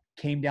that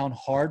came down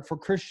hard for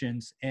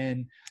Christians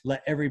and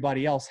let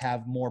everybody else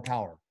have more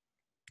power.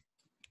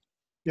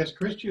 Yes,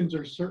 Christians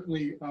are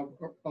certainly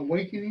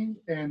awakening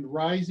and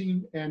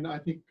rising, and I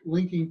think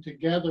linking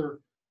together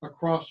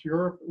across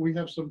Europe. We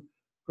have some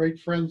great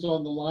friends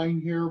on the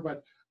line here,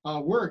 but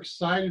we're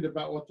excited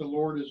about what the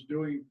Lord is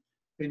doing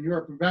in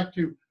Europe. And back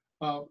to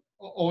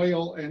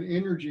oil and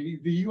energy,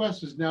 the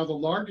U.S. is now the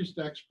largest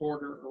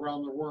exporter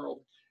around the world.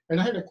 And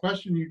I had a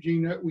question,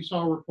 Eugene. We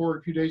saw a report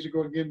a few days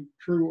ago, again,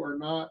 true or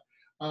not,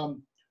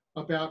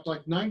 about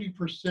like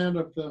 90%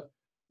 of the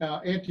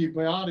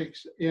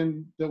antibiotics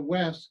in the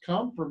West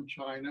come from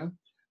China,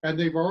 and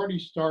they've already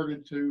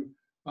started to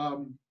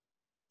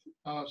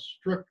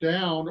strip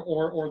down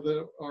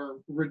or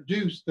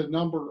reduce the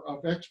number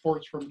of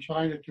exports from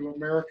China to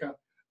America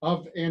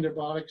of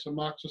antibiotics,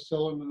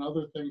 amoxicillin, and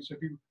other things. Have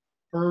you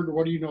heard?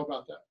 What do you know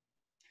about that?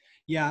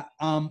 Yeah,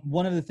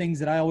 one of the things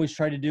that I always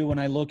try to do when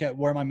I look at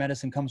where my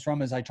medicine comes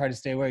from is I try to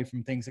stay away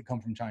from things that come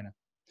from China.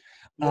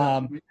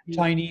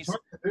 Chinese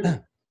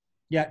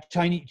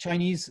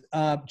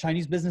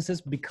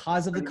businesses,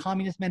 because of the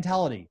communist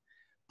mentality.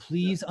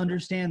 Please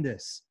understand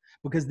this,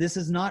 because this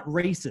is not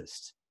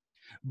racist.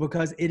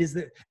 Because it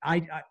is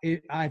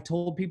I've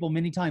told people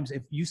many times,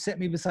 if you set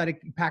me beside a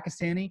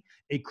Pakistani,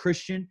 a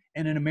Christian,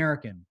 and an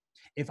American,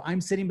 if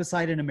I'm sitting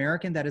beside an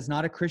American that is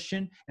not a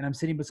Christian, and I'm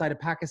sitting beside a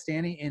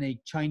Pakistani and a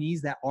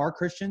Chinese that are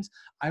Christians,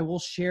 I will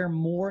share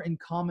more in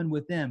common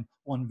with them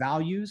on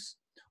values,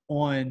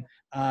 on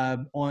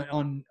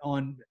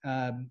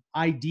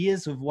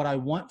ideas of what I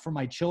want for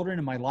my children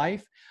and my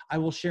life. I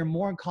will share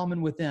more in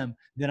common with them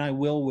than I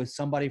will with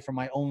somebody from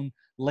my own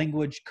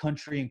language,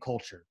 country, and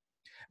culture.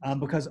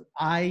 because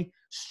I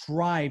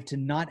strive to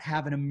not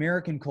have an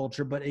American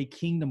culture, but a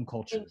kingdom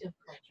culture. Kingdom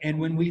culture. And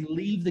when we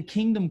leave the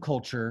kingdom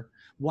culture,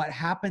 what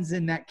happens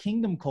in that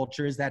kingdom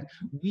culture is that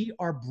we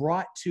are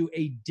brought to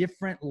a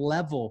different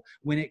level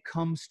when it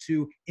comes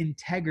to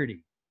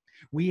integrity.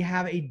 We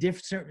have a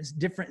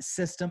different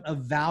system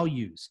of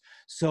values.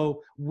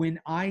 So when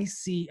I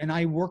see, and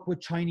I work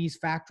with Chinese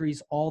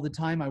factories all the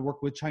time, I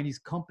work with Chinese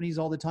companies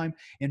all the time.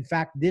 In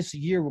fact, this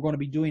year we're going to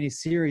be doing a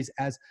series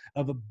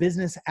of a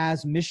business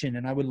as mission.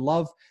 And I would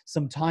love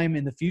some time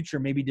in the future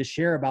maybe to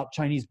share about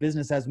Chinese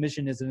business as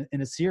mission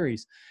in a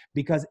series,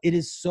 because it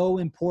is so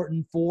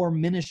important for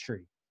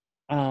ministry.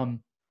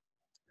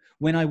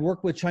 When I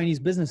work with Chinese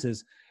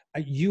businesses,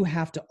 you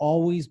have to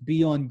always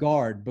be on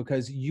guard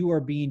because you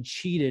are being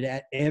cheated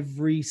at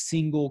every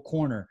single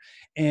corner.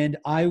 And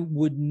I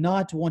would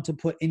not want to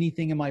put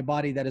anything in my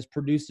body that is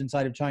produced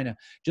inside of China,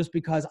 just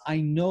because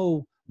I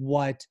know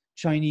what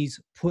Chinese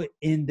put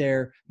in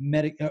their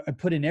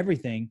put in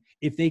everything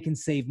if they can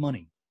save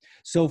money.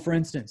 So for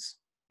instance,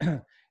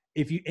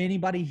 if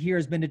anybody here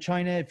has been to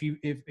China, if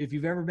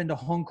you've ever been to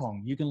Hong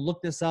Kong, you can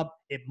look this up.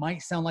 It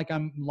might sound like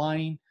I'm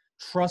lying.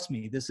 Trust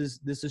me, this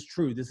is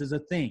true. This is a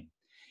thing.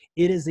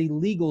 It is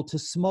illegal to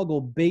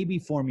smuggle baby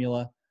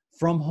formula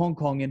from Hong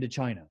Kong into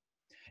China.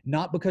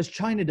 Not because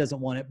China doesn't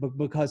want it, but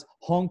because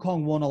Hong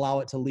Kong won't allow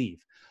it to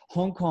leave.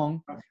 Hong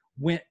Kong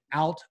went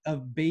out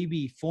of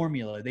baby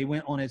formula. They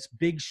went on its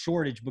big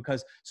shortage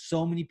because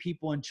so many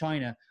people in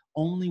China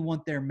only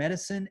want their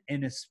medicine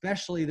and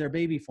especially their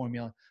baby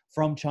formula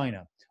from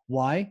China.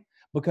 Why?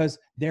 Because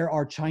there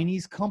are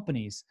Chinese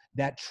companies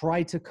that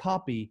try to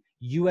copy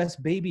US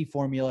baby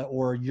formula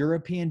or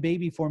European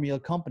baby formula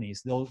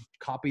companies. They'll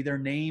copy their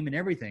name and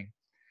everything.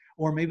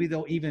 Or maybe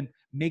they'll even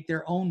make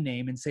their own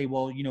name and say,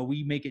 well,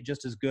 we make it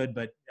just as good,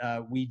 but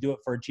we do it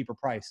for a cheaper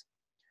price.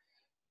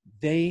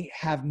 They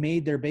have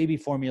made their baby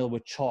formula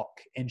with chalk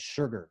and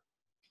sugar.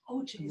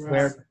 Oh, Jesus.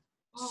 Where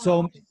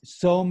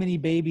so many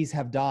babies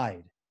have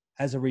died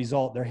as a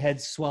result. Their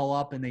heads swell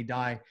up and they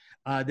die.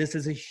 This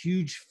is a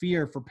huge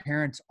fear for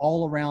parents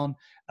all around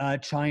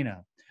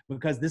China,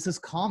 because this is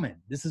common.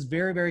 This is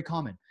very, very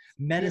common.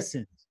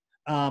 Medicines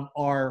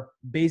are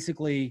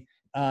basically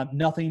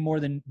nothing more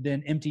than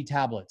empty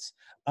tablets.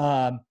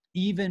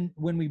 Even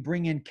when we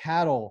bring in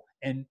cattle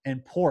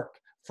and pork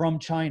from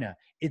China,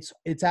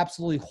 it's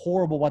absolutely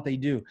horrible what they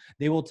do.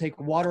 They will take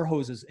water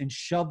hoses and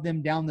shove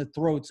them down the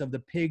throats of the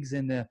pigs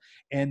and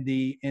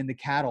the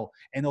cattle,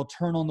 and they'll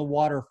turn on the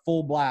water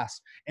full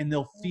blast, and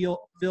they'll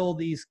fill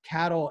these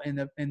cattle and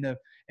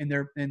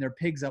their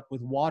pigs up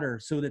with water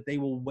so that they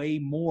will weigh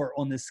more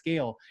on the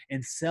scale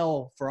and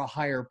sell for a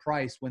higher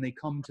price when they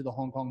come to the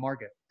Hong Kong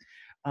market.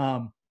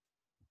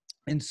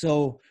 And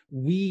so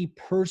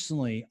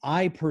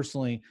I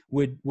personally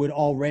would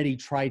already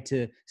try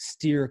to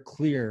steer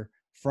clear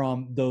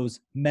from those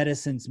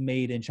medicines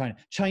made in China.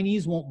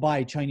 Chinese won't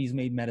buy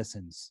Chinese-made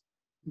medicines.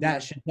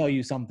 That should tell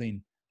you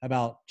something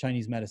about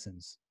Chinese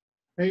medicines.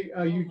 Hey,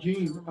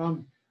 Eugene,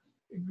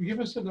 give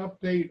us an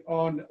update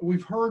on,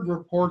 we've heard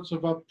reports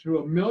of up to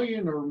 1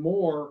 million or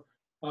more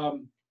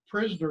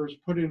prisoners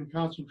put in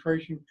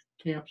concentration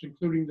camps,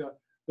 including the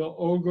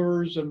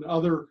Uyghurs and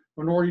other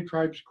minority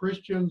tribes,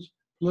 Christians,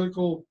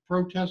 political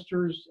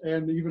protesters,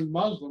 and even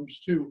Muslims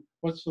too.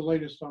 What's the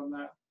latest on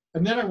that?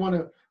 And then I want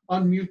to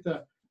unmute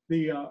the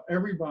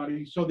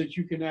everybody so that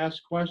you can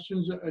ask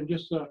questions and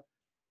just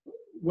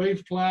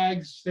wave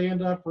flags,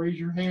 stand up, raise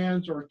your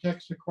hands, or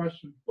text a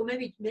question. Well,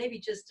 maybe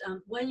just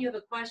when you have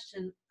a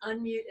question,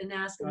 unmute and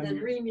ask, and then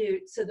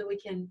remute so that we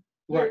can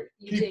hear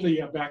Keep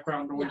the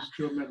background noise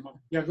to a minimum.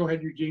 Yeah, go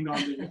ahead, Eugene, on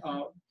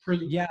the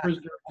prisoners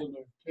in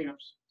the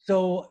camps.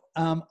 So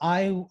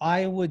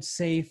I would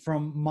say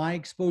from my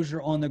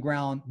exposure on the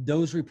ground,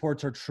 those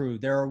reports are true.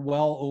 There are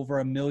well over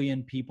 1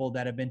 million people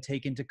that have been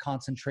taken to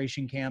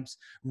concentration camps,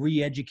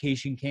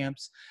 re-education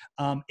camps.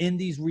 In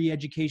these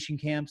re-education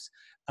camps,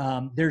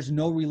 there's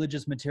no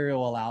religious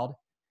material allowed.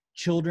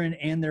 Children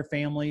and their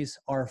families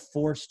are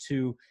forced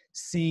to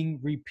sing,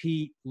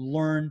 repeat,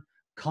 learn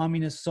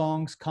communist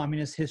songs,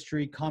 communist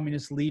history,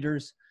 communist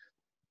leaders.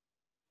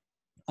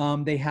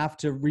 They have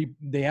to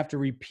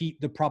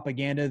repeat the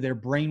propaganda. They're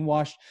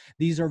brainwashed.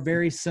 These are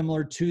very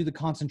similar to the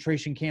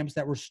concentration camps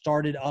that were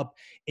started up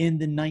in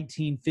the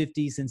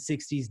 1950s and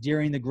 60s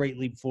during the Great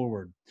Leap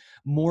Forward.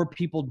 More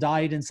people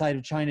died inside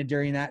of China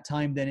during that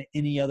time than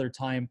any other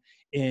time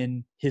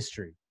in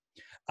history.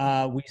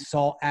 We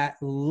saw at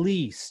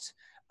least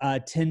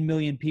 10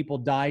 million people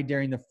died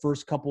during the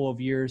first couple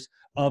of years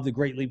of the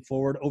Great Leap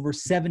Forward. Over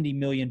 70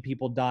 million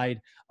people died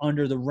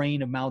under the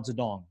reign of Mao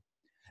Zedong.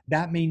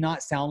 That may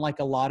not sound like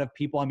a lot of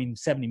people. I mean,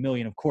 70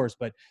 million, of course,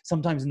 but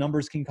sometimes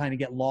numbers can kind of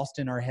get lost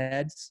in our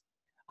heads.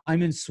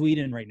 I'm in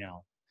Sweden right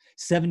now.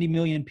 70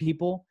 million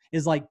people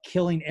is like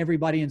killing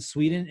everybody in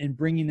Sweden and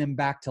bringing them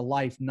back to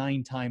life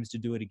 9 times to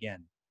do it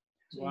again.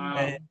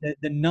 Wow.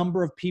 The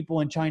number of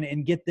people in China,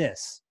 and get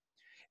this,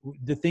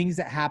 the things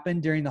that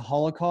happened during the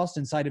Holocaust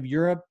inside of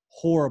Europe,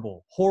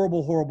 horrible,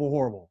 horrible, horrible,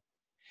 horrible.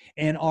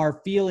 And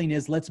our feeling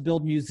is, let's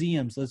build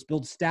museums, let's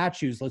build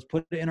statues, let's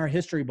put it in our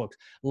history books.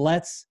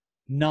 Let's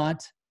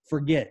not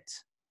forget.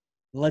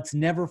 Let's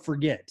never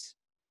forget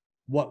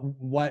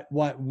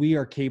what we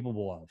are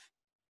capable of.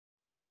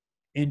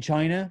 In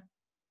China,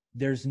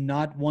 there's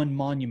not one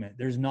monument,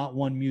 there's not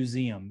one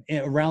museum.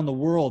 Around the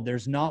world,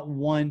 there's not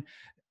one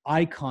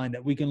icon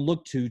that we can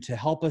look to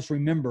help us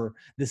remember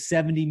the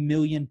 70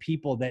 million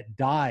people that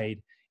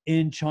died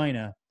in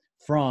China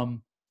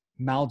from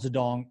Mao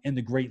Zedong and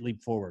the Great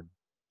Leap Forward.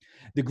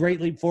 The Great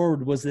Leap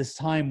Forward was this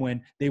time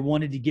when they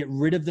wanted to get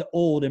rid of the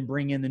old and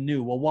bring in the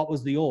new. Well, what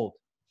was the old?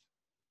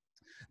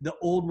 The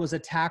old was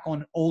attack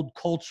on old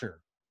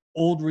culture,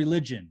 old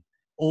religion,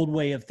 old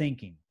way of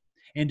thinking,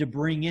 and to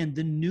bring in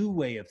the new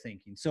way of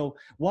thinking. So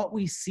what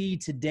we see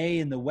today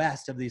in the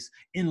West of these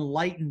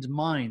enlightened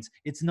minds,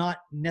 it's not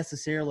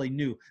necessarily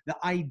new. The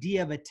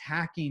idea of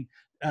attacking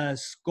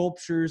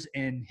sculptures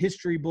and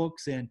history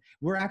books, and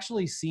we're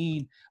actually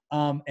seeing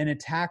an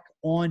attack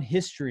on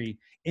history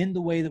in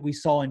the way that we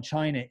saw in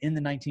China in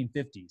the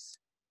 1950s.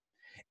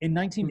 In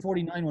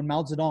 1949, when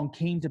Mao Zedong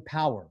came to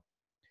power,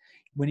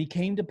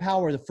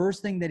 the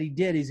first thing that he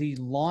did is he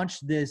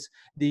launched these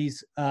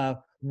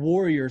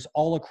warriors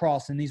all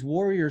across. And these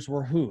warriors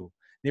were who?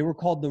 They were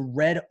called the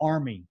Red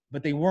Army,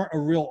 but they weren't a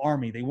real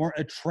army. They weren't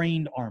a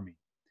trained army.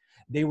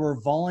 They were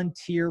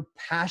volunteer,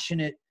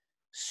 passionate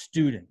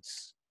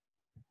students.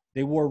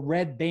 They wore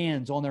red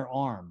bands on their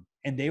arm,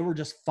 and they were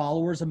just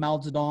followers of Mao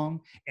Zedong,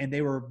 and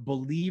they were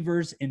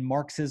believers in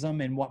Marxism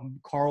and what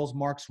Karl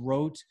Marx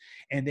wrote,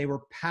 and they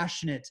were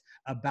passionate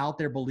about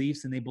their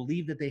beliefs, and they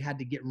believed that they had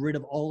to get rid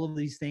of all of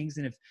these things,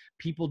 and if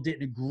people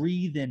didn't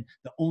agree, then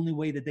the only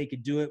way that they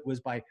could do it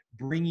was by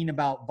bringing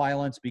about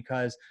violence,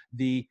 because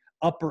the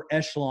upper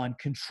echelon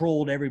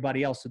controlled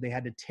everybody else, so they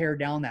had to tear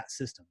down that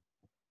system.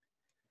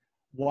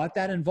 What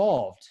that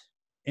involved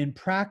in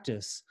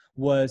practice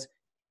was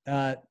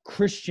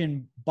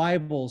Christian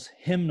Bibles,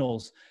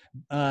 hymnals,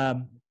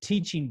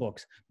 teaching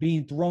books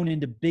being thrown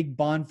into big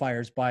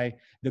bonfires by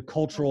the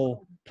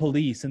cultural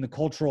police and the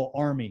cultural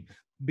army,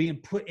 being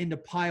put into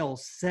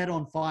piles, set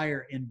on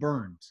fire, and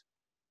burned.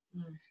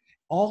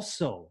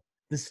 Also,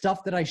 the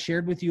stuff that I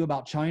shared with you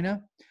about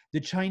China, the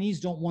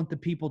Chinese don't want the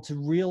people to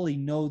really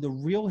know the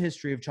real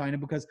history of China,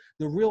 because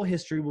the real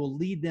history will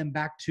lead them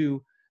back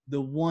to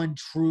the one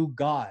true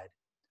God,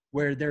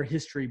 where their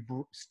history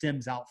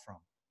stems out from.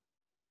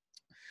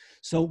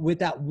 So with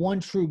that one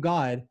true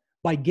God,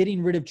 by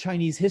getting rid of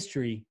Chinese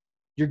history,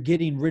 you're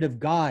getting rid of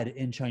God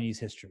in Chinese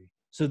history.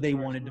 So they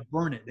wanted to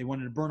burn it. They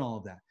wanted to burn all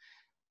of that.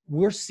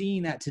 We're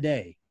seeing that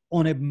today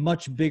on a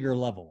much bigger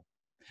level,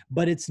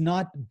 but it's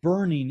not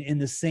burning in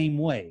the same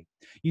way.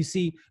 You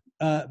see,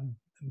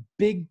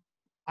 big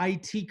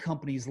IT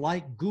companies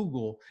like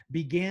Google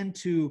began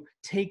to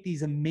take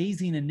these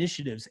amazing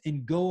initiatives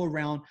and go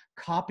around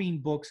copying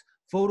books,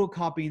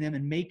 photocopying them,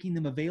 and making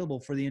them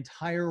available for the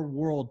entire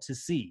world to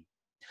see,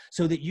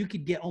 so that you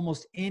could get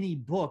almost any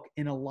book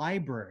in a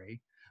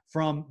library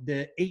from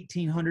the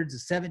 1800s,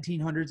 the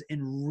 1700s,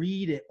 and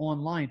read it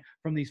online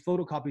from these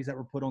photocopies that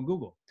were put on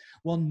Google.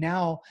 Well,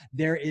 now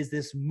there is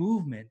this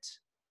movement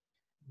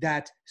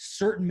that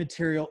certain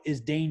material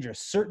is dangerous,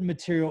 certain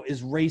material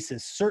is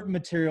racist, certain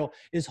material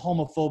is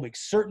homophobic,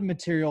 certain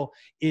material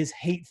is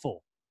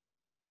hateful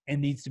and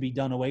needs to be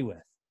done away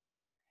with.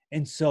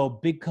 And so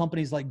big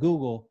companies like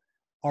Google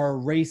are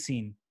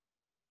erasing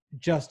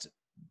just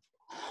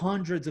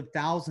hundreds of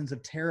thousands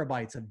of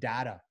terabytes of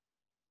data,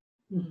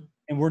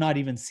 and we're not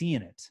even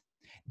seeing it,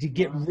 to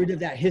get rid of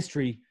that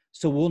history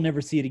so we'll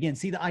never see it again.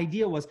 See, the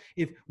idea was,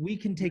 if we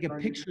can take a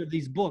picture of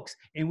these books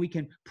and we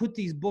can put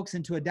these books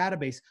into a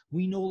database,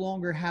 we no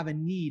longer have a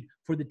need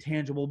for the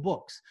tangible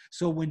books.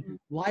 So when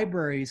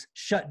libraries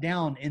shut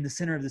down in the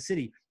center of the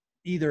city,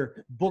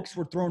 either books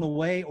were thrown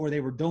away or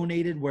they were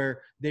donated,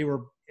 where they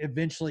were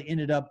eventually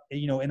ended up,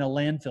 in a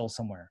landfill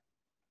somewhere.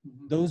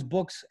 Those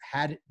books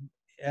had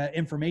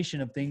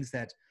information of things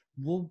that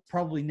we'll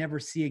probably never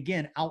see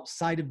again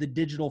outside of the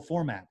digital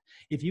format.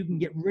 If you can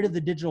get rid of the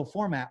digital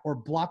format or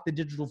block the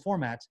digital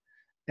format,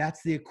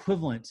 that's the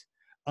equivalent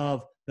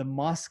of the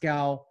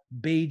Moscow,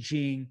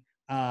 Beijing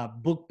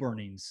book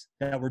burnings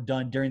that were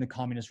done during the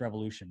Communist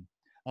Revolution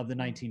of the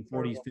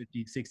 1940s,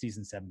 50s, 60s,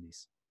 and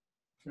 70s.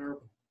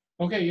 Terrible.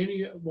 Okay,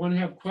 anyone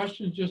have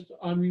questions? Just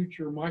unmute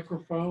your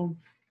microphone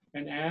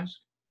and ask.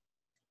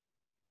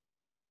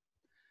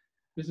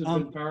 This has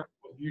been powerful.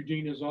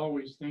 Eugene, as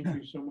always, thank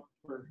you so much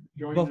for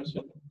joining us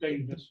and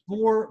updating us.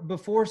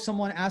 Before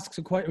someone asks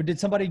a question, or did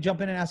somebody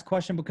jump in and ask a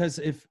question? Because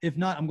if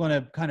not, I'm going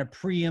to kind of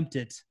preempt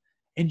it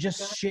and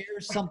just share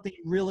something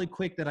really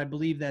quick that I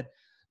believe that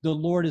the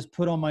Lord has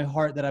put on my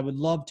heart that I would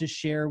love to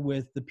share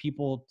with the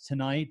people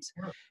tonight.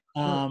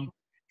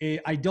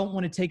 I don't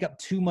want to take up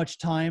too much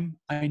time.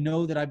 I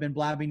know that I've been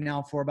blabbing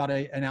now for about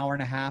an hour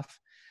and a half,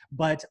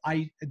 but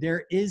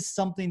there is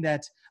something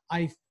that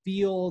I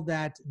feel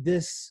that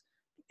this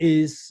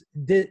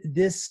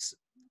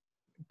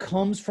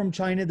comes from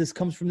China. This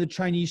comes from the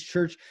Chinese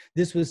church.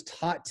 This was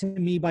taught to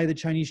me by the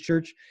Chinese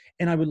church.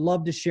 And I would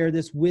love to share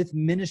this with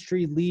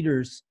ministry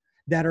leaders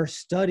that are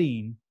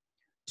studying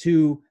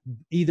to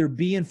either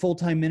be in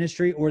full-time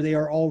ministry or they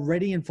are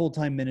already in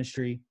full-time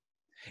ministry,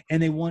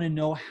 and they want to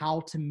know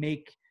how to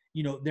make,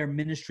 you know, their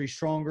ministry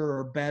stronger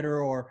or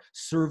better or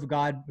serve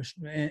God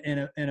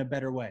in a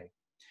better way.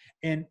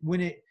 And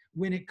when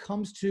it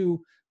comes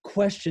to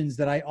questions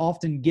that I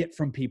often get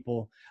from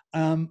people,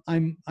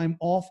 I'm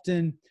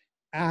often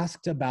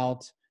asked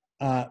about,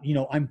 you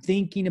know, I'm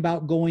thinking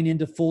about going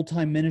into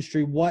full-time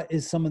ministry. What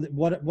is some of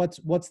the,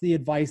 what's the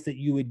advice that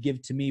you would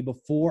give to me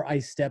before I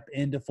step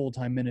into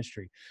full-time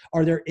ministry?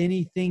 Are there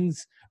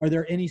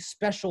any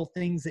special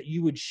things that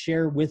you would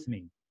share with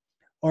me?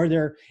 Are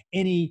there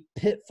any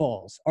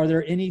pitfalls? Are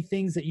there any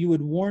things that you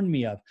would warn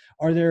me of?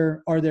 Are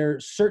there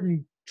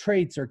certain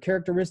traits or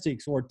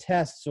characteristics or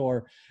tests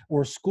or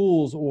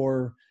schools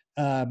or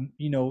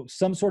you know,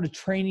 some sort of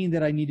training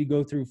that I need to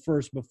go through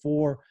first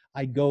before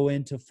I go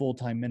into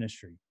full-time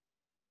ministry?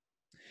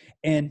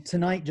 And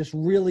tonight, just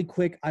really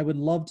quick, I would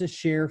love to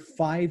share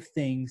 5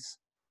 things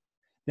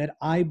that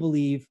I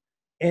believe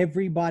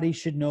everybody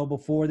should know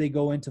before they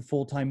go into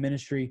full-time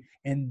ministry.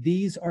 And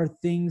these are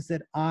things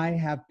that I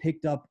have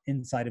picked up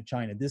inside of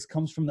China. This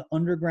comes from the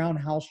underground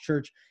house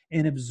church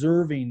and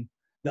observing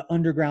the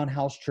underground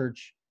house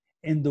church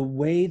and the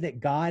way that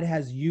God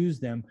has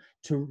used them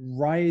to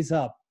rise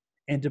up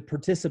and to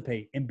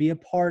participate and be a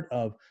part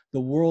of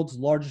the world's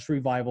largest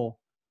revival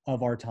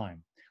of our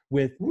time,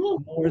 with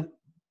more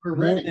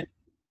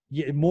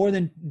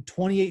than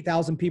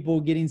 28,000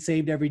 people getting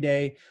saved every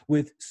day,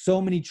 with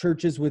so many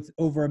churches with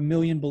over 1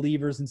 million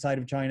believers inside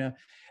of China.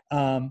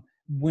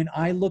 When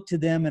I look to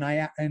them and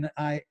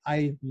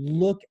I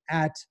look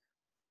at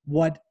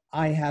what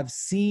I have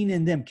seen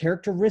in them,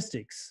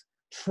 characteristics,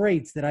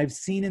 traits that I've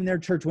seen in their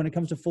church when it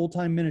comes to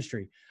full-time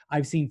ministry,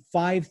 I've seen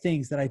 5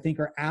 things that I think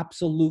are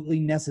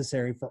absolutely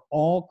necessary for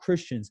all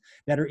Christians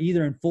that are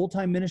either in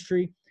full-time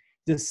ministry,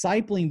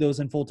 discipling those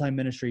in full-time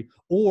ministry,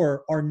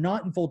 or are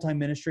not in full-time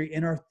ministry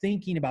and are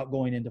thinking about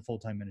going into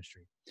full-time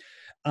ministry.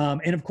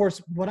 And of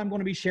course, what I'm going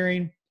to be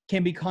sharing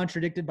can be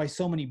contradicted by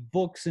so many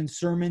books and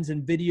sermons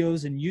and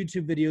videos and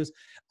YouTube videos.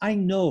 I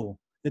know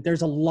that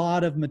there's a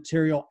lot of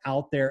material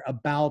out there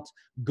about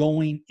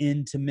going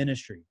into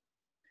ministry,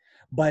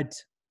 but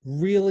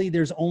really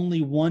there's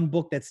only one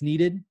book that's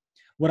needed.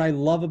 What I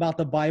love about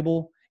the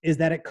Bible is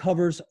that it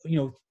covers, you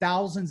know,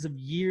 thousands of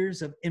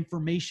years of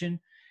information.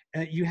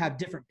 You have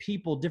different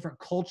people, different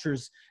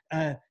cultures,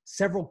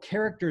 several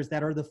characters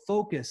that are the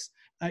focus.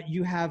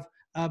 You have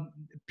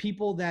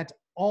people that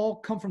all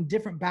come from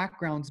different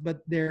backgrounds, but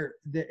they're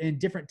in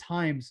different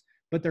times,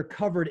 but they're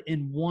covered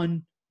in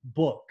one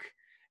book.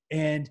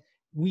 And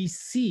we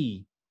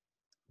see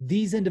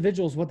these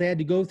individuals, what they had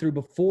to go through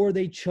before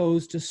they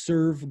chose to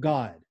serve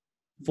God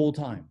full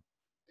time.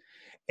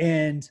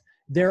 And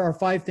there are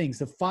 5 things.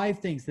 The 5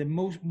 things,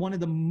 one of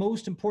the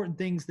most important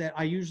things that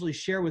I usually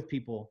share with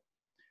people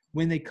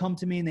when they come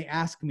to me and they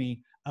ask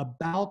me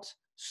about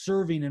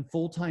serving in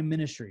full-time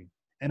ministry.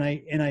 And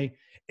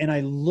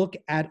I look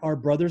at our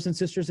brothers and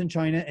sisters in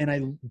China and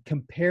I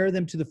compare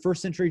them to the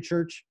first century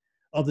church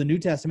of the New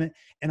Testament,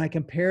 and I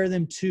compare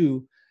them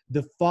to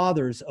the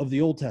fathers of the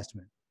Old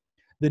Testament.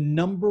 The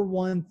number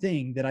one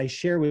thing that I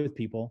share with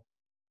people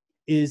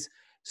is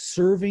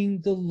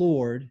serving the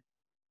Lord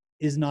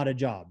is not a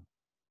job.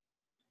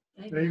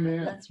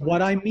 Amen. That's right.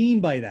 What I mean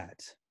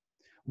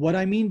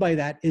by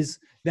that is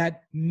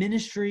that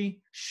ministry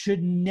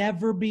should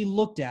never be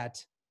looked at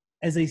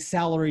as a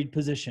salaried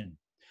position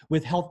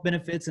with health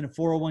benefits and a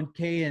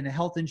 401k and a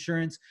health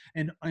insurance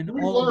and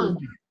all of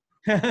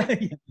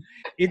those.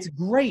 It's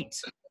great.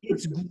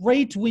 It's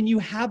great when you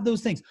have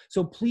those things.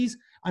 So please,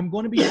 I'm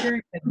going to be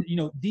sharing that, you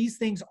know, these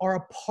things are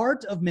a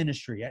part of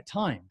ministry at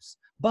times,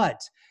 but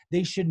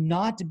they should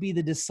not be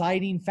the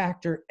deciding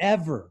factor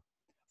ever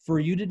for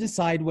you to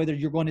decide whether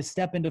you're going to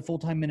step into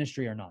full-time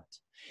ministry or not.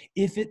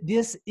 If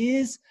this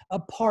is a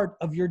part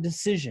of your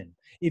decision,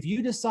 if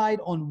you decide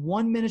on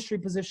one ministry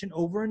position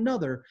over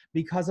another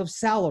because of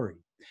salary,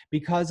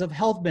 because of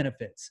health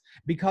benefits,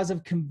 because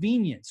of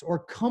convenience or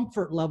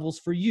comfort levels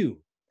for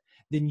you,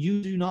 then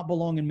you do not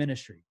belong in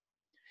ministry.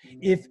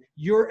 If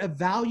you're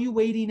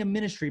evaluating a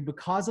ministry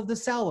because of the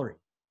salary,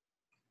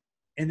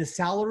 and the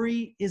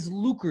salary is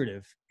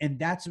lucrative, and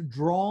that's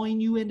drawing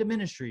you into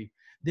ministry,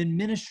 then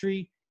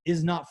ministry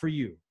is not for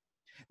you.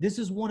 This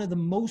is one of the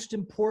most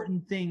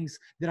important things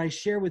that I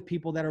share with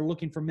people that are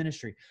looking for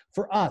ministry.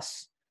 For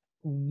us,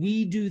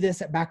 we do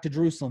this at Back to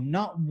Jerusalem,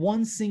 not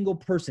one single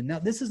person. Now,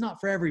 this is not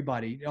for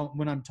everybody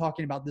when I'm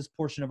talking about this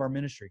portion of our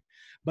ministry,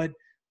 but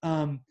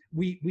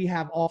we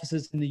have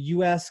offices in the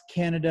U.S.,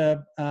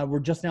 Canada. We're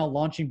just now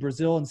launching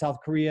Brazil and South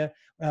Korea.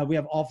 We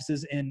have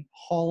offices in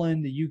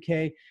Holland, the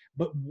UK.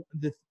 But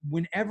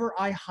whenever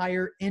I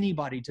hire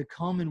anybody to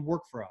come and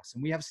work for us,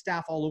 and we have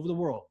staff all over the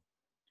world,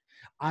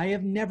 I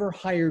have never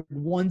hired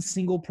one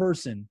single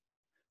person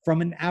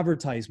from an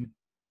advertisement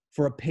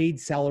for a paid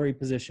salary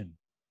position.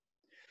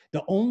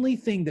 The only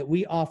thing that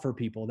we offer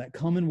people that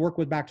come and work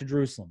with Back to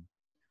Jerusalem,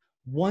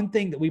 one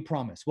thing that we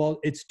promise, well,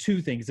 it's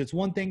 2 things. It's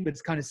one thing, but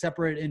it's kind of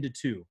separated into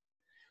 2.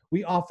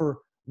 We offer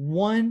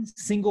one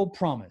single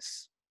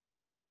promise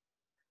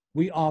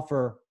We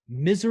offer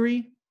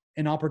misery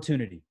and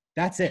opportunity.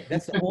 That's it.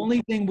 That's the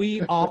only thing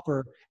we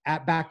offer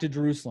at Back to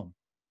Jerusalem.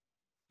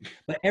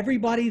 But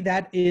everybody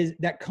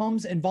that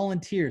comes and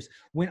volunteers,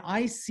 when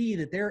I see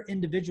that there are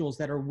individuals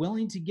that are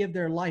willing to give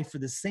their life for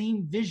the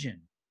same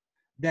vision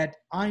that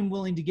I'm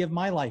willing to give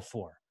my life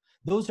for,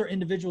 those are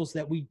individuals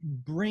that we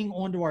bring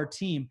onto our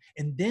team,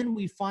 and then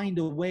we find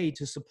a way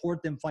to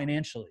support them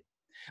financially.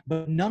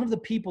 But none of the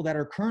people that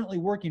are currently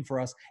working for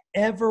us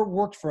ever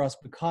worked for us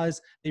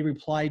because they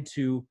replied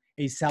to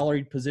a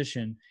salaried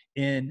position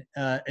in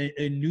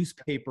a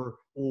newspaper,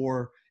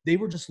 or they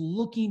were just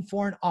looking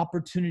for an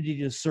opportunity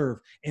to serve.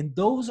 And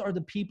those are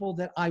the people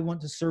that I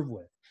want to serve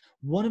with.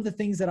 One of the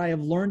things that I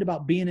have learned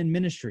about being in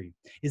ministry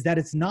is that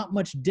it's not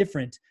much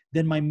different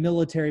than my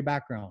military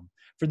background.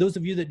 For those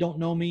of you that don't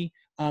know me,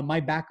 my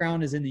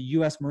background is in the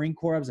U.S. Marine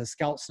Corps. I was a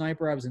scout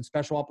sniper. I was in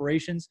special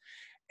operations.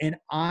 And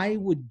I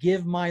would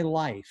give my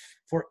life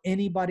for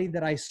anybody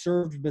that I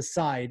served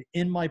beside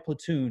in my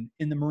platoon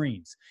in the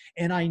Marines.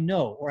 And I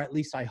know, or at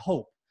least I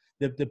hope,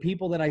 that the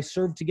people that I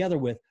served together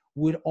with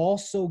would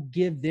also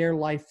give their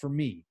life for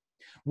me.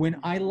 When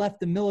I left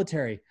the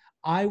military,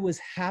 I was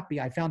happy.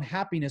 I found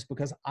happiness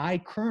because I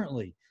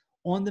currently,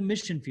 on the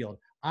mission field,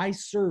 I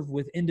serve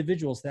with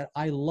individuals that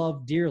I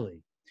love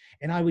dearly.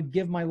 And I would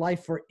give my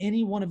life for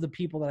any one of the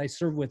people that I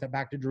serve with at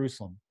Back to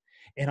Jerusalem.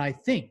 And I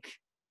think,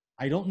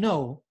 I don't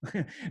know,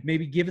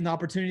 maybe given the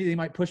opportunity, they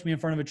might push me in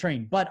front of a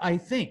train, but I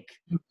think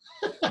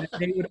that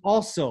they would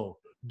also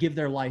give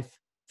their life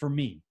for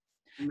me.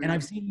 And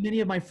I've seen many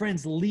of my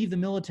friends leave the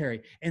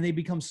military and they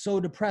become so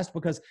depressed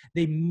because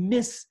they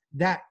miss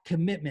that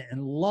commitment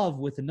and love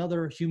with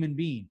another human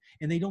being.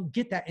 And they don't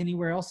get that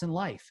anywhere else in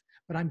life.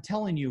 But I'm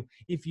telling you,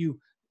 if you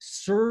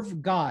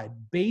serve God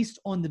based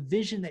on the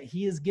vision that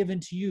He has given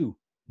to you,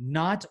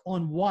 not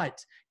on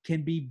what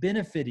can be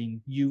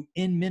benefiting you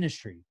in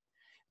ministry,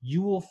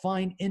 you will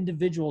find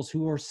individuals who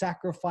will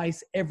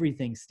sacrifice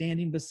everything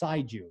standing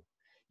beside you.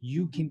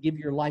 You can give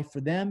your life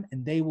for them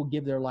and they will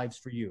give their lives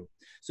for you.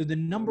 So the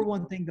number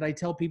one thing that I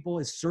tell people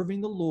is serving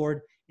the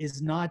Lord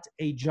is not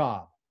a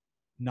job,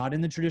 not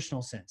in the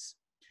traditional sense.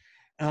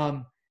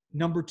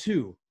 Number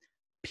two,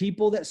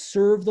 people that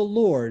serve the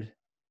Lord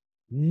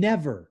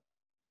never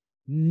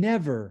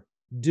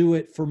do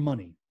it for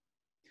money.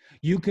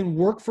 You can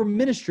work for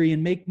ministry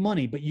and make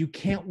money, but you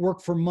can't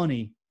work for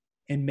money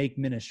and make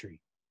ministry.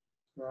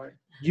 Right.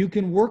 You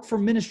can work for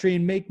ministry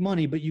and make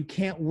money, but you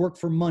can't work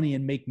for money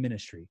and make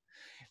ministry.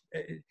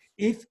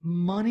 If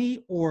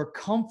money or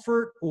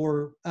comfort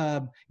or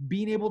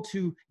being able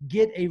to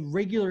get a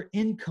regular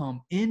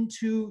income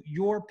into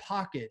your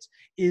pocket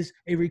is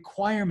a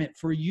requirement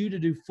for you to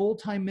do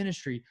full-time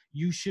ministry,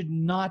 you should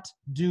not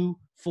do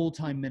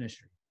full-time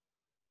ministry.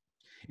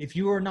 If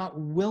you are not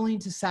willing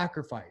to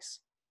sacrifice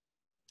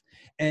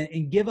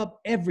and give up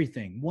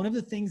everything, one of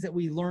the things that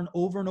we learn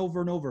over and over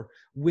and over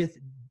with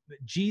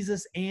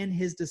Jesus and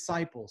His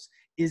disciples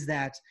is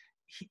that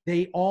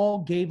they all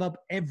gave up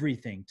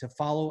everything to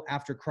follow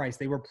after Christ.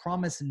 They were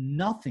promised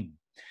nothing.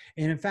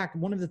 And in fact,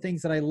 one of the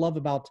things that I love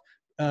about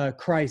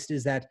Christ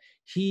is that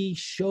He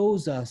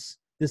shows us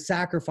the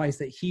sacrifice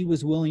that He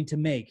was willing to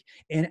make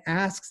and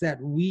asks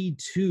that we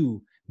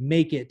too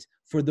make it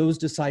for those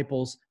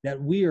disciples that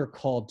we are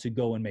called to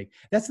go and make.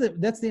 That's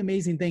the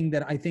amazing thing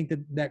that I think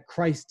that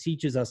Christ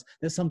teaches us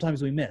that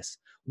sometimes we miss.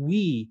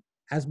 We,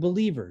 as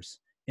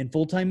believers in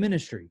full-time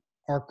ministry,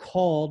 are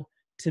called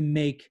to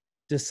make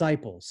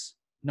disciples,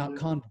 not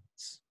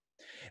converts.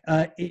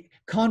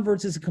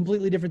 Converts is a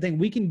completely different thing.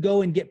 We can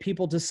go and get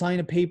people to sign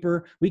a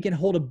paper. We can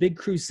hold a big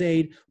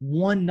crusade,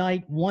 one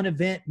night, one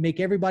event, make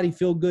everybody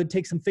feel good,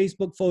 take some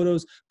Facebook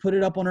photos, put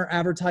it up on our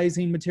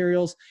advertising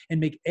materials, and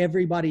make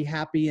everybody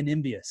happy and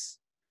envious.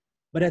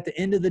 But at the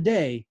end of the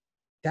day,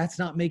 that's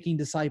not making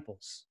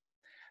disciples.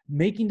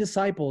 Making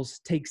disciples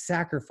takes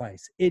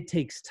sacrifice. It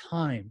takes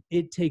time.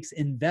 It takes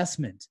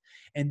investment.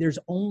 And there's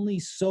only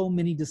so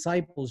many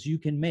disciples you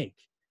can make.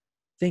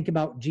 Think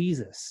about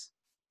Jesus.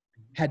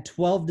 Had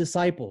 12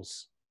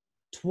 disciples,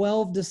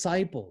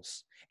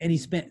 and He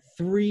spent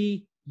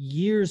 3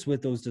 years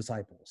with those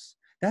disciples.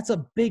 That's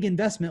a big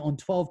investment on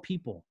 12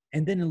 people,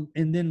 and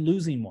then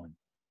losing one.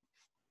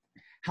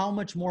 How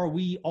much more are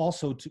we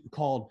also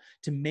called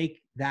to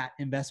make that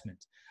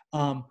investment?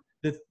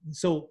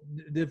 So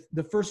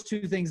the first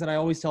two things that I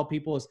always tell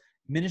people is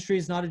ministry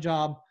is not a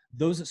job.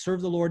 Those that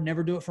serve the Lord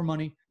never do it for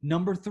money.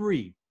 Number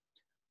three,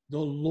 the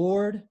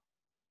Lord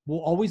will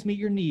always meet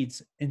your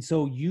needs. And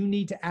so you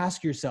need to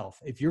ask yourself,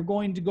 if you're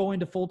going to go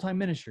into full-time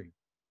ministry,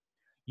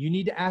 you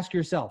need to ask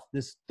yourself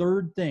this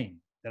third thing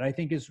that I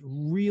think is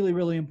really,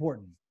 really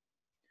important.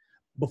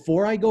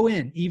 Before I go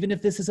in, even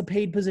if this is a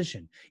paid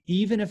position,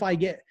 even if I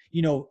get,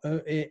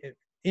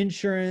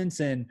 insurance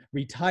and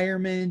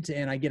retirement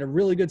and I get a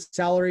really good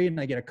salary and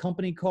I get a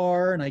company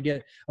car and I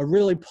get a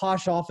really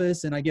posh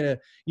office and I get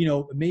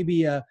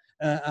maybe a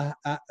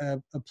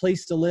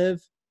place to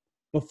live,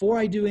 before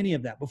I do any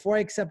of that, before I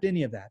accept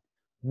any of that,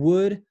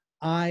 would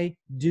I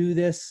do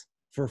this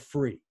for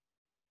free?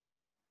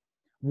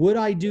 Would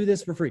I do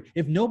this for free?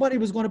 If nobody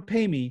was going to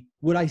pay me,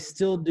 would I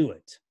still do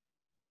it?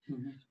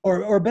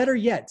 Or better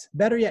yet,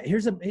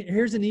 here's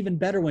an even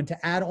better one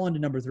to add on to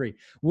number 3.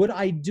 Would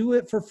I do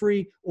it for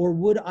free, or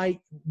would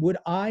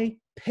I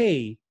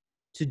pay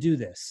to do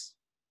this?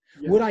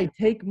 Yes. Would I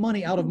take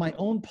money out of my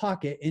own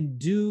pocket and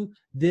do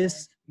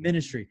this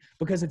ministry?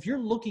 Because if you're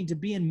looking to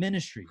be in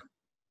ministry,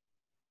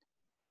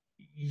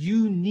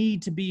 you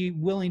need to be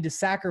willing to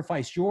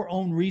sacrifice your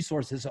own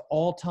resources at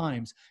all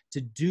times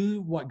to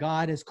do what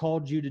God has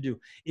called you to do.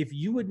 If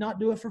you would not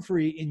do it for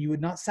free and you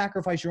would not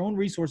sacrifice your own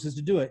resources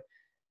to do it,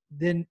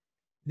 then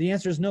the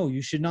answer is no,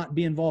 you should not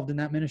be involved in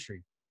that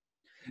ministry.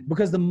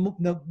 Because the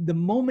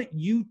moment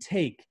you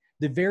take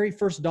the very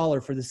first dollar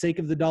for the sake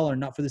of the dollar,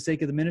 not for the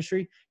sake of the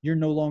ministry, you're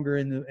no longer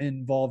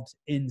involved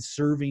in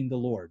serving the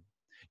Lord.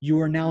 You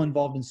are now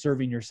involved in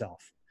serving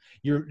yourself.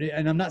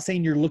 And I'm not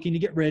saying you're looking to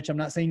get rich. I'm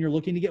not saying you're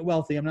looking to get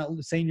wealthy. I'm not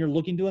saying you're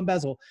looking to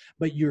embezzle,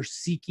 but you're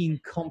seeking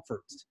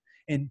comfort.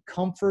 And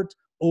comfort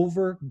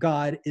over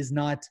God is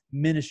not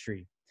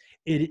ministry.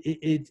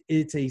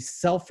 It's a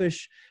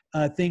selfish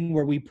thing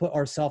where we put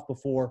ourselves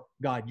before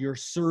God. You're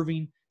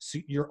serving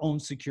your own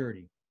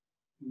security.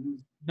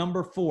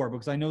 Number 4,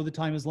 because I know the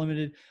time is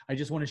limited, I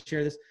just want to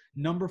share this.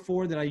 Number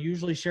 4 that I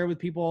usually share with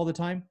people all the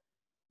time: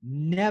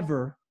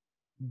 never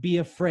be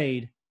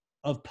afraid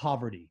of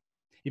poverty.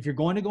 If you're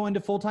going to go into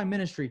full-time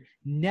ministry,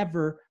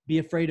 never be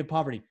afraid of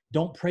poverty.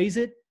 Don't praise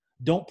it.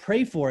 Don't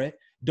pray for it.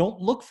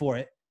 Don't look for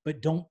it,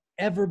 but don't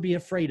ever be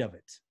afraid of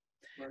it.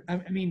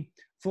 Right. I mean,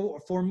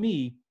 for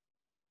me,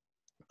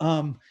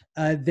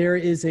 there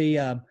is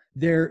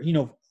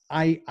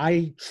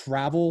I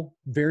travel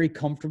very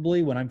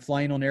comfortably when I'm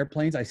flying on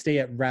airplanes. I stay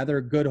at rather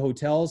good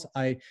hotels.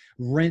 I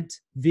rent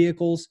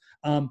vehicles.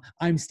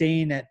 I'm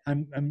staying at,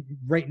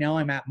 right now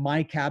I'm at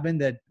my cabin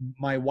that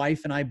my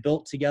wife and I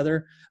built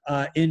together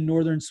in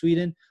northern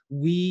Sweden.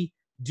 We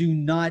do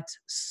not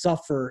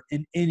suffer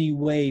in any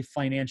way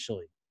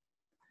financially,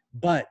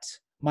 but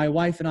my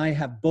wife and I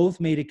have both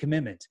made a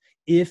commitment.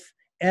 If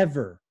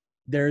ever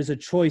there is a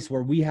choice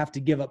where we have to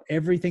give up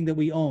everything that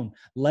we own,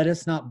 let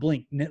us not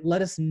blink.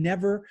 Let us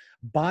never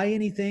buy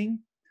anything.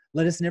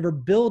 Let us never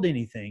build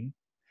anything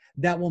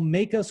that will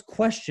make us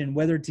question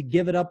whether to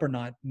give it up or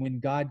not when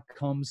God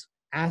comes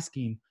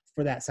asking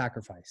for that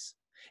sacrifice.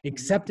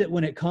 Accept it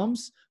when it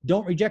comes.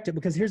 Don't reject it,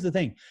 because here's the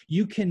thing.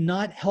 You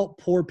cannot help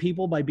poor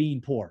people by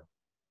being poor,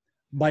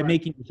 by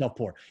making yourself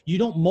poor. You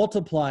don't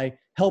multiply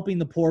helping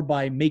the poor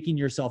by making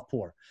yourself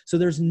poor. So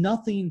there's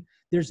nothing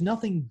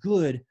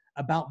good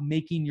about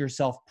making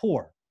yourself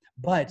poor,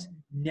 but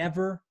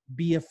never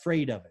be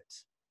afraid of it.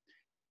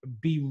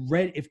 Be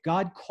ready. If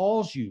God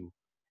calls you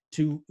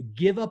to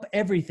give up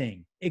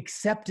everything,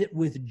 accept it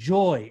with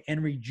joy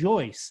and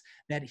rejoice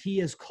that he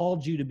has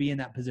called you to be in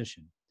that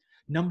position.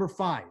 Number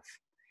 5,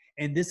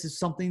 and this is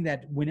something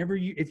that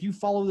if you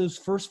follow those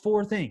first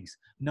 4 things,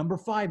 number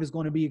 5 is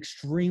going to be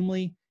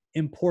extremely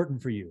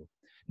important for you.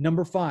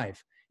 Number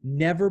 5,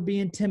 never be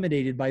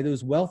intimidated by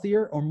those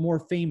wealthier or more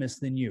famous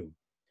than you.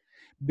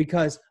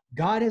 Because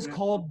God has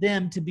called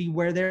them to be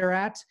where they're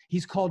at.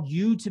 He's called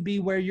you to be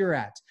where you're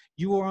at.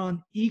 You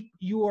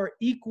are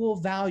equal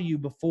value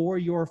before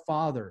your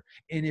Father.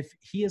 And if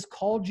he has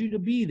called you to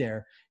be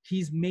there,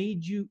 he's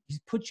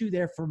put you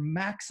there for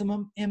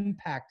maximum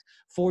impact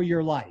for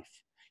your life.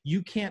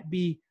 You can't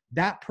be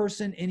that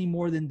person any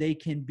more than they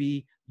can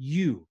be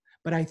you.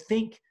 But I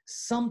think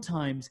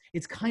sometimes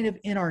it's kind of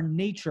in our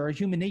nature, our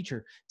human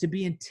nature, to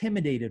be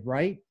intimidated,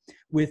 right?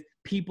 With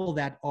people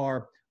that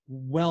are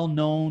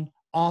well-known,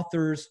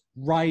 authors,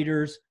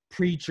 writers,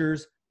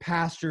 preachers,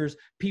 pastors,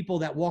 people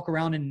that walk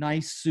around in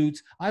nice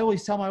suits. I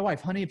always tell my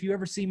wife, honey, if you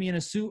ever see me in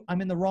a suit,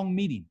 I'm in the wrong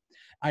meeting.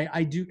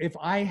 I do. If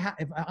I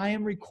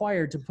am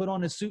required to put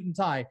on a suit and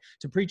tie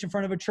to preach in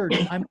front of a church,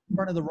 I'm in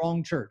front of the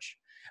wrong church.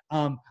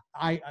 And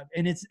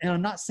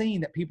I'm not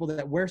saying that people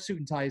that wear suit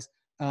and ties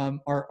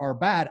are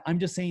bad. I'm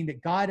just saying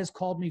that God has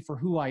called me for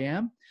who I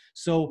am.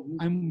 So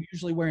I'm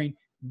usually wearing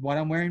what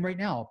I'm wearing right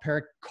now, a pair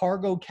of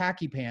cargo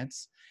khaki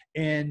pants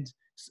and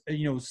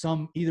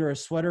some either a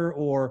sweater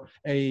or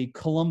a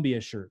Columbia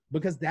shirt,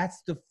 because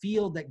that's the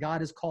field that God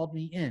has called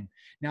me in.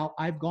 Now,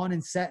 I've gone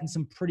and sat in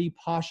some pretty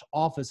posh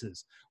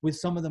offices with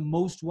some of the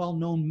most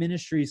well-known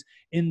ministries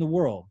in the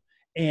world,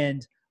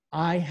 and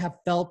I have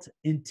felt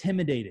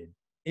intimidated.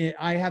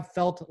 I have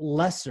felt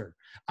lesser.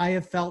 I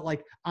have felt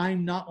like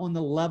I'm not on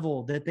the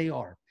level that they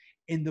are.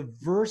 And the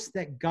verse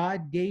that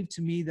God gave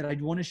to me that I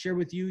want to share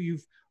with you,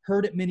 you've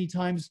heard it many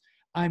times.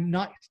 I'm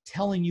not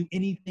telling you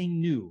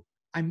anything new.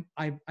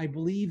 I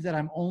believe that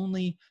I'm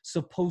only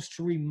supposed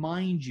to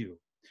remind you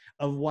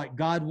of what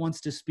God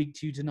wants to speak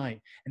to you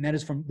tonight. And that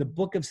is from the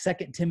book of 2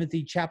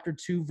 Timothy chapter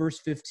 2, verse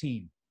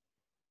 15.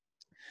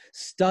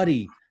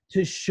 Study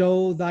to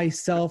show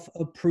thyself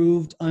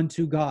approved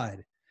unto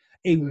God,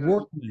 a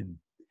workman.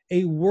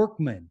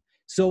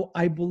 So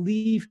I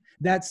believe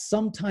that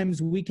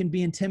sometimes we can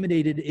be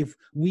intimidated if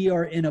we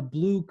are in a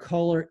blue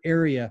collar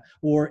area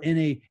or in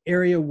an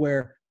area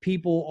where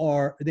people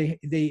are,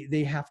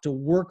 they have to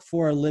work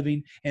for a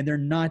living, and they're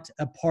not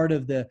a part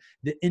of the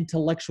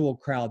intellectual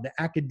crowd, the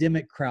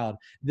academic crowd,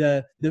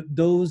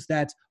 those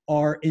that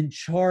are in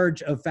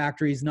charge of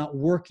factories, not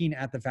working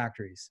at the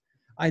factories.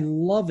 I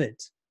love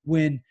it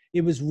when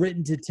it was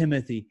written to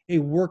Timothy, a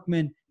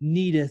workman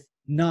needeth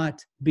not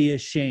be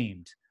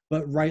ashamed,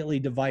 but rightly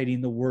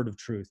dividing the word of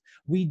truth.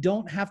 We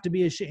don't have to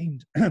be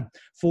ashamed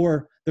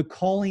for the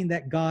calling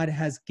that God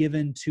has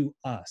given to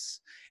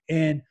us.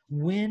 And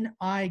when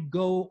I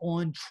go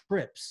on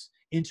trips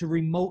into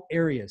remote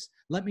areas,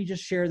 let me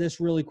just share this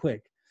really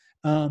quick.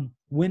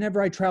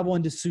 Whenever I travel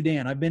into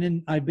Sudan, I've been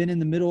in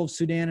the middle of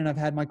Sudan, and I've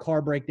had my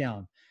car break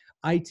down.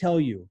 I tell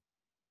you,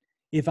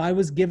 if I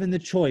was given the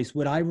choice,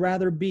 would I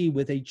rather be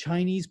with a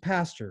Chinese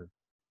pastor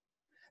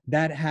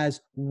that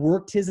has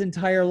worked his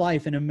entire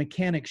life in a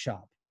mechanic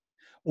shop,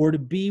 or to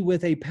be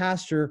with a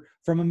pastor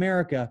from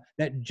America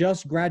that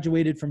just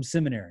graduated from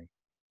seminary?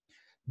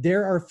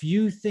 There are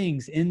few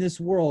things in this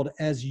world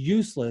as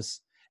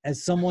useless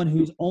as someone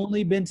who's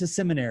only been to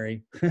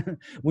seminary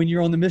when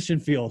you're on the mission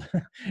field.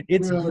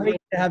 It's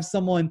great to have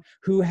someone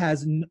who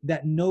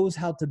that knows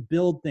how to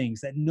build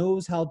things, that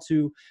knows how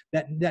to,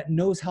 that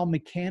knows how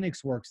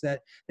mechanics works,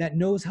 that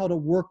knows how to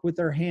work with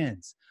their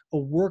hands. A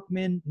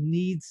workman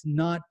needs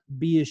not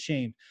be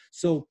ashamed.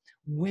 So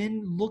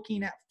when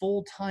looking at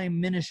full-time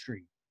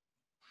ministry,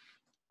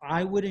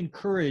 I would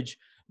encourage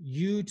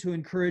you to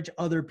encourage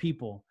other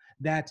people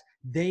that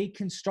they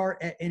can start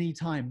at any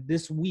time.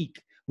 This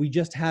week, we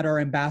just had our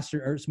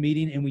ambassadors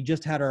meeting, and we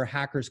just had our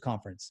hackers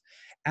conference.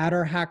 At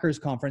our hackers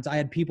conference, I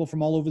had people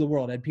from all over the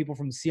world. I had people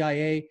from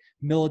CIA,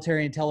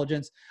 military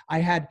intelligence. I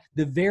had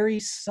the very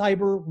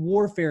cyber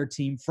warfare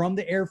team from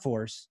the Air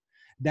Force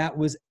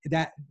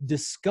that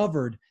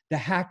discovered the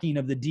hacking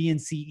of the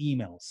DNC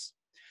emails.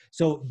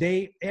 So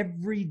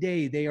every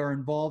day they are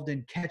involved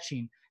in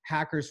catching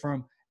hackers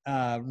from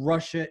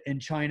Russia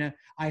and China.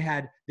 I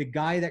had the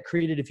guy that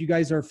created, if you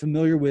guys are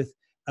familiar with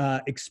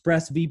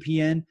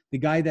ExpressVPN, the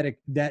guy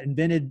that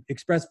invented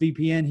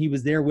ExpressVPN, he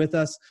was there with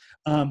us.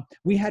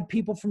 We had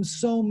people from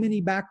so many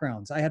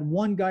backgrounds. I had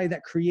one guy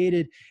that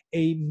created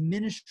a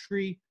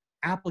ministry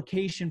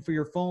application for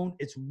your phone.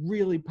 It's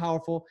really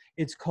powerful.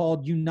 It's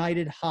called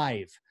United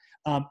Hive.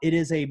 It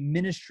is a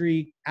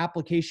ministry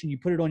application. You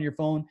put it on your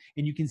phone,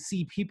 and you can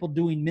see people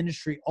doing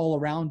ministry all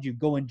around you.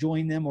 Go and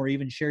join them, or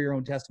even share your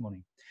own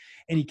testimony.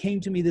 And he came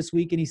to me this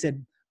week and he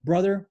said,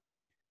 "Brother,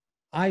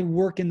 I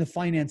work in the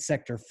finance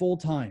sector full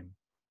time,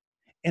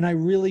 and I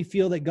really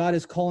feel that God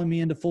is calling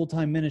me into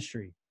full-time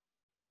ministry."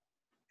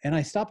 And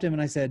I stopped him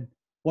and I said,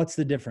 "What's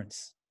the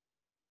difference?"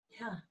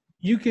 Yeah.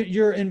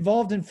 You're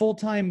involved in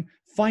full-time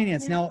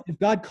finance. Yeah. Now, if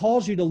God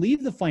calls you to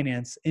leave the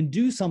finance and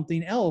do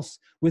something else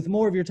with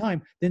more of your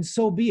time, then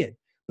so be it.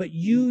 But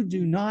you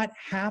do not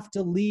have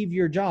to leave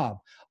your job.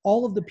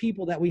 All of the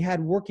people that we had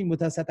working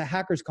with us at the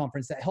Hackers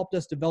Conference that helped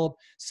us develop,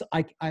 so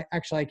I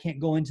can't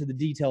go into the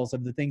details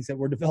of the things that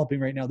we're developing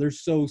right now. They're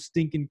so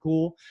stinking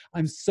cool.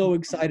 I'm so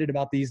excited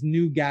about these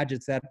new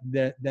gadgets that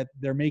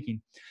they're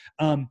making.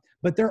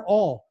 But they're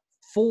all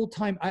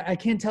full-time. I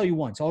can't tell you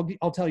one, so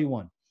I'll tell you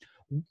one.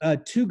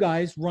 Two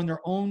guys run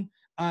their own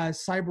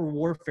cyber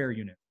warfare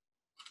unit.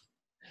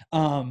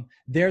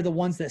 They're the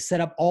ones that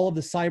set up all of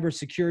the cyber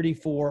security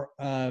for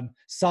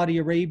Saudi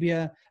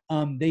Arabia.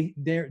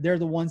 They're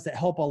the ones that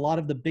help a lot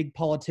of the big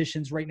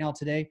politicians right now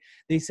today.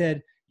 They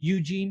said,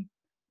 "Eugene,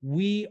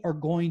 we are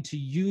going to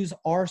use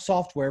our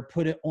software,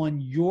 put it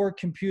on your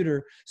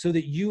computer, so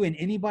that you and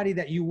anybody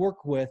that you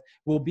work with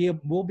will be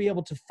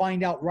able to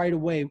find out right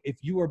away if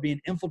you are being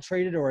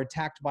infiltrated or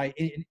attacked by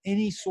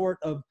any sort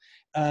of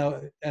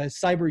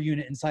cyber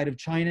unit inside of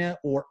China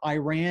or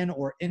Iran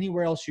or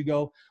anywhere else you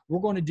go. We're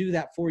going to do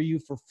that for you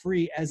for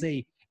free as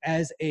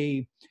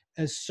a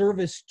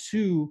service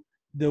to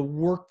the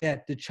work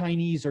that the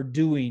Chinese are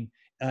doing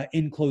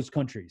in closed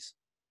countries."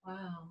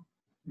 Wow.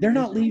 They're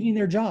not leaving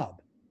their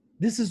job.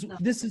 This is No.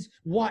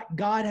 what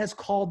God has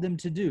called them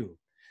to do.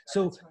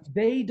 So That's right.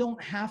 they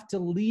don't have to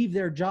leave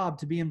their job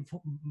to be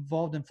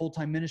involved in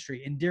full-time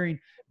ministry. And during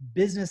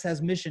Business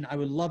as Mission, I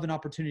would love an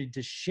opportunity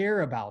to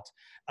share about.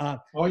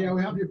 Oh yeah,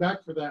 we have you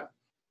back for that.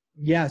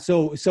 Yeah,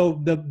 so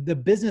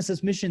the Business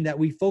as Mission that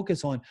we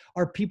focus on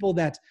are people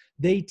that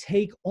they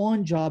take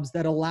on jobs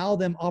that allow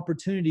them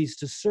opportunities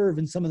to serve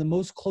in some of the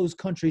most closed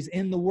countries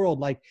in the world,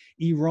 like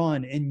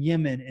Iran and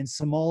Yemen and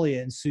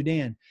Somalia and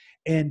Sudan.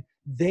 And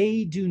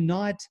they do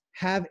not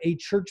have a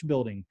church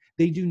building.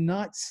 They do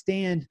not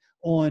stand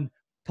on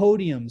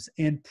podiums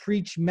and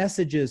preach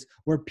messages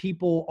where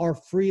people are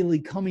freely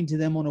coming to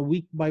them on a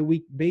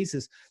week-by-week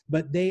basis,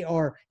 but they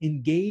are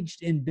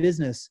engaged in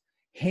business,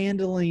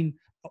 handling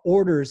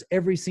orders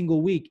every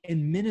single week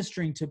and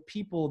ministering to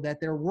people that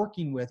they're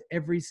working with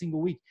every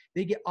single week.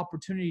 They get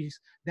opportunities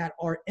that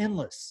are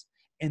endless,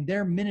 and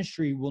their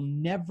ministry will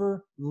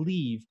never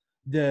leave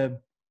the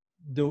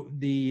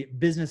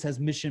Business as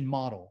Mission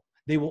model.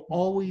 They will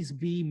always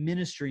be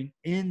ministering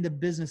in the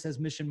Business as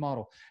Mission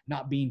model,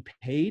 not being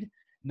paid,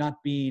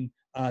 not being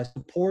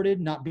supported,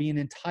 not being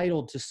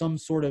entitled to some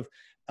sort of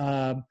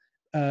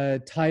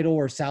title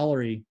or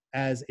salary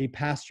as a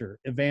pastor,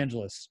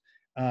 evangelist,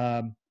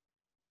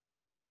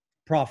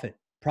 prophet,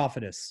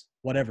 prophetess,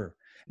 whatever.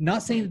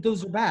 Not saying that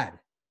those are bad.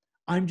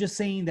 I'm just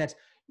saying that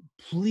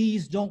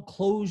please don't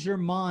close your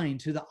mind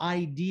to the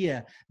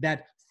idea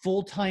that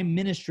full-time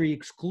ministry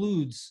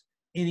excludes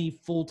any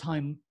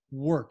full-time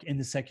work in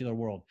the secular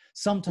world.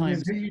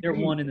 Sometimes they're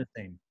one and the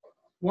same.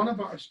 One of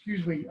our,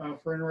 excuse me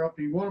for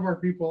interrupting, one of our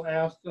people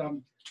asked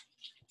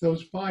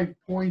those 5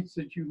 points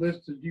that you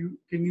listed,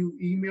 can you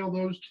email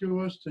those to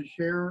us to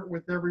share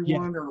with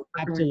everyone? Or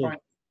where can we find?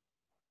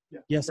 Yeah,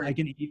 yes, great. I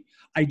can.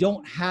 I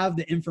don't have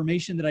the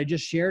information that I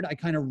just shared. I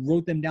kind of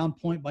wrote them down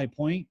point by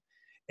point.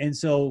 And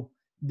so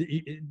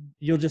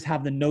you'll just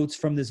have the notes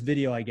from this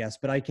video, I guess,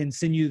 but I can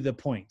send you the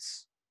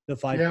points, the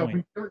 5 points. Yeah,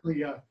 we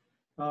certainly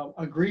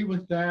agree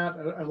with that.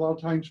 A lot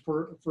of times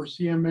for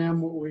CMM,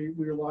 we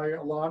rely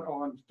a lot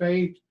on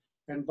faith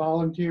and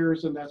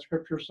volunteers, and that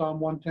scripture, Psalm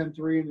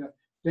 110:3, in the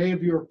day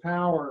of your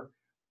power,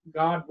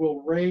 God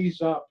will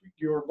raise up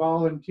your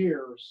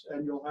volunteers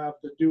and you'll have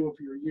the dew of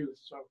your youth.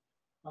 So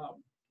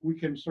we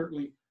can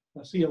certainly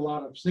see a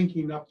lot of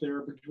syncing up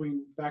there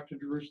between Back to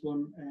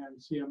Jerusalem and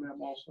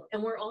CMM also.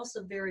 And we're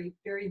also very,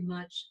 very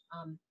much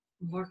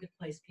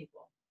marketplace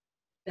people,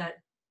 that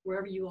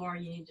wherever you are,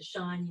 you need to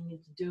shine, you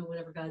need to do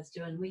whatever God's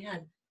doing. We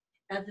had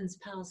Evans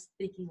Powell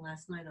speaking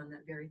last night on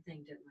that very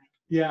thing, didn't we?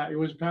 Yeah, it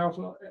was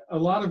powerful. A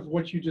lot of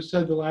what you just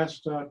said the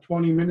last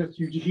 20 minutes,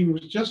 Eugene,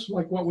 was just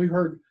like what we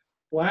heard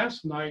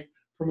last night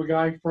from a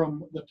guy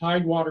from the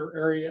Tidewater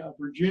area of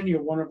Virginia,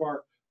 one of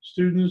our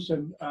students,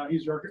 and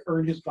he's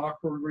earned his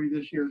doctoral degree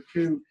this year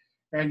too.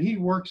 And he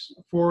works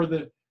for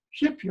the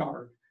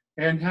shipyard,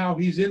 and how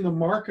he's in the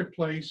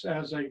marketplace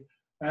as a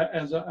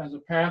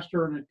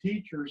pastor and a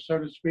teacher, so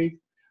to speak,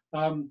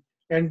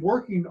 and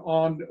working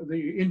on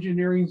the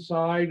engineering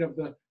side of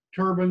the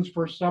turbines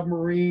for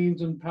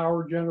submarines and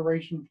power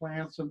generation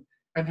plants,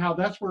 and how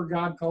that's where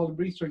God called him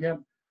to be. So he had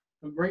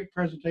a great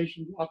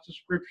presentation, lots of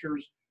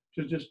scriptures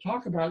to just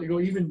talk about.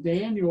 Even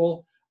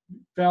Daniel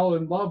fell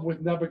in love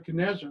with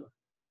Nebuchadnezzar.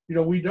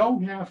 We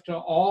don't have to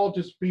all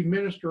just be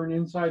ministering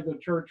inside the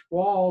church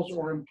walls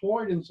or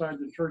employed inside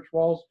the church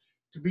walls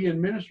to be in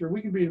ministry.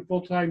 We can be in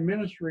full-time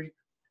ministry,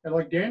 and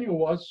like Daniel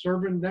was,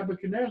 serving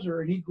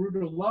Nebuchadnezzar, and he grew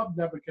to love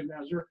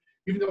Nebuchadnezzar,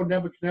 even though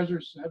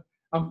Nebuchadnezzar said,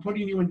 I'm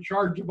putting you in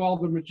charge of all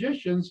the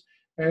magicians.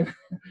 And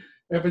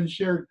Evan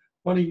shared a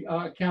funny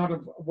account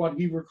of what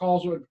he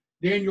recalls with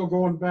Daniel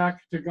going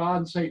back to God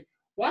and say,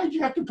 why did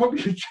you have to put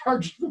me in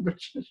charge of the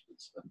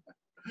magicians?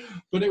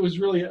 But it was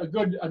really a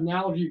good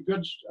analogy,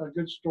 a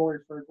good story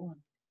for everyone.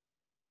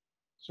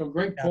 So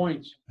great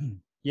points.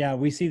 Yeah,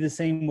 we see the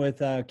same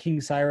with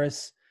King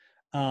Cyrus,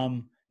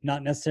 not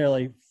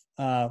necessarily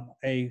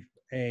a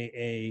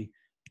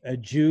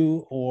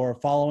Jew or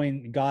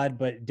following God,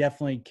 but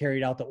definitely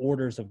carried out the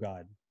orders of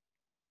God,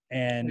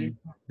 and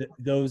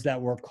those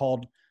that were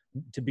called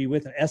to be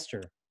with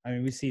Esther. I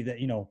mean, we see that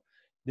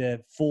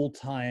the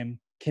full-time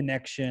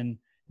connection,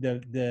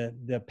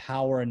 the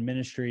power and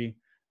ministry.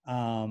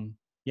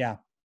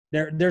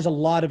 There's a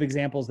lot of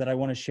examples that I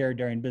want to share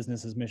during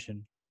Business as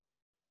Mission.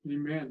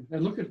 Amen.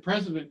 And look at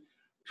President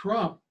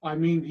Trump. I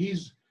mean,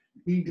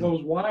 he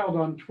goes wild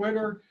on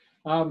Twitter.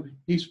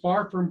 He's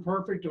far from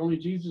perfect. Only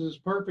Jesus is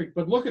perfect.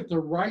 But look at the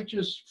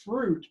righteous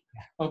fruit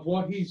of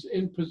what he's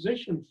in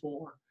position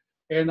for.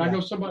 And I know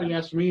somebody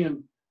asked me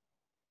in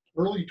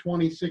early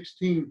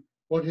 2016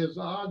 what his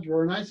odds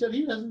were, and I said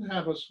he doesn't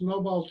have a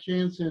snowball's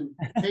chance in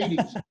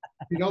Hades.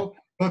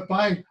 But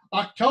by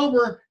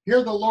October,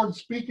 hear the Lord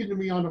speaking to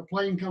me on a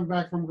plane come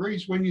back from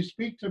Greece. When you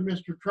speak to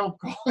Mr. Trump,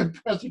 call him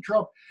President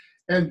Trump.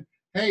 And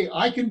hey,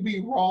 I can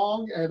be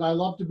wrong, and I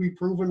love to be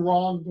proven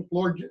wrong, but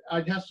Lord,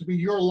 it has to be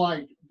your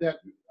light that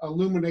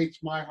illuminates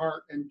my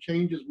heart and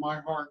changes my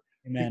heart.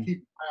 Amen. To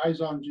keep my eyes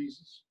on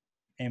Jesus.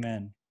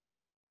 Amen.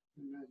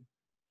 Amen.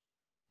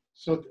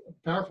 So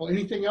powerful.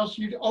 Anything else?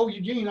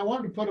 Eugene, I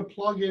wanted to put a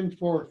plug in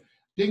for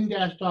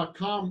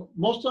dingdash.com.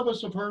 Most of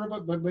us have heard of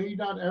it, but maybe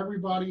not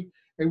everybody.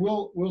 And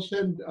we'll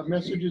send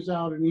messages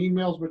out and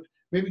emails, but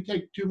maybe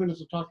take 2 minutes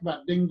to talk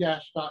about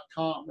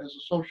dingdash.com as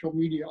a social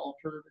media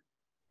alternative.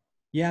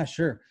 Yeah,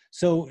 sure.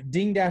 So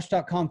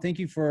dingdash.com, thank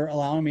you for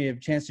allowing me a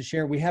chance to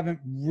share. We haven't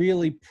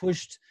really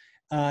pushed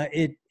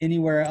it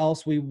anywhere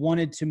else. We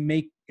wanted to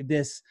make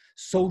this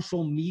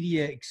social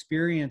media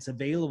experience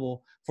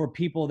available for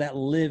people that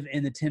live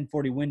in the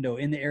 1040 window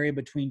in the area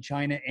between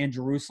China and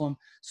Jerusalem.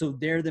 So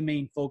they're the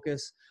main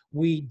focus.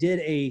 We did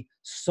a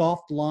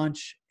soft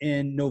launch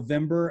in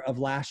November of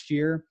last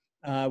year.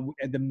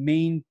 The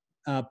main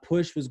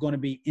push was going to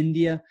be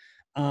India.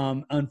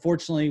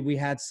 Unfortunately, we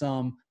had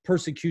some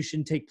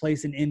persecution take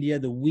place in India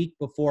the week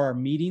before our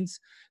meetings.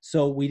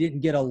 So we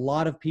didn't get a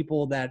lot of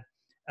people that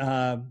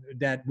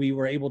we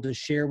were able to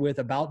share with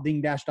about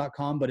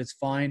dingdash.com, but it's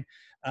fine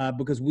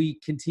because we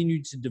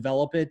continue to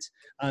develop it.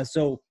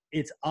 So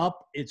it's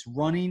up, it's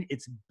running,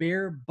 it's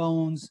bare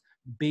bones,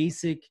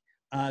 basic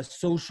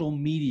social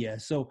media.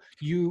 So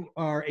you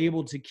are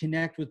able to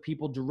connect with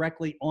people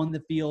directly on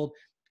the field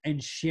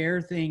and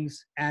share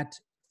things at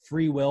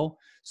free will.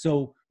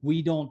 So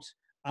we don't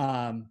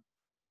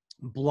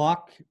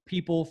block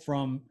people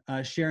from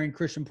sharing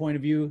Christian point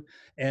of view.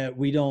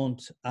 We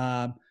don't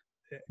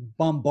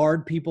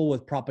bombard people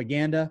with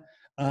propaganda.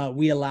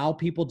 We allow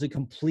people to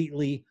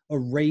completely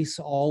erase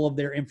all of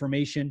their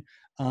information.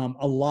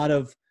 A lot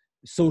of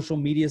social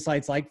media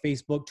sites like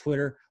Facebook,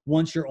 Twitter,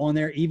 once you're on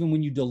there, even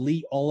when you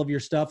delete all of your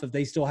stuff, if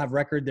they still have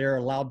record, they're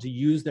allowed to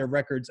use their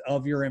records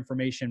of your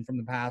information from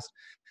the past.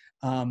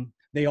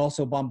 They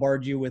also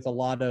bombard you with a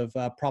lot of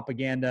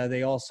propaganda.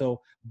 They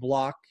also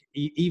block,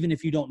 even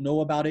if you don't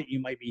know about it, you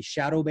might be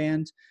shadow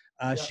banned.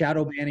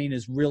 Shadow banning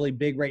is really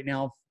big right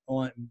now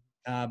on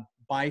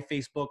by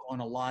Facebook on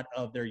a lot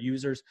of their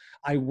users.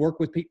 I work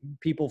with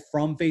people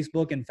from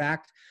Facebook. In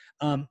fact,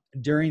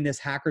 during this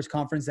hackers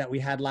conference that we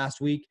had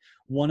last week,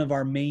 one of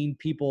our main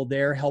people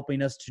there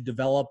helping us to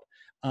develop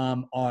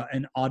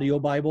an audio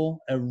Bible,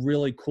 a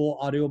really cool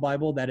audio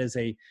Bible that is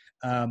it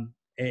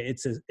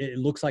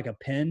looks like a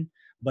pen,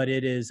 but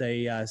it is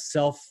a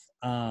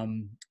self-charging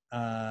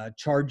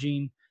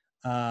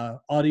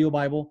audio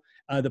Bible.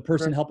 The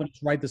person helping us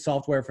write the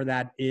software for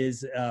that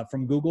is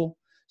from Google.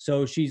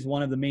 So she's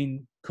one of the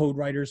main code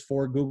writers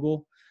for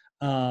Google.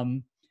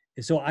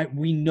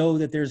 We know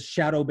that there's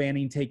shadow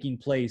banning taking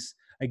place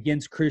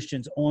against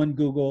Christians on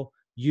Google,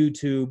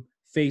 YouTube,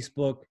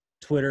 Facebook,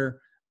 Twitter.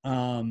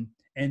 And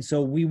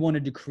so we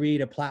wanted to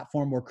create a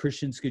platform where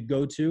Christians could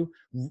go to.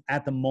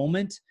 At the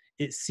moment,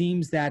 it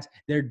seems that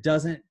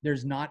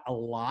there's not a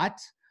lot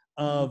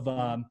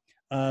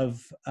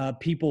of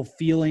people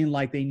feeling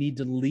like they need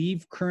to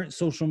leave current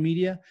social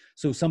media.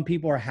 So some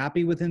people are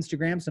happy with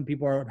Instagram, some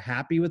people are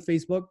happy with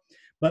Facebook.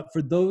 But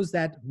for those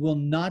that will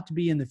not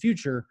be in the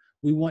future,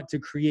 we want to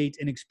create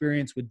an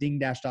experience with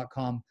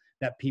dingdash.com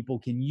that people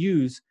can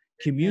use,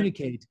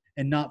 communicate,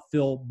 and not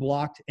feel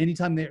blocked.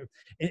 Anytime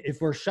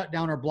if we're shut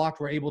down or blocked,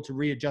 we're able to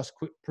readjust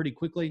pretty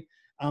quickly.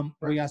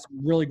 We got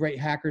some really great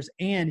hackers.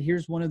 And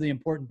here's one of the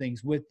important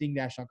things with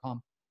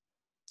dingdash.com.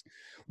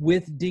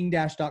 With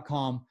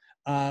dingdash.com,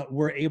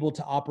 we're able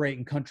to operate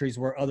in countries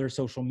where other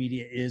social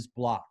media is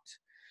blocked.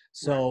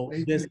 So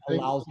this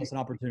allows us an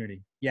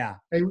opportunity. Yeah.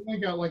 Hey, we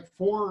only got like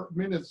 4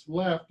 minutes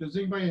left. Does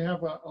anybody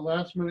have a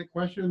last minute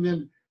question? And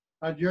then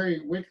Jerry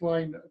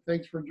Wickline,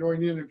 thanks for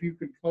joining in. If you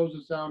could close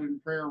us out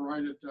in prayer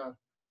right at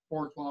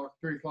 4 o'clock,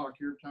 3 o'clock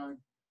your time.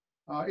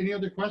 Any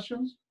other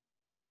questions?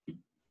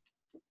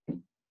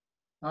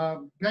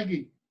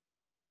 Peggy.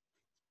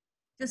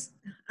 Just,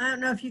 I don't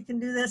know if you can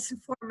do this in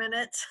 4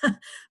 minutes,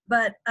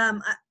 but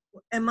am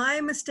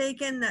I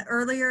mistaken that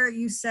earlier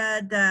you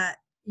said that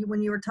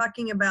when you were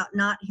talking about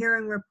not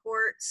hearing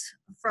reports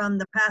from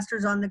the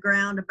pastors on the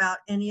ground about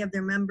any of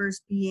their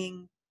members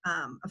being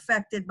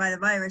affected by the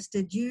virus,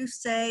 did you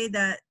say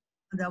that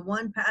the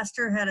one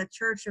pastor had a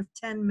church of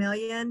 10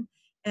 million?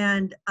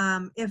 And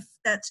if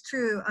that's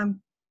true,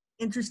 I'm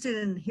interested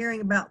in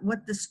hearing about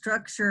what the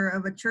structure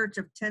of a church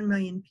of 10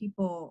 million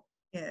people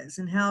is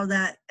and how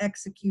that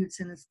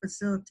executes and is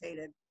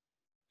facilitated.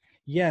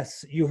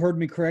 Yes, you heard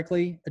me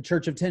correctly. A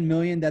church of 10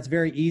 million, that's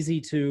very easy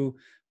to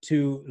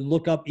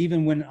look up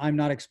even when I'm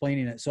not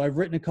explaining it. So I've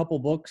written a couple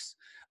books.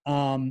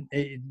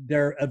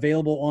 They're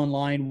available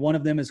online. One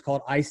of them is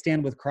called I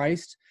Stand with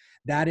Christ.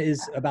 That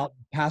is about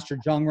Pastor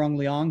Zhongrong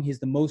Liang. He's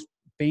the most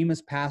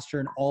famous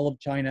pastor in all of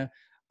China.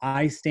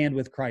 I Stand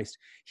with Christ.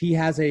 He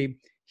has a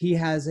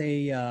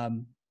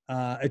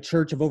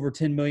church of over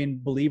 10 million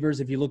believers.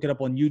 If you look it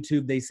up on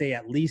YouTube, they say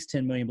at least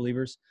 10 million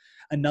believers.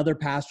 Another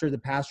pastor, the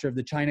pastor of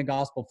the China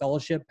Gospel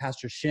Fellowship,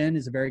 Pastor Shin,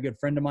 is a very good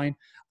friend of mine.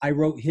 I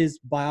wrote his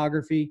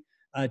biography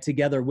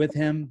together with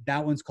him.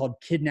 That one's called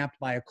Kidnapped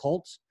by a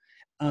Cult.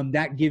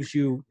 That gives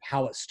you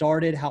how it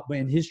started,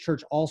 in his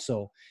church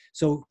also.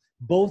 So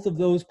both of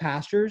those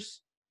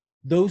pastors,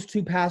 those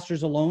two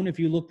pastors alone, if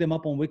you look them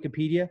up on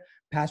Wikipedia,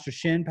 Pastor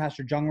Shin,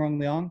 Pastor Zhongrong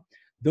Liang,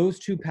 those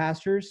two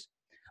pastors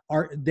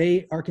are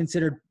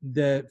considered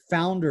the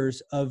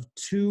founders of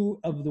two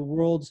of the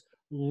world's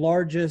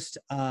largest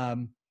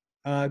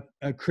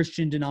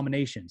Christian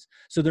denominations.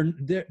 So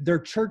their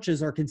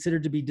churches are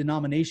considered to be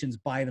denominations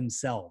by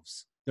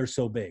themselves. They're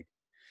so big.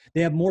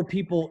 They have more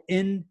people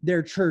in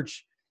their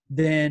church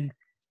than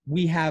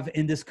we have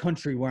in this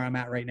country where I'm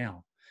at right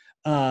now.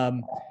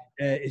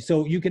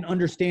 So you can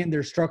understand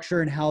their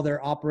structure and how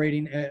they're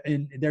operating.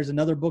 And there's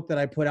another book that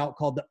I put out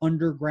called The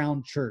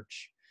Underground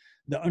Church.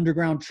 The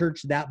Underground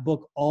Church, that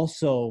book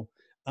also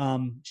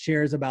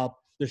shares about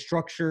the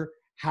structure,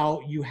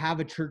 how you have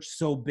a church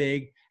so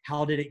big,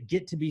 how did it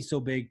get to be so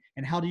big,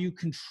 and how do you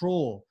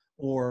control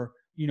or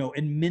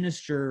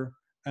administer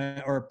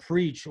or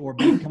preach or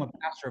become a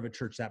pastor of a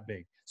church that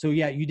big. So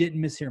yeah, you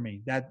didn't mishear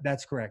me.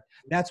 That's correct.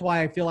 That's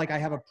why I feel like I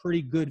have a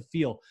pretty good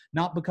feel,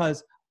 not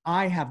because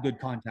I have good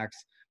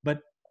contacts, but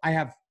I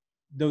have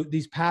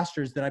these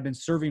pastors that I've been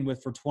serving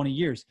with for 20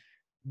 years.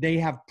 They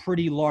have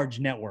pretty large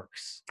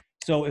networks.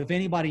 So if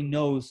anybody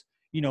knows,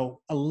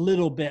 a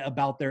little bit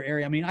about their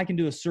area, I mean, I can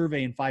do a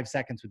survey in 5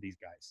 seconds with these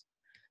guys.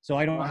 So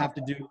I don't have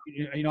to do,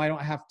 I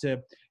don't have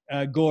to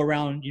go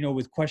around,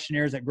 with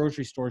questionnaires at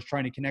grocery stores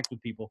trying to connect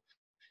with people.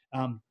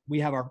 we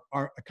have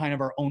our kind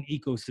of our own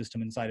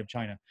ecosystem inside of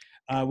China.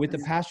 With the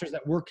pastors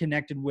that we're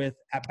connected with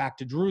at Back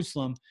to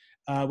Jerusalem,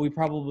 we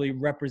probably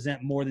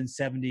represent more than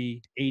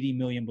 70, 80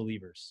 million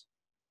believers.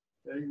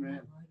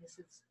 Amen. Well, I guess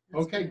that's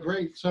Okay, good.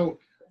 great. So,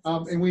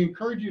 and we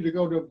encourage you to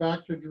go to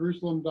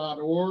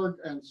backtojerusalem.org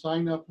and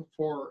sign up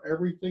for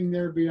everything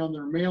there, be on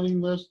their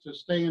mailing list to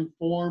stay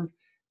informed,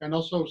 and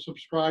also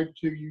subscribe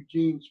to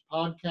Eugene's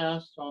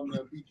podcast on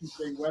the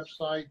BTJ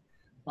website,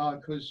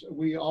 because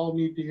we all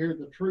need to hear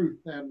the truth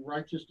and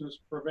righteousness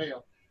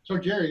prevail. So,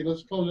 Jerry,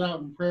 let's close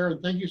out in prayer.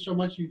 And thank you so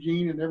much,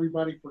 Eugene, and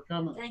everybody for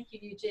coming. Thank you,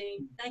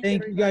 Eugene. Thank you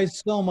everybody. guys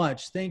so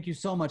much. Thank you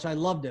so much. I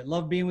loved it.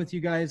 Love being with you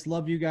guys.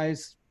 Love you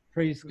guys.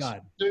 Praise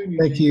God. Soon,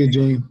 Thank you,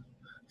 Eugene.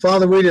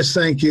 Father, we just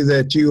thank you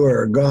that you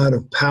are a God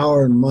of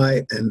power and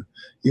might, and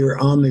you're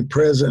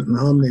omnipresent and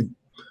omnipotent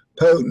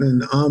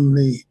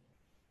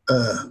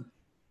and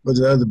what's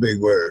the other big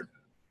word?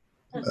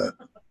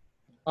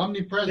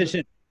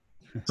 Omnipresent.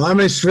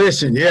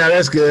 Omnisufficient. Yeah,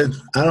 that's good.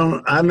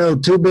 I know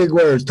two big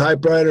words,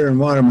 typewriter and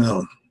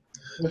watermelon.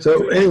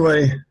 So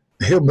anyway,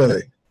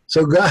 hillbilly.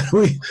 So God,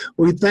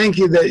 we thank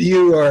you that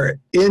you are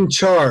in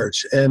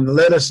charge, and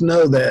let us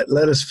know that.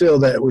 Let us feel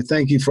that. We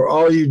thank you for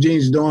all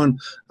Eugene's doing.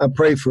 I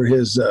pray for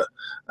his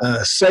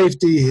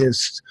safety,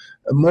 his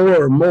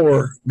more and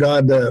more,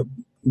 God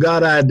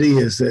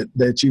ideas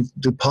that you've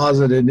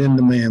deposited in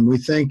the man. We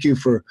thank you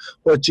for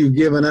what you've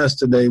given us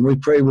today. We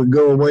pray we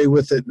go away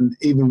with it and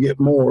even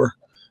get more.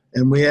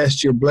 And we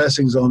ask your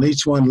blessings on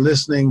each one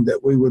listening,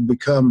 that we would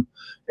become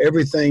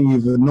everything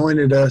you've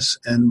anointed us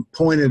and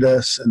pointed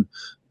us and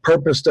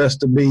purposed us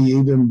to be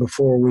even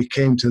before we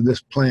came to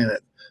this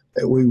planet,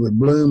 that we would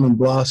bloom and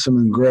blossom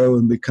and grow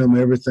and become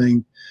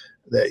everything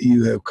that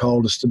you have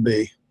called us to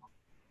be.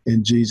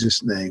 In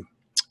Jesus' name,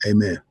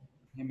 amen.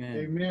 Amen.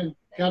 Amen.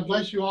 God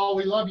bless you all.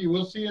 We love you.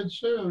 We'll see you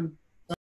soon.